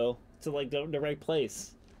bomb though, to like the right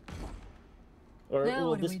place. Or Now will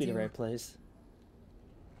what do this we be the do? right place?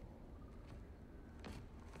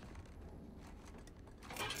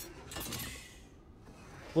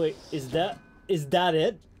 Wait, is that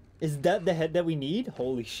it? Is that the head that we need?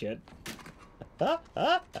 Holy shit. Plan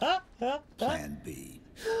B.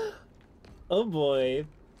 Oh boy.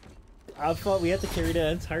 I thought we had to carry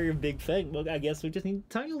the entire big thing. Well, I guess we just need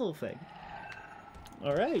a tiny little thing.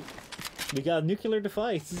 Alright. We got a nuclear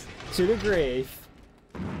device to the grave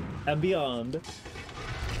and beyond.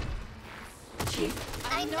 Chief,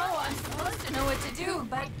 I know I'm supposed to know what to do,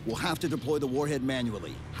 but We'll have to deploy the warhead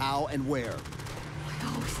manually. How and where? I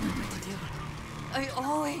always know what to do. I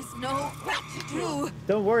always know what to do.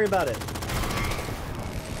 Don't worry about it.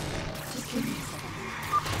 Just give me a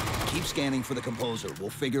second. Keep scanning for the composer. We'll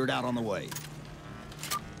figure it out on the way.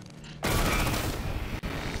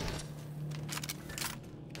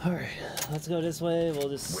 Alright, let's go this way. We'll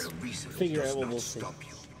just figure out what we'll see.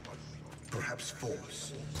 Perhaps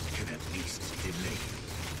force can at least delay.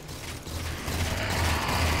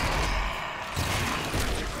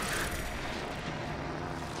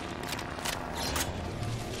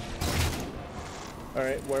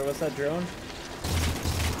 Alright, where was that drone?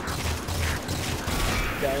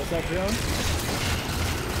 That was that drone?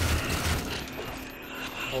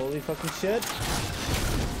 Holy fucking shit.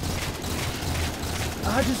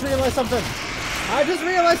 I just realized something! I just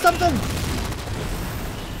realized something!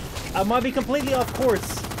 I might be completely off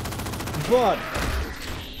course, but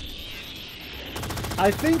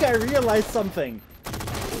I think I realized something.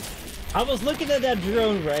 I was looking at that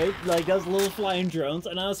drone, right? Like those little flying drones,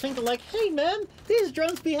 and I was thinking like, hey man, these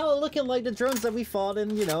drones be hella looking like the drones that we fought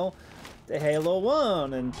in, you know, the Halo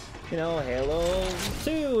 1 and, you know, Halo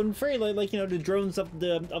 2 and 3, like you know, the drones of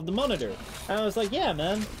the Monitor. And I was like, yeah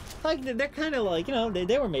man, like they're kind of like, you know,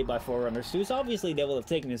 they were made by Forerunners too, so obviously they will have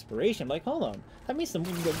taken inspiration. Like, hold on, that means the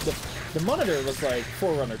Monitor was like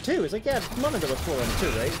Forerunner 2. It's like, yeah, the Monitor was Forerunner 2,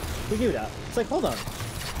 right? We knew that. It's like, hold on.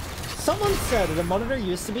 Someone said that the Monitor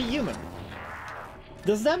used to be human.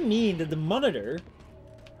 Does that mean that the Monitor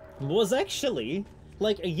was actually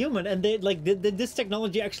like a human, and they like this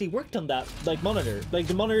technology actually worked on that like Monitor? Like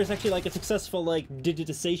the Monitor is actually like a successful like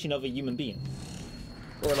digitization of a human being,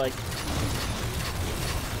 or like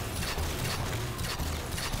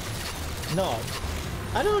no?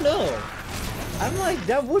 I don't know. I'm like,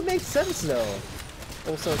 that would make sense though.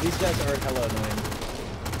 Also, these guys are hella annoying.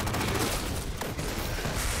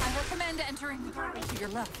 Entering the garden to your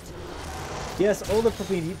left. Yes, all the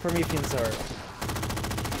Prometheans are.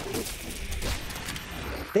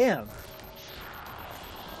 Damn.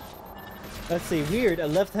 Let's see, weird, a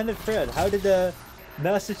left-handed thread. How did the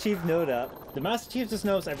Master Chief know that? The Master Chief just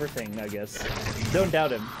knows everything, I guess. Don't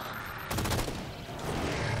doubt him.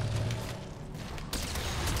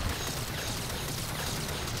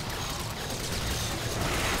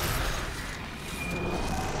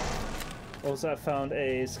 Also, I found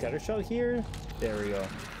a scatter shot here. There we go.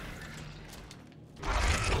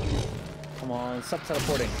 Come on, stop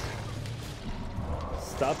teleporting.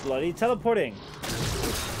 Stop bloody teleporting.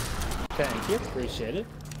 Thank you, appreciate it.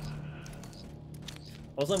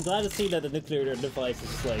 Also, I'm glad to see that the nuclear device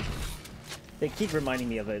is like, they keep reminding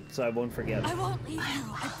me of it, so I won't forget. I won't leave you,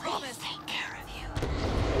 I promise. I'll take care of you.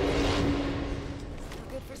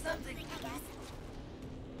 We're good for something.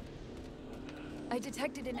 I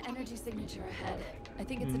detected an energy signature ahead. I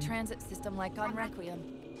think it's a transit system like on Requiem.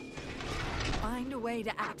 Find a way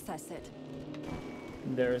to access it.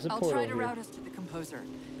 There's a portal I'll try to here. route us to the composer.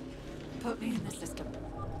 Put me in the system.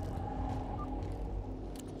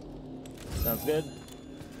 Sounds good.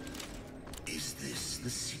 Is this the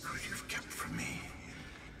secret you've kept from me?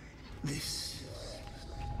 This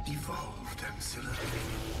evolved ancillary?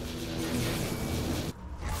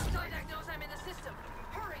 Didac knows I'm in the system.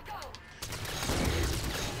 Hurry, go!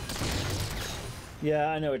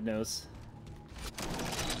 Yeah, I know it knows.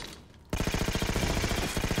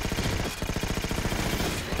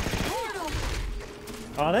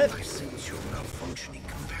 On it? I sense your malfunctioning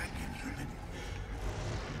companion, human.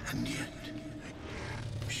 And yet,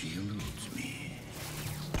 she eludes me.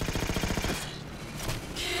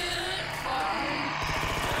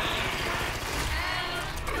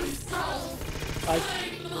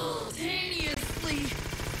 Simultaneously.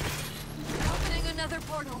 Opening another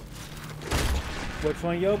portal. Which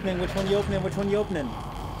one you opening? Which one you opening? Which one you opening?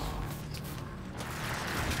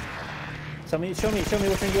 Show me which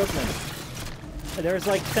one you opening. There's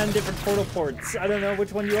like 10 different portal ports. I don't know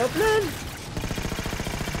which one you opening.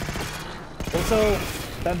 Also,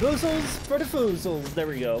 bamboozles for the foozles. There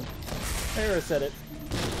we go. There, I said it.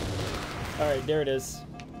 Alright, there it is.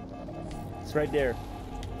 It's right there.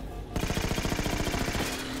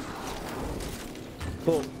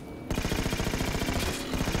 Cool.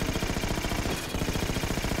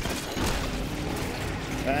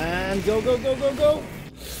 And go, go, go, go, go!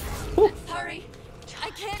 Whew. Sorry,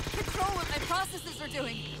 I can't control what my processes are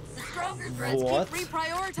doing. The stronger threads What keep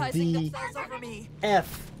reprioritizing themselves over me.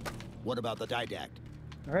 F. What about the Didact?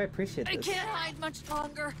 Alright, appreciate I this. can't hide much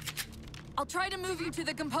longer. I'll try to move you to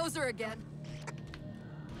the composer again.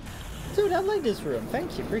 Dude, I like this room.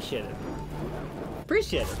 Thank you, appreciate it.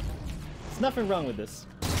 Appreciate it. There's nothing wrong with this.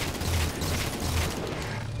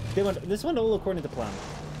 This went all according to plan.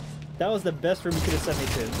 That was the best room you could have sent me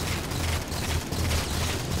to.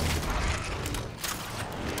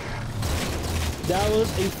 That was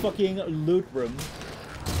a fucking loot room.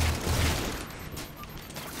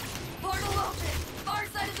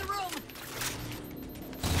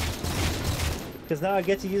 because now I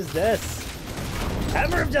get to use this.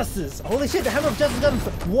 Hammer of Justice! Holy shit, the Hammer of Justice doesn't...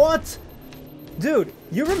 What? Dude,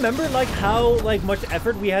 you remember like how like much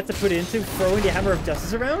effort we had to put into throwing the Hammer of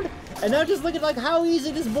Justice around? And now just look at like how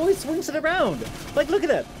easy this boy swings it around. Like, look at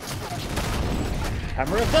it.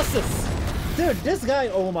 Hammer of Justice. Dude, this guy,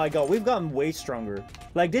 oh my god, we've gotten way stronger.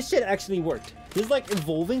 Like, this shit actually worked. This like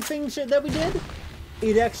evolving thing shit that we did,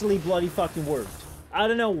 it actually bloody fucking worked. I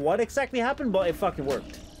don't know what exactly happened, but it fucking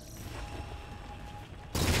worked.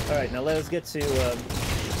 Alright, now let us get to the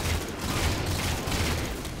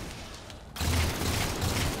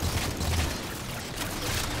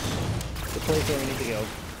place where we need to go.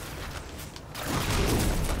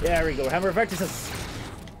 There we go, Hammer of Righteousness.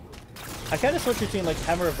 I kind of switch between like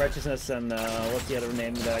Hammer of Righteousness and what's the other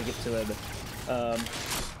name that I give to it?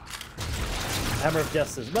 Hammer of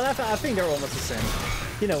Justice. But I think they're almost the same.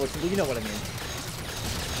 You know what I mean.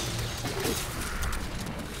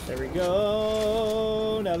 There we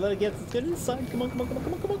go. Now let's get inside. Come on, come on, come on,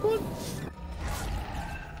 come on, come on, come on.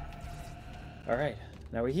 All right,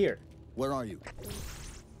 now we're here. Where are you?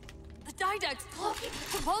 The Didact's blocking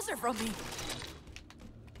the composer from me.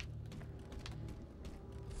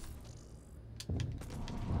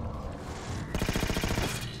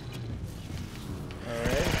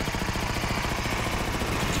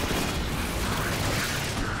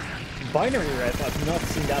 Binary rifle, I've not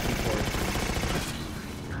seen that before.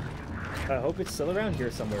 I hope it's still around here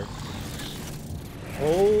somewhere.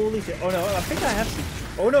 Holy shit. Oh no, I think I have seen.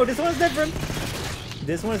 Oh no, this one's different.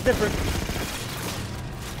 This one's different.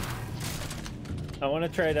 I want to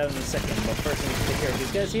try it out in a second, but first I need to take care of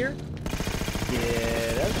these guys here.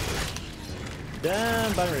 Get up.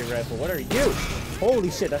 Damn, binary rifle, what are you?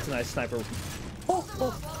 Holy shit, that's a nice sniper. Oh,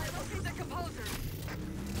 oh.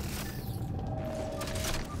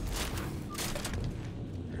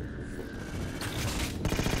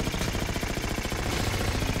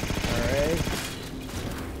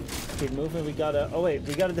 Keep moving. We gotta. Oh wait,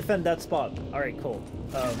 we gotta defend that spot. All right, cool.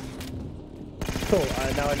 Cool.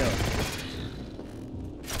 Now I know.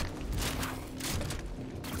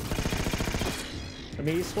 Let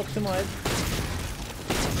me swap to my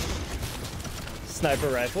sniper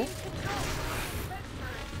rifle.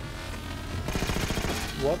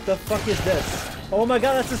 What the fuck is this? Oh my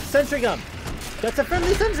god, that's a sentry gun. That's a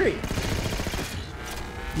friendly sentry.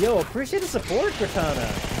 Yo, appreciate the support, Cortana.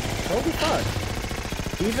 Holy fuck.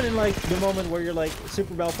 Even in like the moment where you're like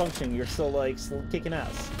super malfunctioning, you're still like kicking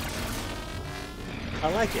ass.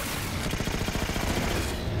 I like it.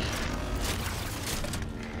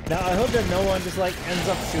 Now I hope that no one just like ends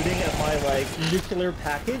up shooting at my like nuclear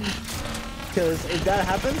package, because if that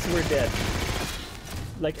happens, we're dead.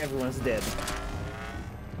 Like everyone's dead.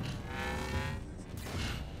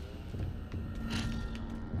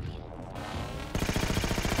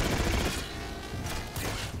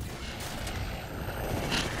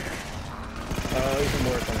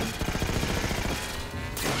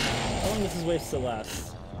 Wave still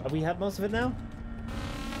lasts. Have we had most of it now?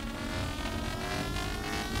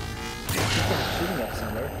 There's shooting up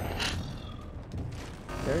somewhere.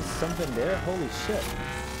 There's something there. Holy shit.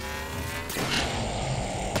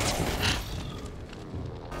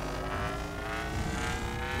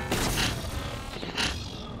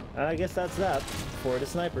 I guess that's that for the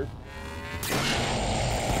sniper.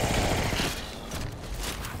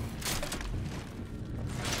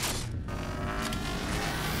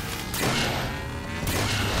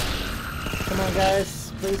 Come on,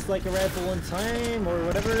 guys. Place like a rifle in time or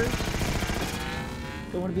whatever.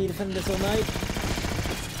 Don't want to be defending this all night.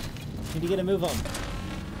 Need to get a move on.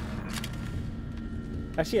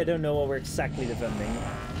 Actually, I don't know what we're exactly defending.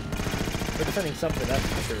 We're defending something, that's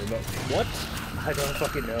for sure, but what? I don't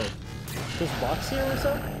fucking know. This box here or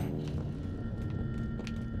something?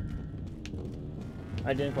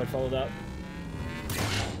 I didn't quite follow that.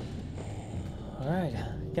 Alright.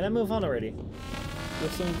 Can I move on already?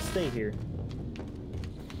 Let's stay here.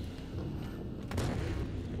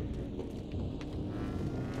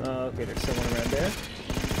 Okay, there's someone around there.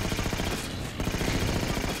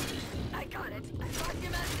 I got it. I locked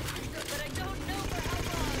him out of the system, but I don't know for how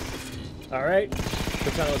long. Alright.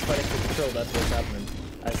 Cortana was fighting for control, that's what's happening.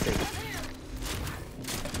 I see.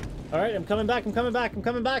 Alright, I'm coming back, I'm coming back, I'm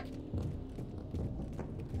coming back!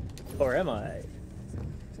 Or am I?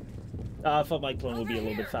 I thought my clone would be a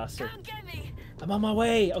little bit faster. I'm on my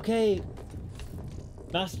way, okay!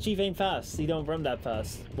 Master Chief ain't fast. He don't run that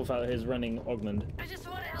fast without his running augment. I just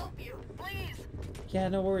want to help you, please. Yeah,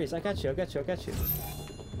 no worries. I got you, I got you, I got you.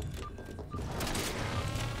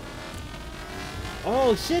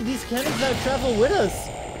 Oh shit, these cannons now travel with us!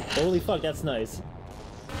 Holy fuck, that's nice.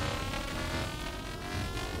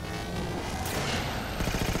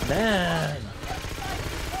 Man.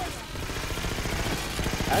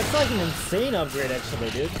 That's like an insane upgrade, actually,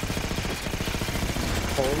 dude.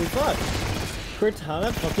 Holy fuck.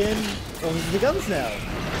 Cortana fucking owns the guns now.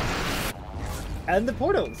 And the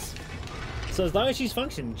portals. So as long as she's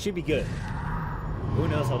functioning, she'd be good. Who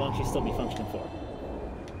knows how long she'll still be functioning for.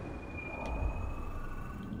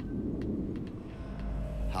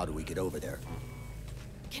 How do we get over there?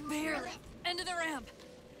 Can barely. End of the ramp.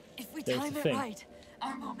 If we There's time the it thing. right,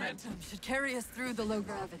 our momentum should carry us through the low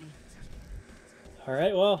gravity.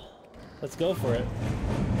 Alright, well, let's go for it.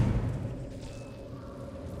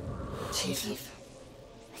 Chief,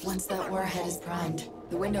 once that warhead is primed,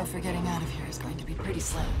 the window for getting out of here is going to be pretty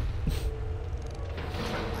slim.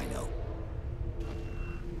 I know.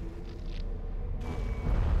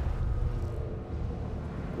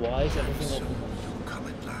 Why is everything open? Come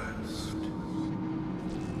at last.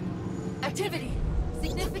 Activity!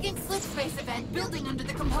 Significant slip space event building under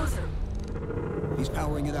the composer. He's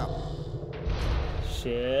powering it up.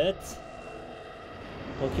 Shit.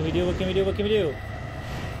 What can we do? What can we do? What can we do?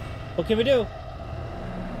 What can we do?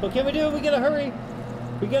 What can we do? We gotta hurry.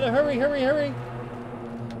 We gotta hurry, hurry, hurry.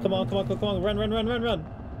 Come on, come on, come on. Run, run, run, run, run.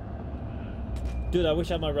 Dude, I wish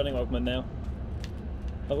I had my running augment now.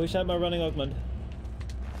 I wish I had my running augment.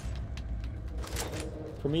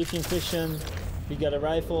 Promethean fission. We got a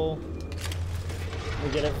rifle. We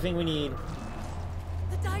get everything we need.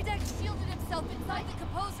 The Didact shielded himself inside the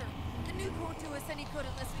composer. The nuke won't do us any good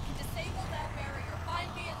unless we can disable that barrier. Find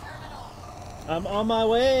me a terminal. I'm on my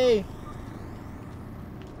way.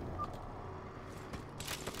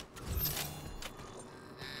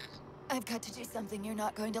 I've got to do something you're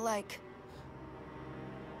not going to like.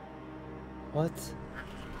 What?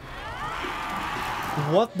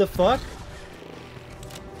 What the fuck?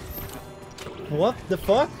 What the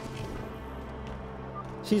fuck?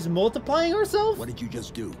 She's multiplying herself? What did you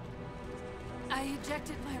just do? I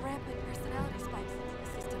ejected my rampant personality spikes into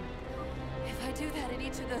the system. If I do that in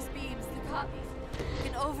each of those beams, the copies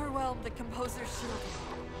can overwhelm the composer's shield.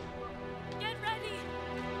 Get ready!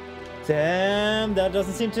 Damn, that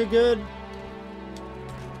doesn't seem too good.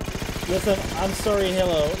 Listen, I'm sorry,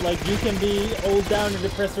 Halo. Like, you can be old down and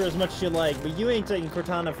depressed as much as you like, but you ain't taking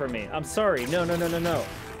Cortana from me. I'm sorry. No, no, no, no, no.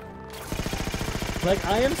 Like,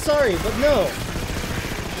 I am sorry, but no.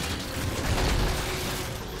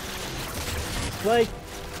 Like,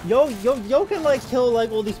 yo can, like, kill,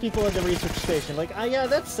 like, all these people at the research station. Like, yeah,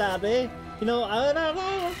 that's sad, eh? You know, I don't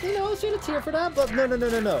know, you know, shed a tear for that, but no, no, no,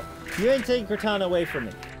 no, no. You ain't taking Cortana away from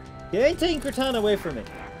me. You ain't taking Cortana away from me.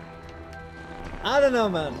 I don't know,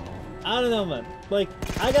 man. I don't know, man. Like,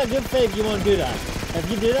 I got good faith you won't do that. If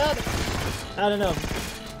you do that, I don't know.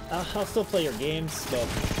 I'll still play your games, but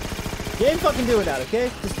you ain't fucking doing that, okay?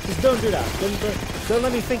 Just don't do that. Don't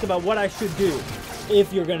let me think about what I should do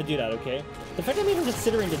if you're gonna do that, okay? The fact I'm even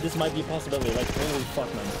considering that this might be a possibility, like, holy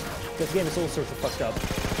fuck, man. This game is all sorts of fucked up.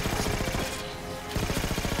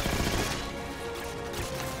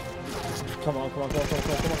 Come on, come on, come on, come on,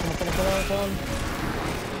 come on, come on, come on, come on, come on, come on.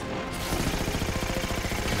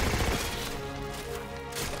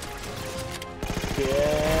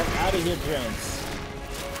 Get out of here, drones.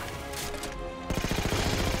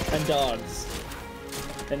 And dogs.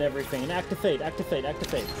 And everything. And activate, activate,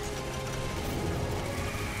 activate.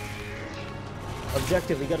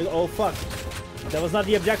 Objective, we gotta go. Oh, fuck. That was not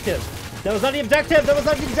the objective. That was not the objective! That was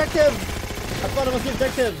not the objective! I thought it was the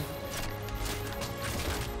objective.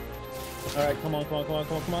 Alright, come on, come on, come on,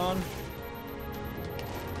 come on, come on.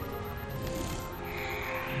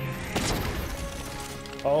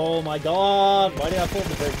 Oh my god! Why did I pull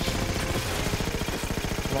the bridge?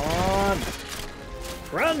 Come on!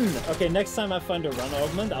 Run! Okay, next time I find a run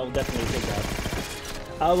augment, I will definitely take that.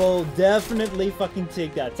 I will definitely fucking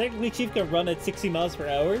take that. Technically, Chief can run at 60 miles per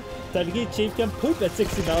hour. Technically, Chief can poop at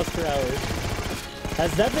 60 miles per hour.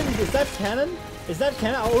 Has that been... Is that canon? Is that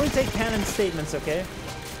canon? I'll only take canon statements, okay?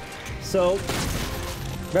 So,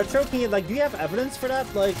 Retro, can you, like, do you have evidence for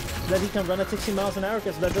that? Like, that he can run at 60 miles an hour?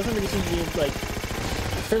 Because that doesn't really seem to be, like,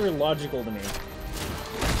 very logical to me.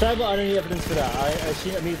 Tribal, I don't need evidence for that. I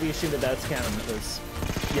immediately assume that that's canon, because,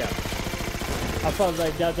 yeah. I thought,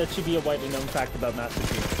 like, that should be a widely known fact about Master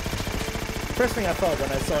Chief. First thing I thought when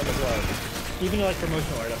I saw him as well. Even, like,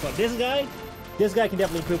 promotional art, I thought, this guy can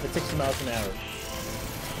definitely poop at 60 miles an hour.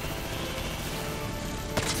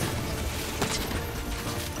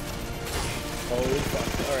 Holy fuck.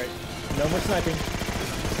 Alright. No more sniping.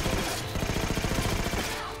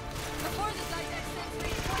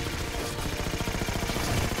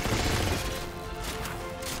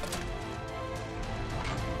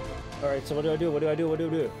 Alright, so what do I do? What do I do? What do I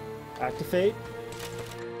do? Activate.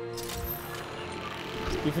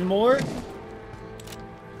 Even more.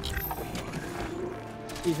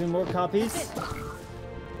 Even more copies.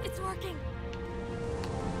 It's working.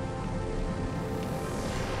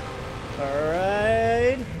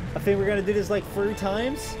 Alright. I think we're gonna do this like 3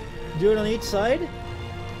 times. Do it on each side.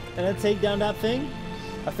 And then take down that thing.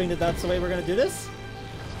 I think that that's the way we're gonna do this.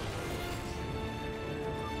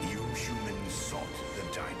 You humans sought the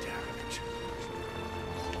didact.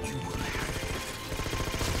 You will have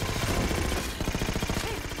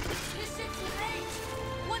This shit's in range.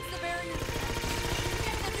 Once the barrier,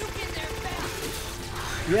 get the nuke in there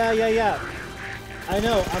fast. Yeah. I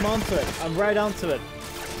know, I'm onto it. I'm right onto it.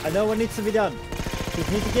 I know what needs to be done.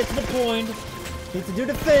 Just need to get to the point. Need to do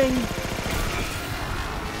the thing.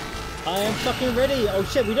 I am fucking ready. Oh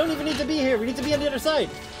shit, we don't even need to be here. We need to be on the other side.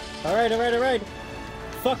 Alright.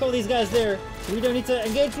 Fuck all these guys there. We don't need to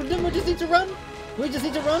engage with them. We just need to run. We just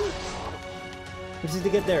need to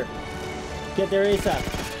get there. Get there ASAP.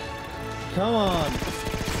 Come on.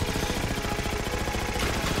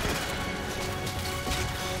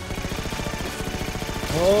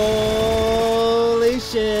 Holy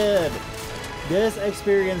shit. This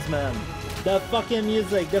experience, man. The fucking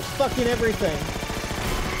music. The fucking everything.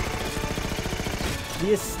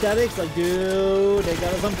 The aesthetics, like, dude, they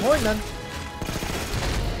got us on point, man.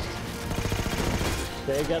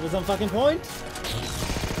 They got us on fucking point.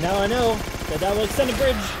 Now I know that that will extend the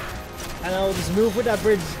bridge, and I will just move with that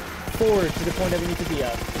bridge forward to the point that we need to be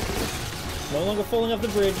at. No longer falling off the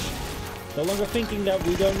bridge. No longer thinking that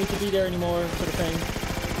we don't need to be there anymore, sort of thing.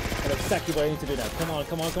 And exactly what I need to do now. Come on.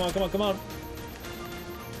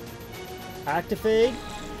 Activate.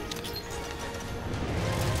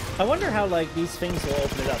 I wonder how, like, these things will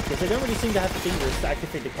open it up, because they don't really seem to have fingers to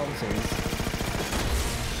activate the consoles.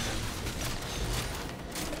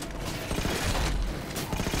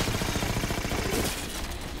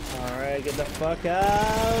 Alright, get the fuck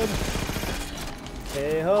out!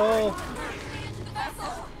 Hey ho!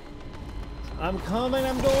 I'm coming,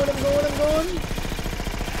 I'm going!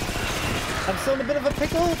 I'm still in a bit of a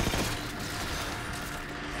pickle!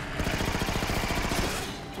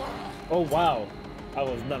 Oh wow! I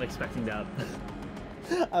was not expecting that.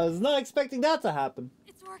 I was not expecting that to happen.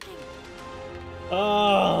 It's working.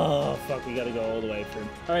 Oh, fuck, we gotta go all the way through.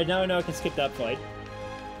 Alright, now I know I can skip that fight.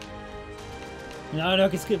 Come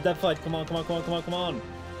on.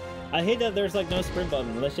 I hate that there's like no sprint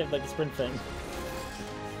button unless you have like a sprint thing.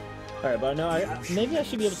 Alright, but no, maybe I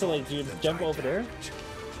should be able to like jump over there.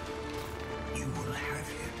 You will have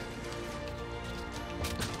it.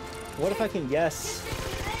 What if I can guess?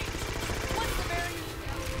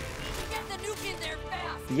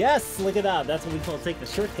 Yes, look at that. That's what we call take the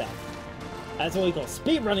shortcut. That's what we call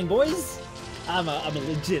speed running, boys. I'm a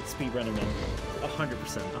legit speed runner, man.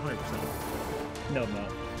 100%. No, I'm not.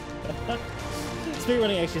 Speed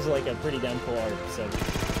running actually is like a pretty damn cool art, so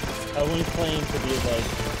I wouldn't claim to be like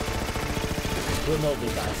remotely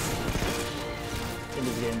fast in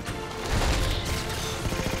this game.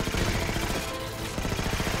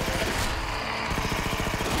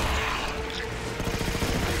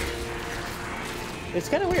 It's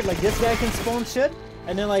kind of weird, like this guy can spawn shit,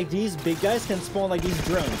 and then like these big guys can spawn like these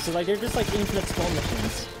drones. So like they're just like infinite spawn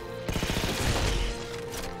machines.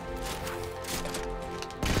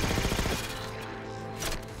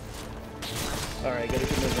 Alright, gotta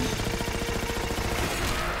keep moving.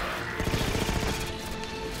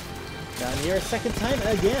 Down here a second time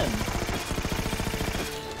again.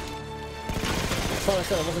 I thought I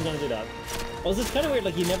said I wasn't gonna do that. Also, it's kind of weird,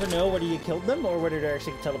 like you never know whether you killed them or whether they're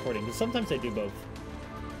actually teleporting, because sometimes they do both.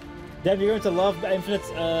 Dev, you're going to love Infinite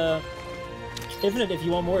if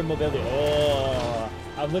you want more mobility. Oh,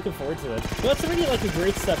 I'm looking forward to it. Well, it's already like a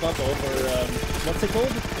great step up over, what's it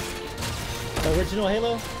called? Original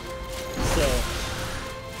Halo? So,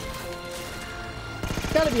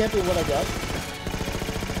 gotta be happy with what I got.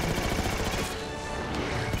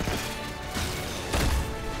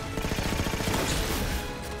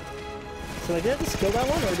 So like, did I just kill that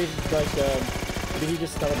one, or did he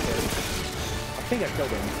just teleport? I think I killed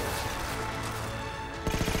him.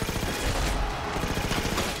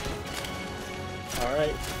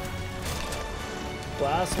 Alright.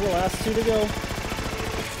 Last 2 to go.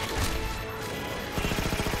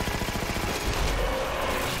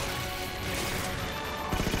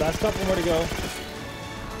 Last couple more to go.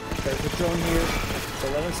 There's a drone here.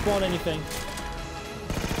 Don't let him spawn anything.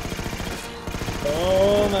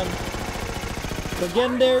 Oh man. We're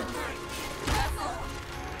getting there.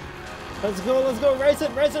 Let's go. Race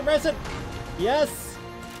it. Yes.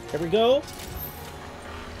 Here we go.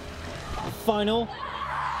 Final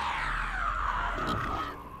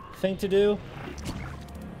thing to do.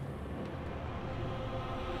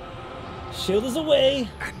 Shield is away.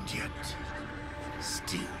 And yet,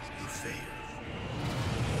 still you fail.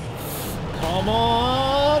 Come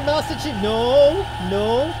on, Master Chief. No,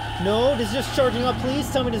 no, no. This is just charging up. Please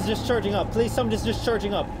tell me this is just charging up. Please tell me this is just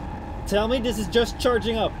charging up. Tell me this is just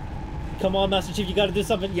charging up. Come on, Master Chief. You gotta do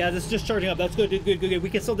something. Yeah, this is just charging up. That's good, good, good, good, good. We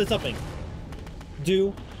can still do something.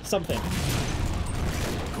 Do something.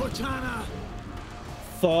 Cortana!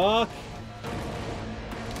 Fuck.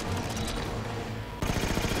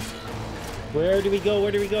 Where do we go?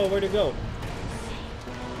 Where do we go? Where do we go?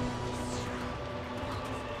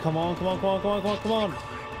 Come on, come on, come on, come on, come on, come on.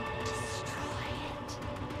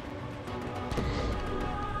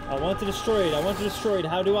 I want to destroy it. I want to destroy it.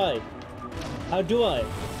 How do I? How do I?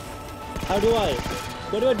 How do I?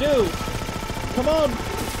 What do I do? Come on.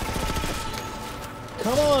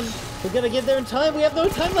 Come on. We gotta get there in time. We have no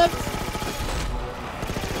time left.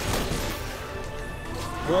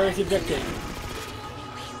 Where is the objective?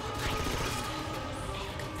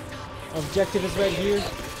 Objective is right here.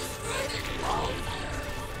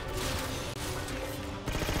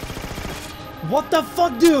 What the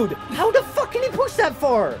fuck, dude? How the fuck can he push that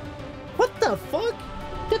far? What the fuck?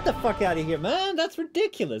 Get the fuck out of here, man. That's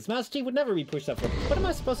ridiculous. Master Chief would never be pushed that far. What am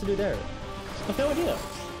I supposed to do there? I have no idea.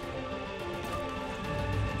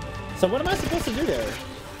 So what am I supposed to do there?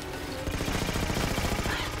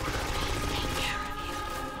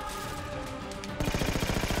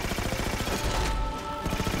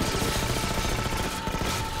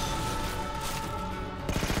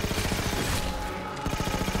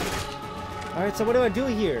 Alright, so what do I do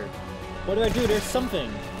here? What do I do? There's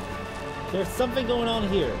something. There's something going on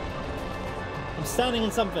here. I'm standing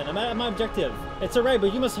in something. I'm at my objective. It's alright,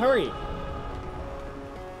 but you must hurry.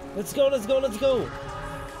 Let's go, let's go, let's go.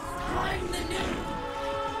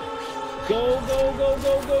 Go, go, go,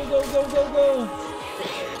 go, go, go, go, go, go.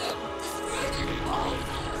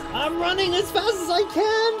 I'm running as fast as I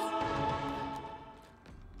can.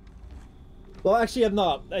 Well, actually, I'm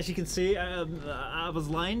not. As you can see, I was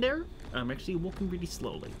lying there. I'm actually walking really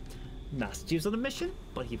slowly. Master Chief's on a mission,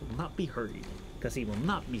 but he will not be hurried, because he will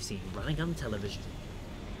not be seen running on television.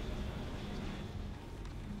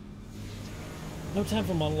 No time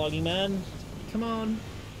for monologuing, man. Come on.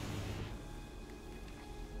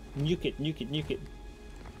 Nuke it, nuke it, nuke it.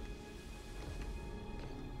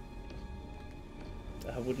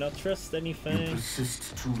 I would not trust anything. You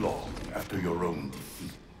persist too long after your own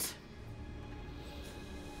defeat.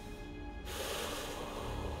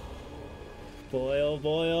 Boy, oh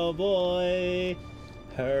boy, oh boy.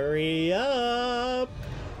 Hurry up.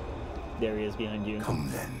 There he is behind you. Come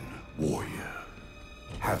then, warrior.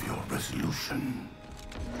 Have your resolution.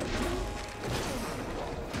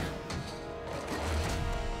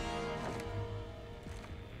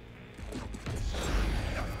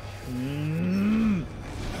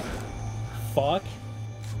 Fuck.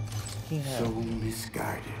 So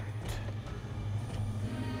misguided.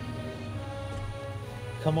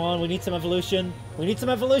 Come on, we need some evolution. We need some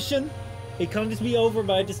evolution. It can't just be over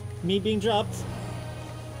by just me being dropped.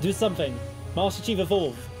 Do something. Master Chief,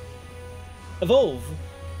 evolve. Evolve.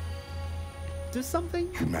 Do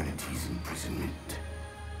something. Humanity's imprisonment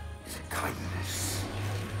is a kindness.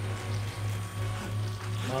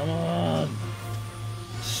 Come on.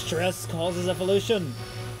 Stress causes evolution.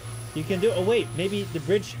 You can do. Oh wait, maybe the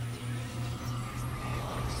bridge.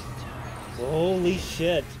 Holy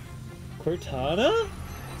shit, Cortana?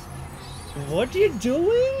 What are you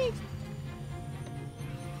doing?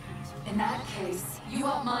 In that case, you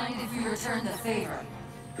won't mind if you return the favor.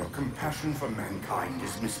 Your compassion for mankind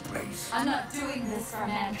is misplaced. I'm not doing this for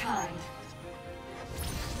mankind.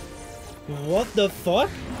 What the fuck?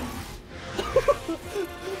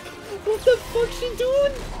 What the fuck's she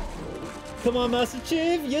doing? Come on, Master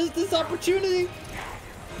Chief, use this opportunity.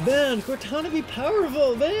 Man, Cortana be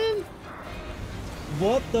powerful, man.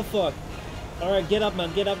 What the fuck? Alright, get up,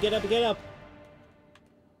 man. Get up, get up, get up.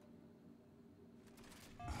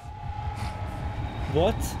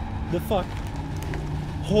 What the fuck?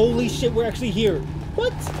 Holy shit, we're actually here.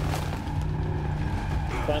 What?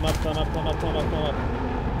 Climb up, climb up, climb up, climb up, climb up.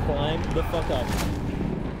 Climb the fuck up.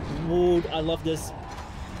 Mood, I love this.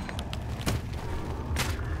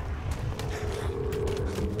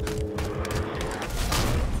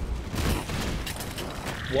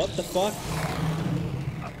 What the fuck?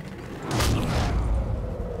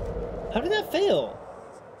 How did that fail?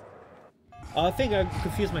 I think I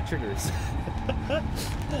confused my triggers.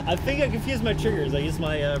 I think I confused my triggers. I used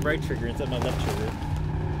my right trigger instead of my left trigger.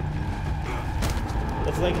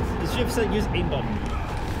 It's like, it should have said use aim button.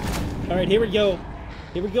 Alright, here we go.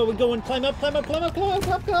 Here we go, we're going. Climb up, climb up, climb up, climb up,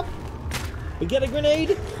 climb up. We get a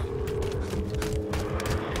grenade.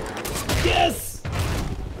 Yes!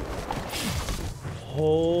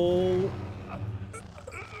 Holy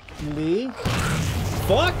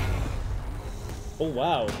fuck! Oh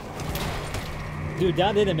wow. Dude,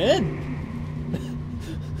 that did him in!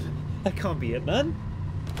 That can't be it, man.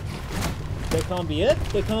 That can't be it.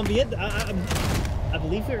 That can't be it. I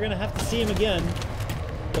believe we're gonna have to see him again.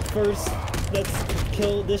 But first, let's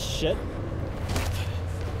kill this shit.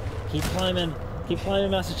 Keep climbing. Keep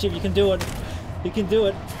climbing, Master Chief. You can do it. You can do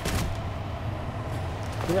it.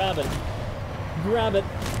 Grab it. Grab it.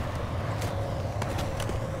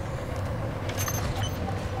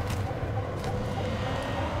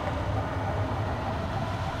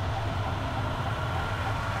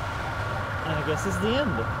 And I guess this is the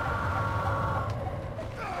end.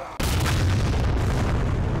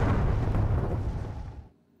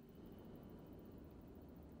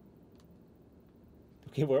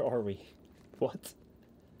 Okay, where are we? What?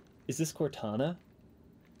 Is this Cortana?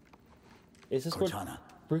 Is this Cortana?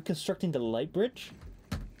 Reconstructing the light bridge?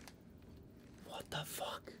 What the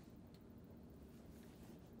fuck?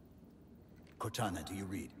 Cortana, do you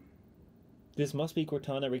read? This must be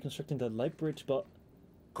Cortana reconstructing the light bridge, but...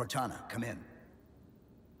 Cortana, come in.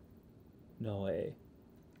 No way.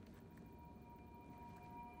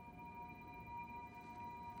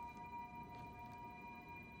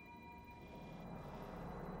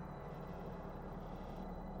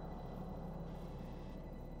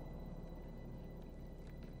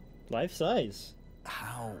 Life size.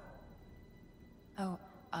 How? Oh,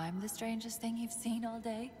 I'm the strangest thing you've seen all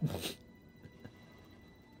day?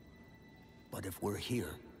 But if we're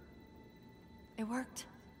here... It worked.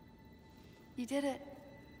 You did it.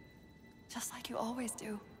 Just like you always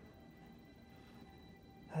do.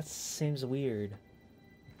 That seems weird.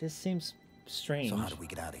 This seems strange. So how do we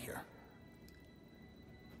get out of here?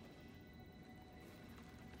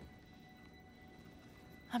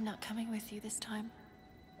 I'm not coming with you this time.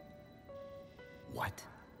 What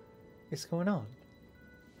is going on?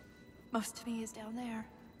 Most of me is down there.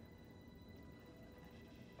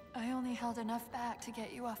 I only held enough back to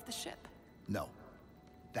get you off the ship. No.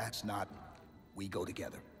 That's not... We go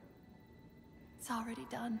together. It's already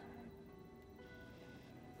done.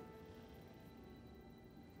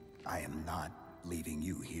 I am not leaving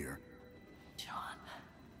you here. John.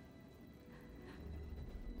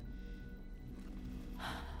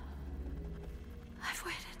 I've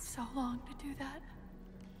waited so long to do that.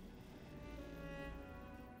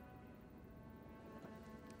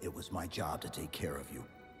 It was my job to take care of you.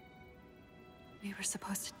 We were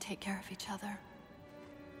supposed to take care of each other.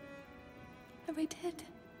 And we did.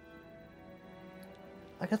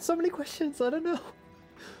 I got so many questions, I don't know.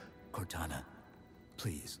 Cortana,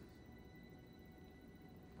 please.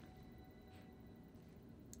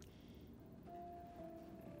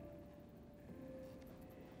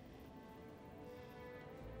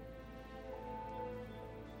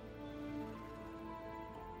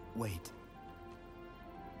 Wait.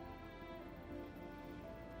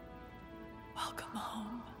 Welcome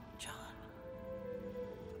home, John.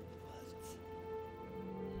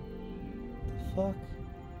 What the fuck?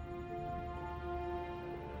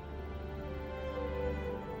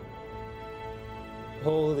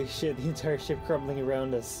 Holy shit, the entire ship crumbling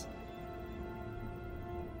around us.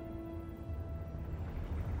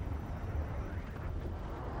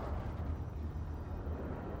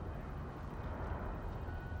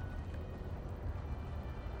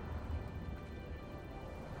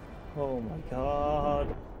 Oh my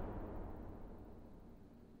god.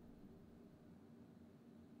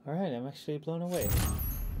 Alright, I'm actually blown away.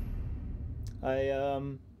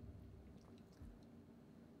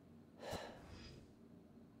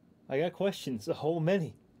 I got questions, a whole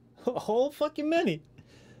many. A whole fucking many.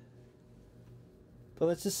 But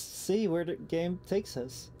let's just see where the game takes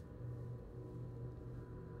us.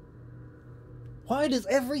 Why does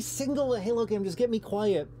every single Halo game just get me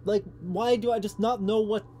quiet? Like, why do I just not know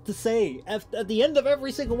what to say? At the end of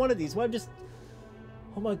every single one of these, why just...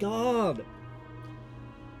 Oh my god.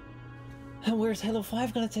 And where's Halo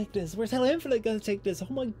 5 gonna take this? Where's Halo Infinite gonna take this? Oh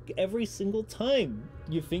my... Every single time.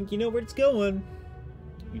 You think you know where it's going.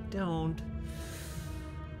 You don't.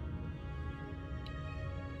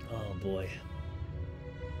 Oh boy.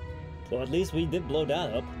 Well, at least we did blow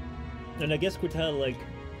that up. And I guess Cortana, like,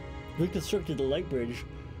 reconstructed the light bridge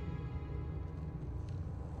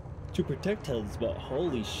to protect us, but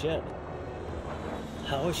holy shit.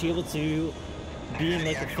 How is she able to be in,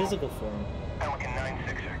 like, a physical form? Pelican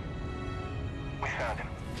 9-6er. We found him.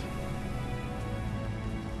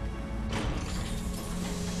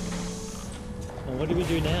 And what do we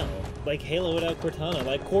do now? Like Halo without Cortana,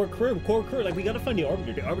 like core crew, like we gotta find the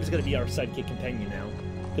Arbiter. The Arbiter's gotta be our sidekick companion now.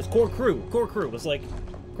 Because core crew was like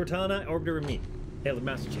Cortana, Orbiter, and me. Halo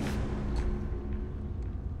Master Chief.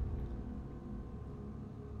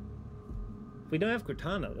 If we don't have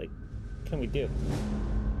Cortana, like, what can we do?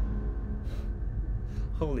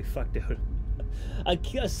 Holy fuck, dude. I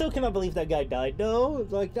still cannot believe that guy died, though.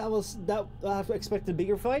 Like, I expected a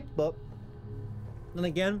bigger fight, but then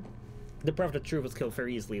again, the Prophet of Truth was killed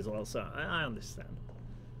very easily as well, so I understand.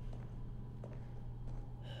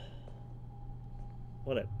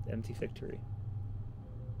 What an empty victory.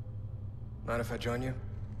 Mind if I join you?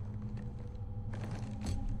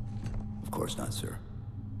 Of course not, sir.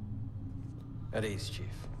 At ease, Chief.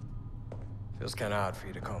 Feels kind of odd for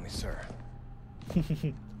you to call me sir.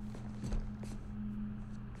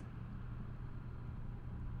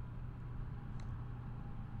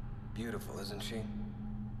 Beautiful, isn't she?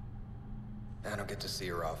 I don't get to see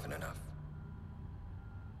her often enough.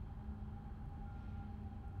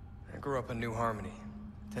 I grew up in New Harmony.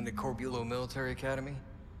 Attended Corbulo Military Academy.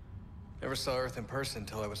 Never saw Earth in person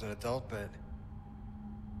until I was an adult, but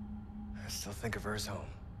I still think of her as home.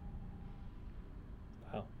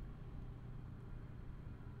 Wow.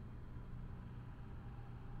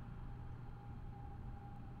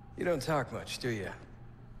 You don't talk much, do you?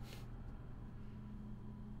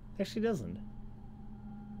 Actually doesn't.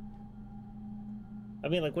 I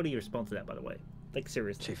mean, like, what are your response to that, by the way? Like,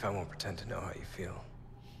 seriously. Chief, I won't pretend to know how you feel.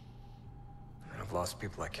 I've lost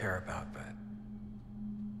people I care about, but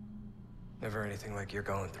never anything like you're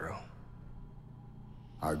going through.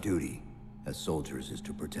 Our duty as soldiers is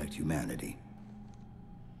to protect humanity,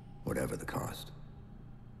 whatever the cost.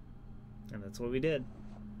 And that's what we did.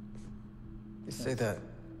 You say that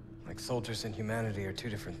like soldiers and humanity are two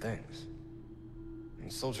different things. I mean,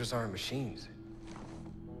 soldiers aren't machines.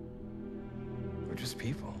 We're just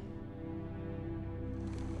people.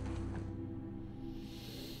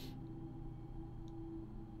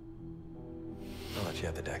 I'll let you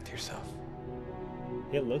have the deck to yourself.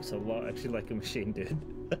 It looks a lot actually like a machine, dude.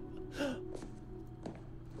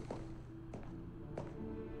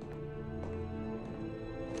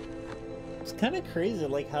 It's kind of crazy,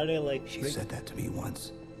 like how they like. She said that to me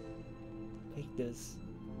once. Make this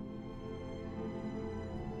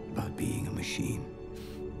about being a machine.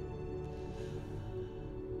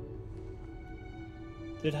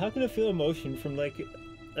 Dude, how can I feel emotion from like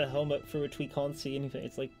a helmet for which we can't see anything?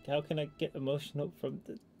 It's like, how can I get emotional from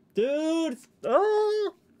the dude?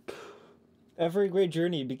 Oh! Every great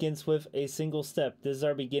journey begins with a single step. This is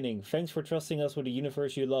our beginning. Thanks for trusting us with the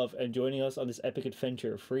universe you love and joining us on this epic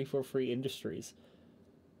adventure. Free for Free Industries.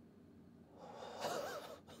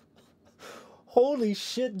 Holy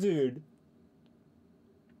shit, dude.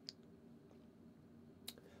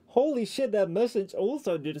 Holy shit, that message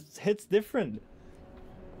also, dude, it hits different.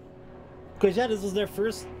 Because yeah, this was their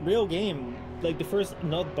first real game. Like the first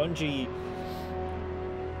not Bungie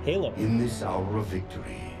Halo. In this hour of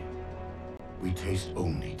victory, we taste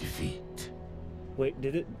only defeat. Wait,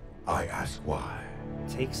 did it? I ask why.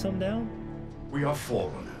 Take some down? We are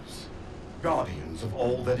forerunners, guardians of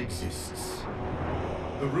all that exists.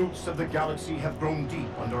 The roots of the galaxy have grown deep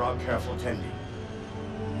under our careful tending.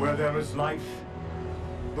 Where there is life,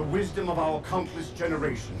 the wisdom of our countless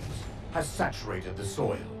generations has saturated the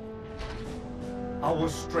soil. Our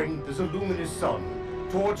strength is a luminous sun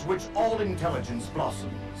towards which all intelligence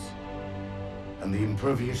blossoms, and the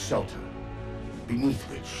impervious shelter beneath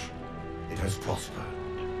which it has prospered.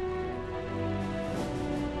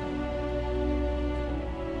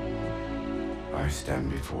 I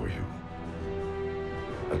stand before you,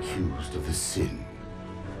 accused of the sin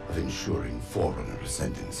of ensuring Forerunner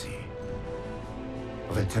ascendancy,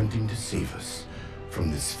 of attempting to save us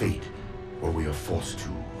from this fate where we are forced to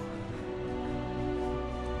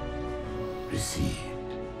recede.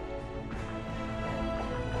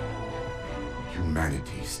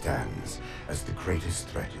 Humanity stands as the greatest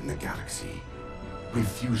threat in the galaxy.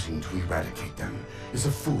 Refusing to eradicate them is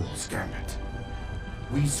a fool's gambit.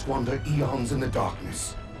 We squander eons in the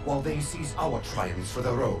darkness, while they seize our triumphs for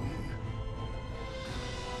their own.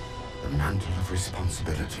 The mantle of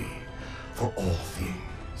responsibility for all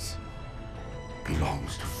things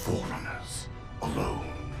belongs to Forerunners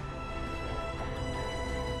alone.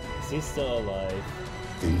 Is he still alive?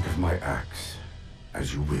 Think of my acts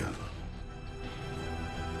as you will.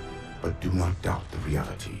 But do not doubt the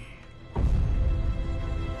reality.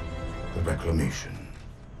 The reclamation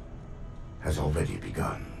has already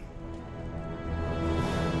begun.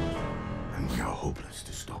 And we are hopeless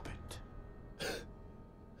to stop it.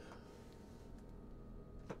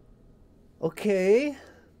 Okay.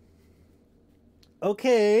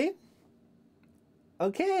 Okay.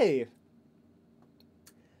 Okay.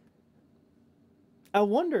 I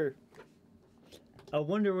wonder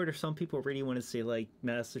whether some people really want to see like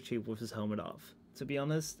Master Chief with his helmet off. To be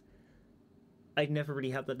honest, I never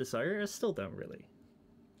really had that desire. I still don't really.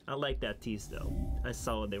 I like that tease though. I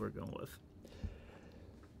saw what they were going with.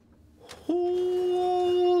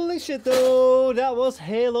 Holy shit though, that was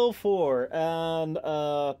Halo 4 and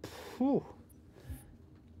whew.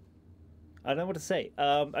 I don't know what to say.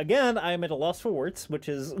 Again, I'm at a loss for words, which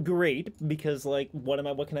is great because like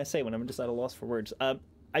what can I say when I'm just at a loss for words?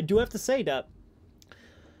 I do have to say that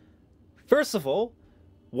first of all,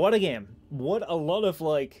 what a game. What a lot of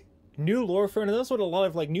like new lore for this, what a lot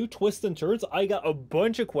of like new twists and turns. I got a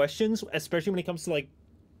bunch of questions, especially when it comes to like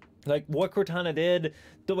what Cortana did,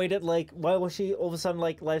 the way that like why was she all of a sudden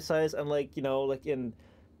like life size and like, you know, like in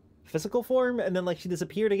physical form and then like she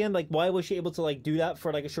disappeared again, like why was she able to like do that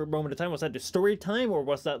for like a short moment of time? Was that the story time or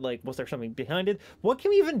was that like was there something behind it? What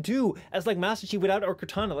can we even do as like Master Chief without our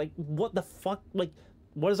Cortana? Like what the fuck, like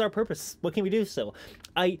what is our purpose? What can we do still?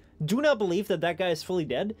 I do not believe that that guy is fully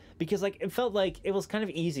dead because like it felt like it was kind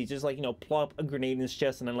of easy, just like, you know, plop a grenade in his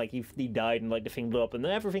chest and then like he died and like the thing blew up and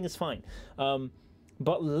then everything is fine.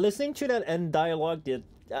 But listening to that end dialogue,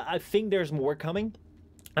 I think there's more coming.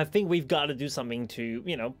 I think we've got to do something to,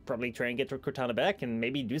 you know, probably try and get Cortana back and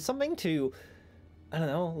maybe do something to, I don't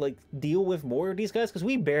know, like deal with more of these guys because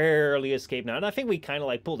we barely escape now. And I think we kind of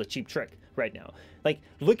like pulled a cheap trick right now. Like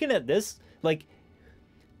looking at this, like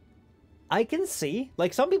I can see,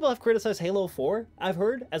 like some people have criticized Halo 4, I've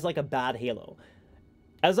heard, as like a bad Halo.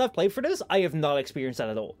 As I've played for this, I have not experienced that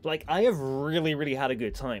at all. Like I have really, really had a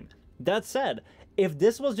good time. That said, if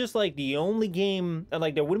this was just like the only game and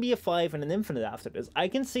like there wouldn't be a 5 and an Infinite after this, I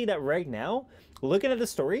can see that right now, looking at the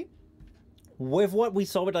story, with what we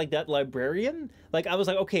saw with like that librarian, like I was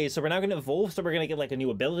like, okay, so we're now gonna evolve, so we're gonna get like a new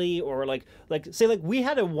ability, or like say like we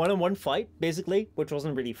had a one-on-one fight, basically, which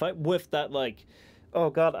wasn't really a fight, with that like, oh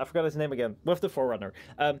god, I forgot his name again, with the Forerunner.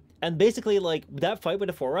 And basically like that fight with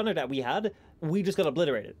the Forerunner that we had, we just got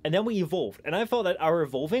obliterated. And then we evolved. And I felt that our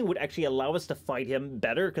evolving would actually allow us to fight him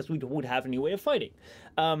better because we would have a new way of fighting.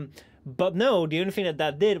 But no, the only thing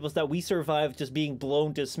that did was that we survived just being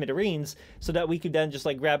blown to smithereens so that we could then just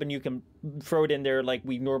like grab a nuke and throw it in there like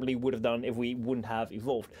we normally would have done if we wouldn't have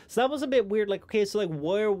evolved. So that was a bit weird. Like, okay, so like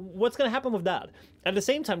what's going to happen with that? At the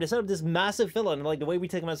same time, they set up this massive villain and like the way we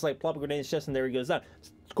take him as like plop a grenade in his chest and there he goes down.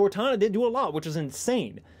 Cortana did do a lot, which is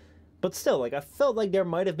insane. But still, like, I felt like there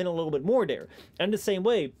might have been a little bit more there. And the same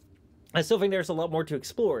way, I still think there's a lot more to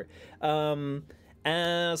explore. So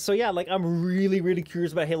yeah, like, I'm really, really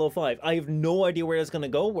curious about Halo 5. I have no idea where it's going to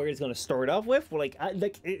go, where it's going to start off with. Like,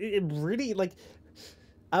 it really, like,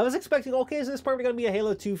 I was expecting, okay, so this is probably going to be a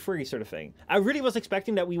Halo 2 free sort of thing. I really was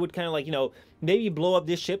expecting that we would kind of, like, you know, maybe blow up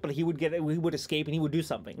this ship, but he would escape and he would do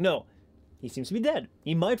something. No. He seems to be dead.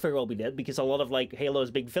 He might very well be dead because a lot of like Halo's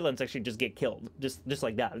big villains actually just get killed, just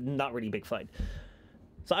like that. Not really big fight.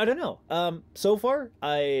 So I don't know. So far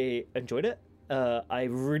I enjoyed it. I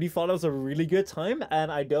really thought it was a really good time,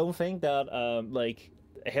 and I don't think that like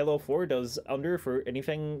Halo 4 does under for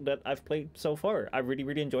anything that I've played so far. I really,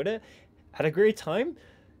 really enjoyed it. Had a great time.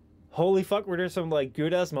 Holy fuck, were there some like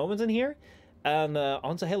good ass moments in here? And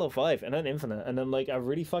on to Halo 5 and then Infinite, and then like I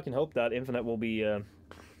really fucking hope that Infinite will be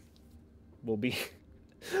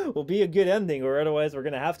a good ending, or otherwise we're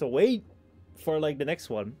gonna have to wait for like the next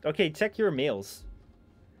one. Okay, check your mails.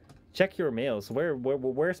 Check your mails.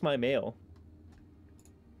 Where's my mail?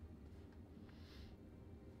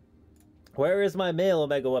 Where is my mail,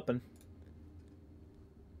 Omega Weapon?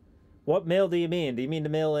 What mail do you mean? Do you mean the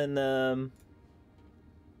mail in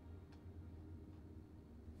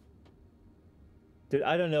Dude,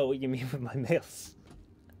 I don't know what you mean with my mails.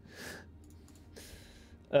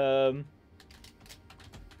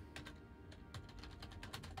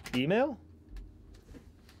 Email?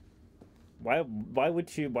 Why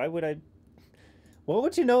would I? What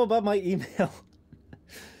would you know about my email?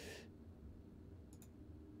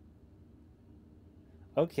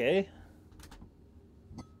 Okay.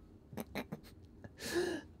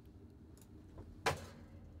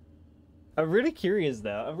 I'm really curious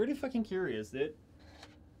though. I'm really fucking curious, dude.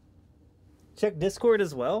 Check Discord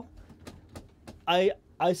as well. I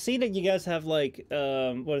see that you guys have like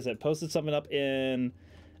what is it? Posted something up in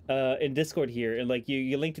Discord here, and like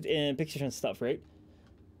you linked it in pictures and stuff, right?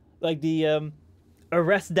 Like the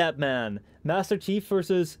arrest that man, Master Chief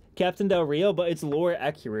versus Captain Del Rio, but it's lore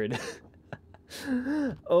accurate.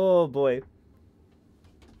 Oh boy.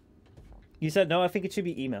 You said no, I think it should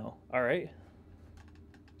be email. All right.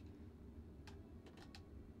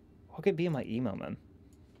 What could be in my email, man?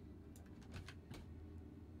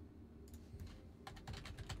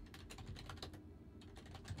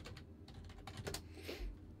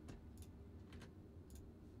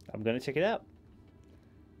 I'm gonna check it out.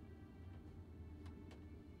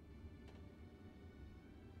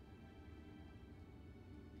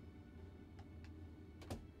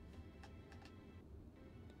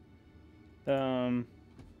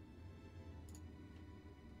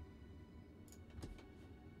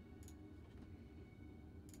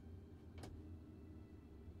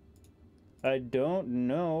 I don't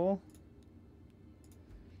know.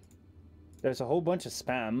 There's a whole bunch of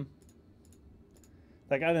spam.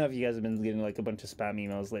 Like, I don't know if you guys have been getting, like, a bunch of spam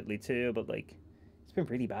emails lately, too, but, like, it's been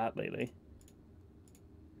pretty bad lately.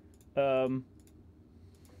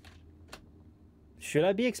 Should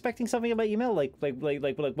I be expecting something about email? Like,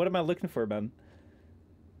 what am I looking for, man?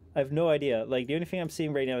 I have no idea. Like, the only thing I'm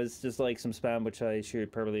seeing right now is just, like, some spam, which I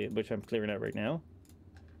should probably, which I'm clearing out right now.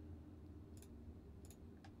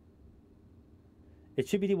 It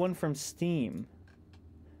should be the one from Steam.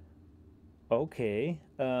 Okay.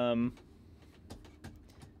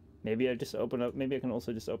 Maybe I just open up, maybe I can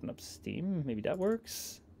also just open up Steam. Maybe that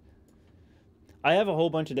works. I have a whole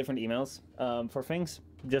bunch of different emails for things.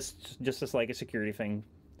 Just as like a security thing.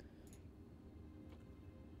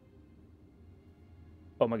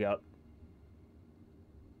 Oh my god.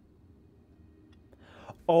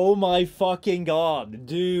 Oh my fucking god,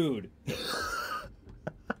 dude.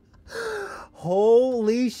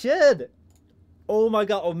 Holy shit. Oh my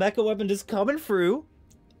god, Omega Weapon is coming through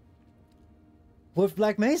with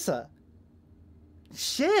Black Mesa.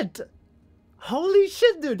 Shit. Holy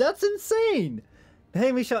shit, dude, that's insane.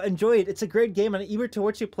 Hey Michel, enjoy it. It's a great game and I'm eager to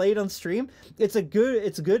watch you play it on stream. It's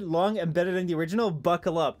good, long, and better than the original.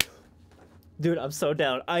 Buckle up. Dude, I'm so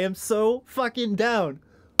down. I am so fucking down.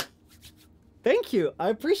 Thank you. I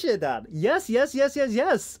appreciate that. Yes, yes, yes, yes,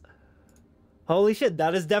 yes. Holy shit,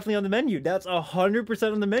 that is definitely on the menu. That's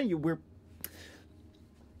 100% on the menu.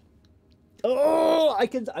 Oh, I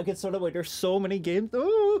can sort of wait. There's so many games.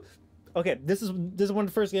 Oh. Okay, this is one of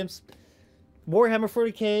the first games. Warhammer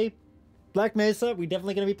 40K, Black Mesa. We're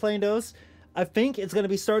definitely gonna be playing those. I think it's gonna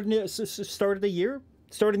be start of the year,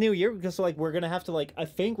 start a new year, because like we're gonna have to like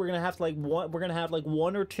we're gonna have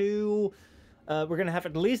one or two. We're gonna have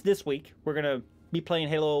at least this week. We're gonna be playing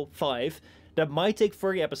Halo 5. That might take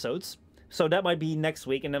 30 episodes. So that might be next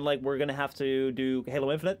week, and then like we're gonna have to do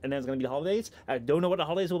Halo Infinite, and then it's gonna be the holidays. I don't know what the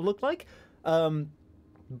holidays will look like,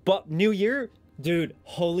 but New Year, dude,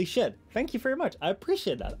 holy shit! Thank you very much. I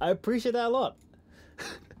appreciate that. I appreciate that a lot.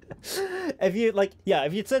 If you like, yeah,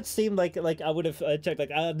 if you said Steam, like I would have checked. Like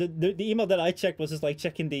the email that I checked was just like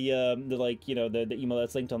checking the like the email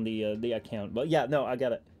that's linked on the account. But yeah, no, I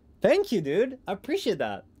got it. Thank you, dude. I appreciate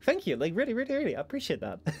that. Thank you. Like really, really, really, I appreciate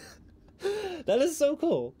that. That is so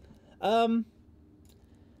cool.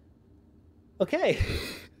 Okay.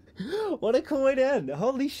 What a cool way to end.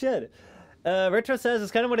 Holy shit. Retro says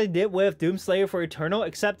it's kind of what I did with Doomslayer for Eternal,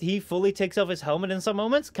 except he fully takes off his helmet in some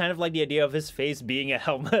moments. Kind of like the idea of his face being a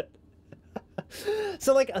helmet.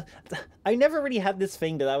 So like, I never really had this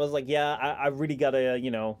thing that I was like, yeah, I really gotta,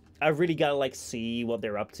 I really gotta like see what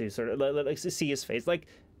they're up to, sort of like see his face. Like,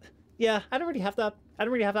 yeah, I don't really have that.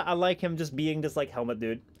 I like him just being this like helmet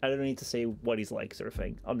dude. I don't need to say what he's like, sort of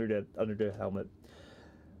thing, under the helmet.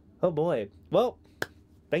 Oh boy. Well,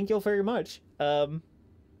 thank you all very much.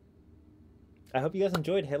 I hope you guys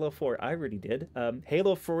enjoyed Halo 4. I really did.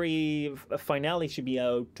 Halo 3 finale should be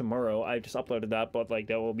out tomorrow. I just uploaded that, but like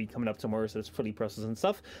that will be coming up tomorrow, so it's fully processed and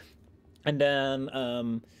stuff. And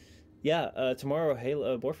then yeah, tomorrow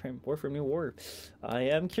Halo Warframe New War. I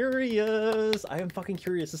am curious. I am fucking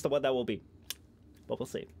curious as to what that will be. But we'll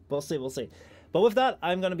see. We'll see. But with that,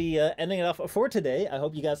 I'm going to be ending it off for today. I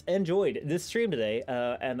hope you guys enjoyed this stream today,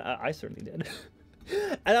 and I certainly did.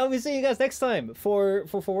 And I'll be seeing you guys next time for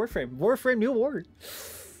Warframe New War.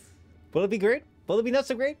 Will it be great? Will it be not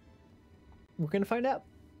so great? We're going to find out.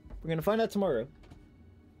 We're going to find out tomorrow.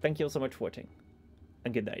 Thank you all so much for watching,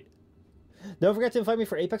 and good night. Don't forget to invite me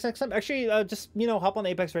for Apex next time. Actually, just, hop on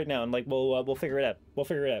Apex right now, and like we'll figure it out. We'll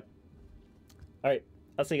figure it out. All right,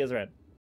 I'll see you guys around.